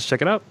have a chance to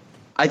check it out.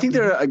 I think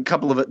there are a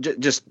couple of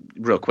just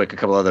real quick, a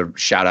couple other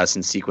shout outs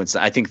and sequences.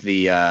 I think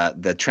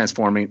the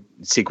transforming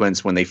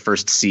sequence when they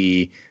first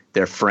see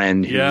their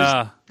friend who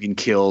was being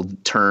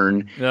killed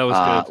turn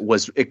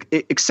was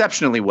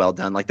exceptionally well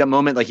done. Like that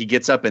moment, like he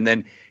gets up and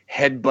then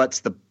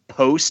headbutts the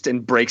post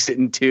and breaks it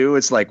in two.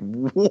 It's like,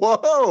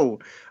 whoa,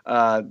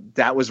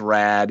 that was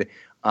rad.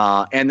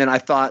 And then I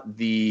thought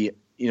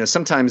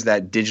sometimes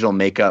that digital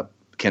makeup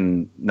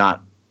can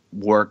not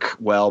work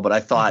well, but I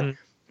thought.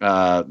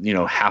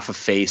 Half a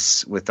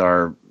face with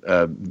our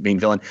main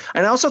villain.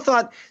 And I also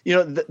thought,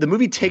 the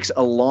movie takes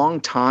a long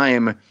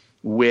time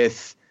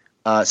with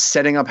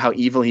setting up how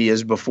evil he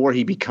is before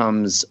he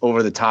becomes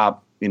over the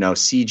top,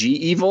 CG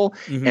evil.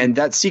 Mm-hmm. And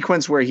that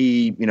sequence where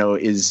he,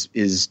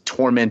 is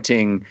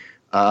tormenting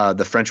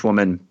the French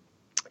woman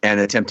and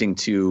attempting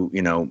to,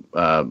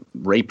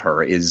 rape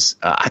her is,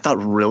 I thought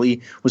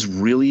was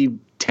really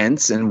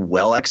tense and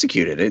well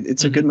executed.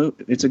 It's a good move.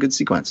 It's a good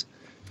sequence.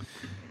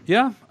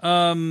 Yeah,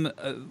 a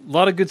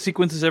lot of good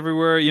sequences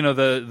everywhere.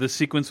 The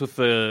sequence with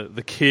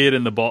the kid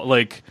and the ball.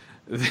 Like,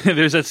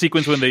 there's that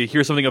sequence when they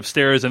hear something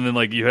upstairs, and then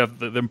like you have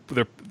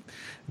their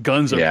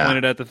guns are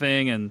pointed at the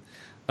thing, and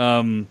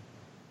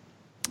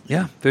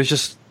there's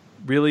just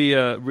really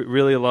a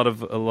lot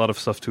of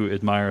stuff to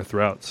admire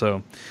throughout.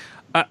 So,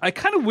 I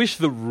kind of wish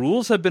the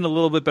rules had been a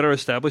little bit better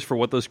established for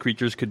what those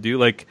creatures could do.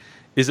 Like,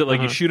 is it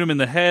like you shoot them in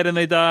the head and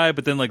they die,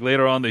 but then like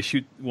later on they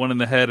shoot one in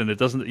the head and it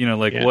doesn't,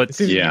 what?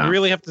 You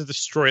really have to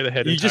destroy the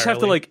head. You just have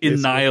to like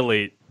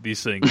annihilate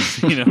these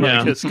things,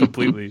 I guess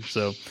completely.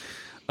 So,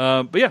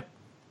 but yeah,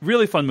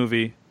 really fun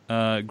movie.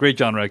 Great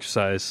genre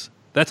exercise.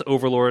 That's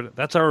Overlord.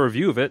 That's our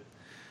review of it.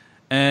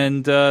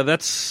 And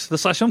that's the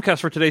Slash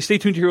Filmcast for today. Stay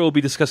tuned to hear what we'll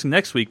be discussing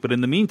next week. But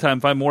in the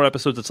meantime, find more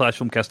episodes at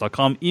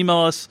slashfilmcast.com. Email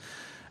us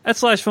at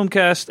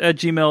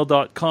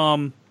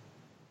slashfilmcast@gmail.com.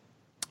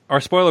 Our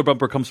spoiler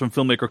bumper comes from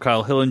filmmaker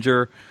Kyle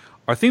Hillinger.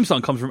 Our theme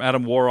song comes from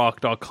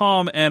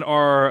AdamWarrock.com. And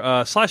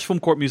our Slash Film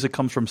Court music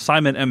comes from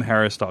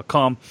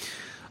SimonMHarris.com.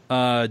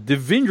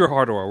 Devindra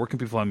Hardawar, where can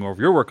people find more of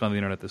your work on the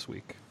internet this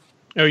week?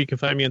 Oh, you can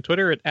find me on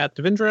Twitter at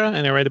Devindra,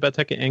 and I write about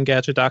tech at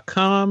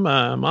Engadget.com.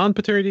 I'm on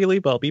paternity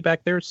leave, but I'll be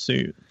back there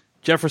soon.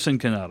 Jefferson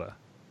Kanata.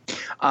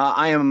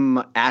 I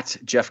am at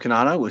Jeff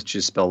Kanata, which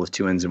is spelled with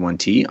 2 N's and 1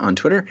 T on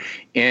Twitter.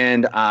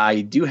 And I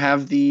do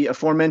have the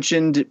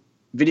aforementioned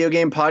video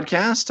game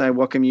podcast. I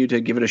welcome you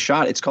to give it a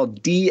shot. It's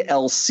called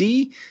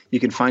DLC. You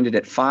can find it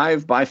at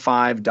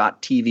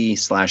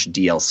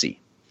 5by5.tv/DLC.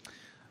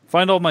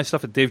 Find all my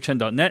stuff at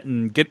davechen.net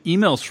and get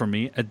emails from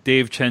me at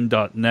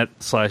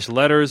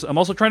davechen.net/letters. I'm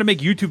also trying to make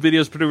YouTube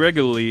videos pretty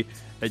regularly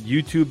at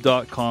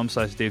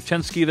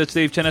youtube.com/davechensky. That's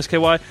Dave Chen,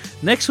 SKY.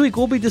 Next week,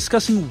 we'll be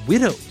discussing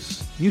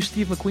Widows, new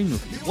Steve McQueen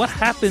movie. What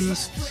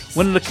happens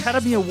when an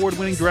Academy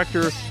Award-winning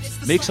director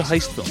makes a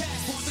heist film?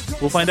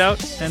 We'll find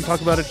out and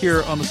talk about it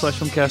here on the Slash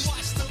Filmcast.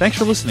 Thanks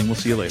for listening. We'll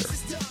see you later.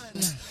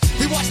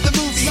 We watch the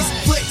movies,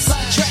 flicks,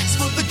 tracks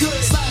for the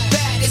good,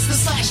 bad. It's the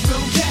Slash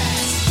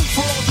Filmcast.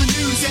 For all the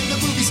news and the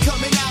movies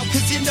coming out,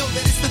 because you know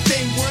that it's the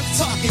thing worth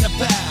talking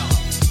about.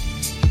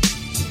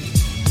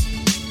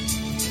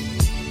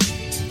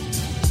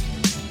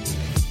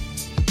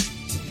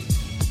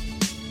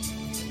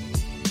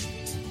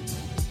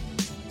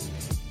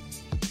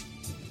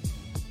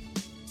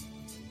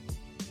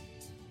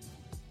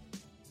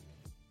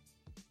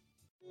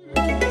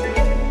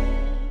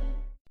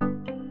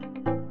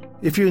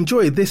 If you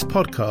enjoyed this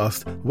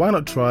podcast, why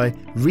not try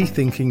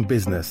Rethinking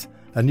Business,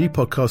 a new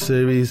podcast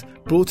series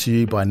brought to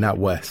you by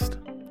NatWest.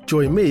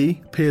 Join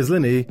me, Piers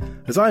Linney,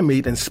 as I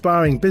meet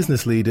inspiring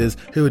business leaders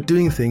who are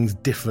doing things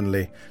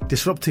differently,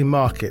 disrupting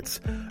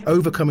markets,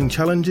 overcoming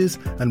challenges,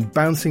 and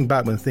bouncing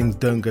back when things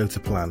don't go to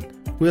plan.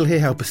 We'll hear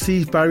how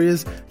perceived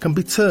barriers can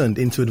be turned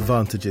into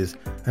advantages,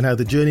 and how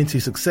the journey to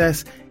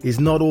success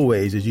is not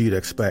always as you'd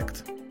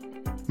expect.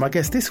 My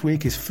guest this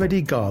week is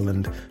Freddie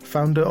Garland,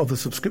 founder of the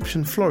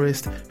subscription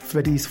florist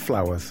Freddie's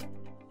Flowers.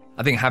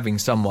 I think having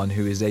someone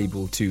who is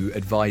able to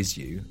advise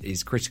you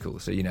is critical.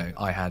 So,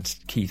 I had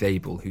Keith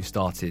Abel, who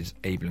started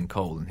Abel &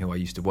 Cole and who I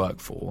used to work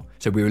for.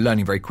 So we were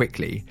learning very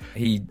quickly.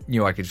 He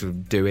knew I could sort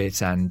of do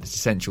it, and it's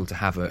essential to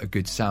have a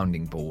good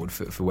sounding board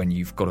for when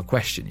you've got a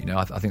question.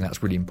 I think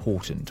that's really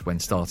important when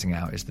starting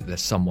out, is that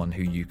there's someone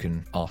who you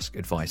can ask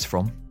advice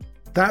from.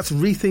 That's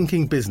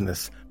Rethinking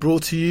Business,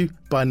 brought to you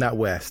by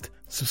NatWest.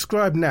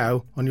 Subscribe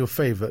now on your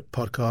favourite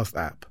podcast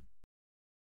app.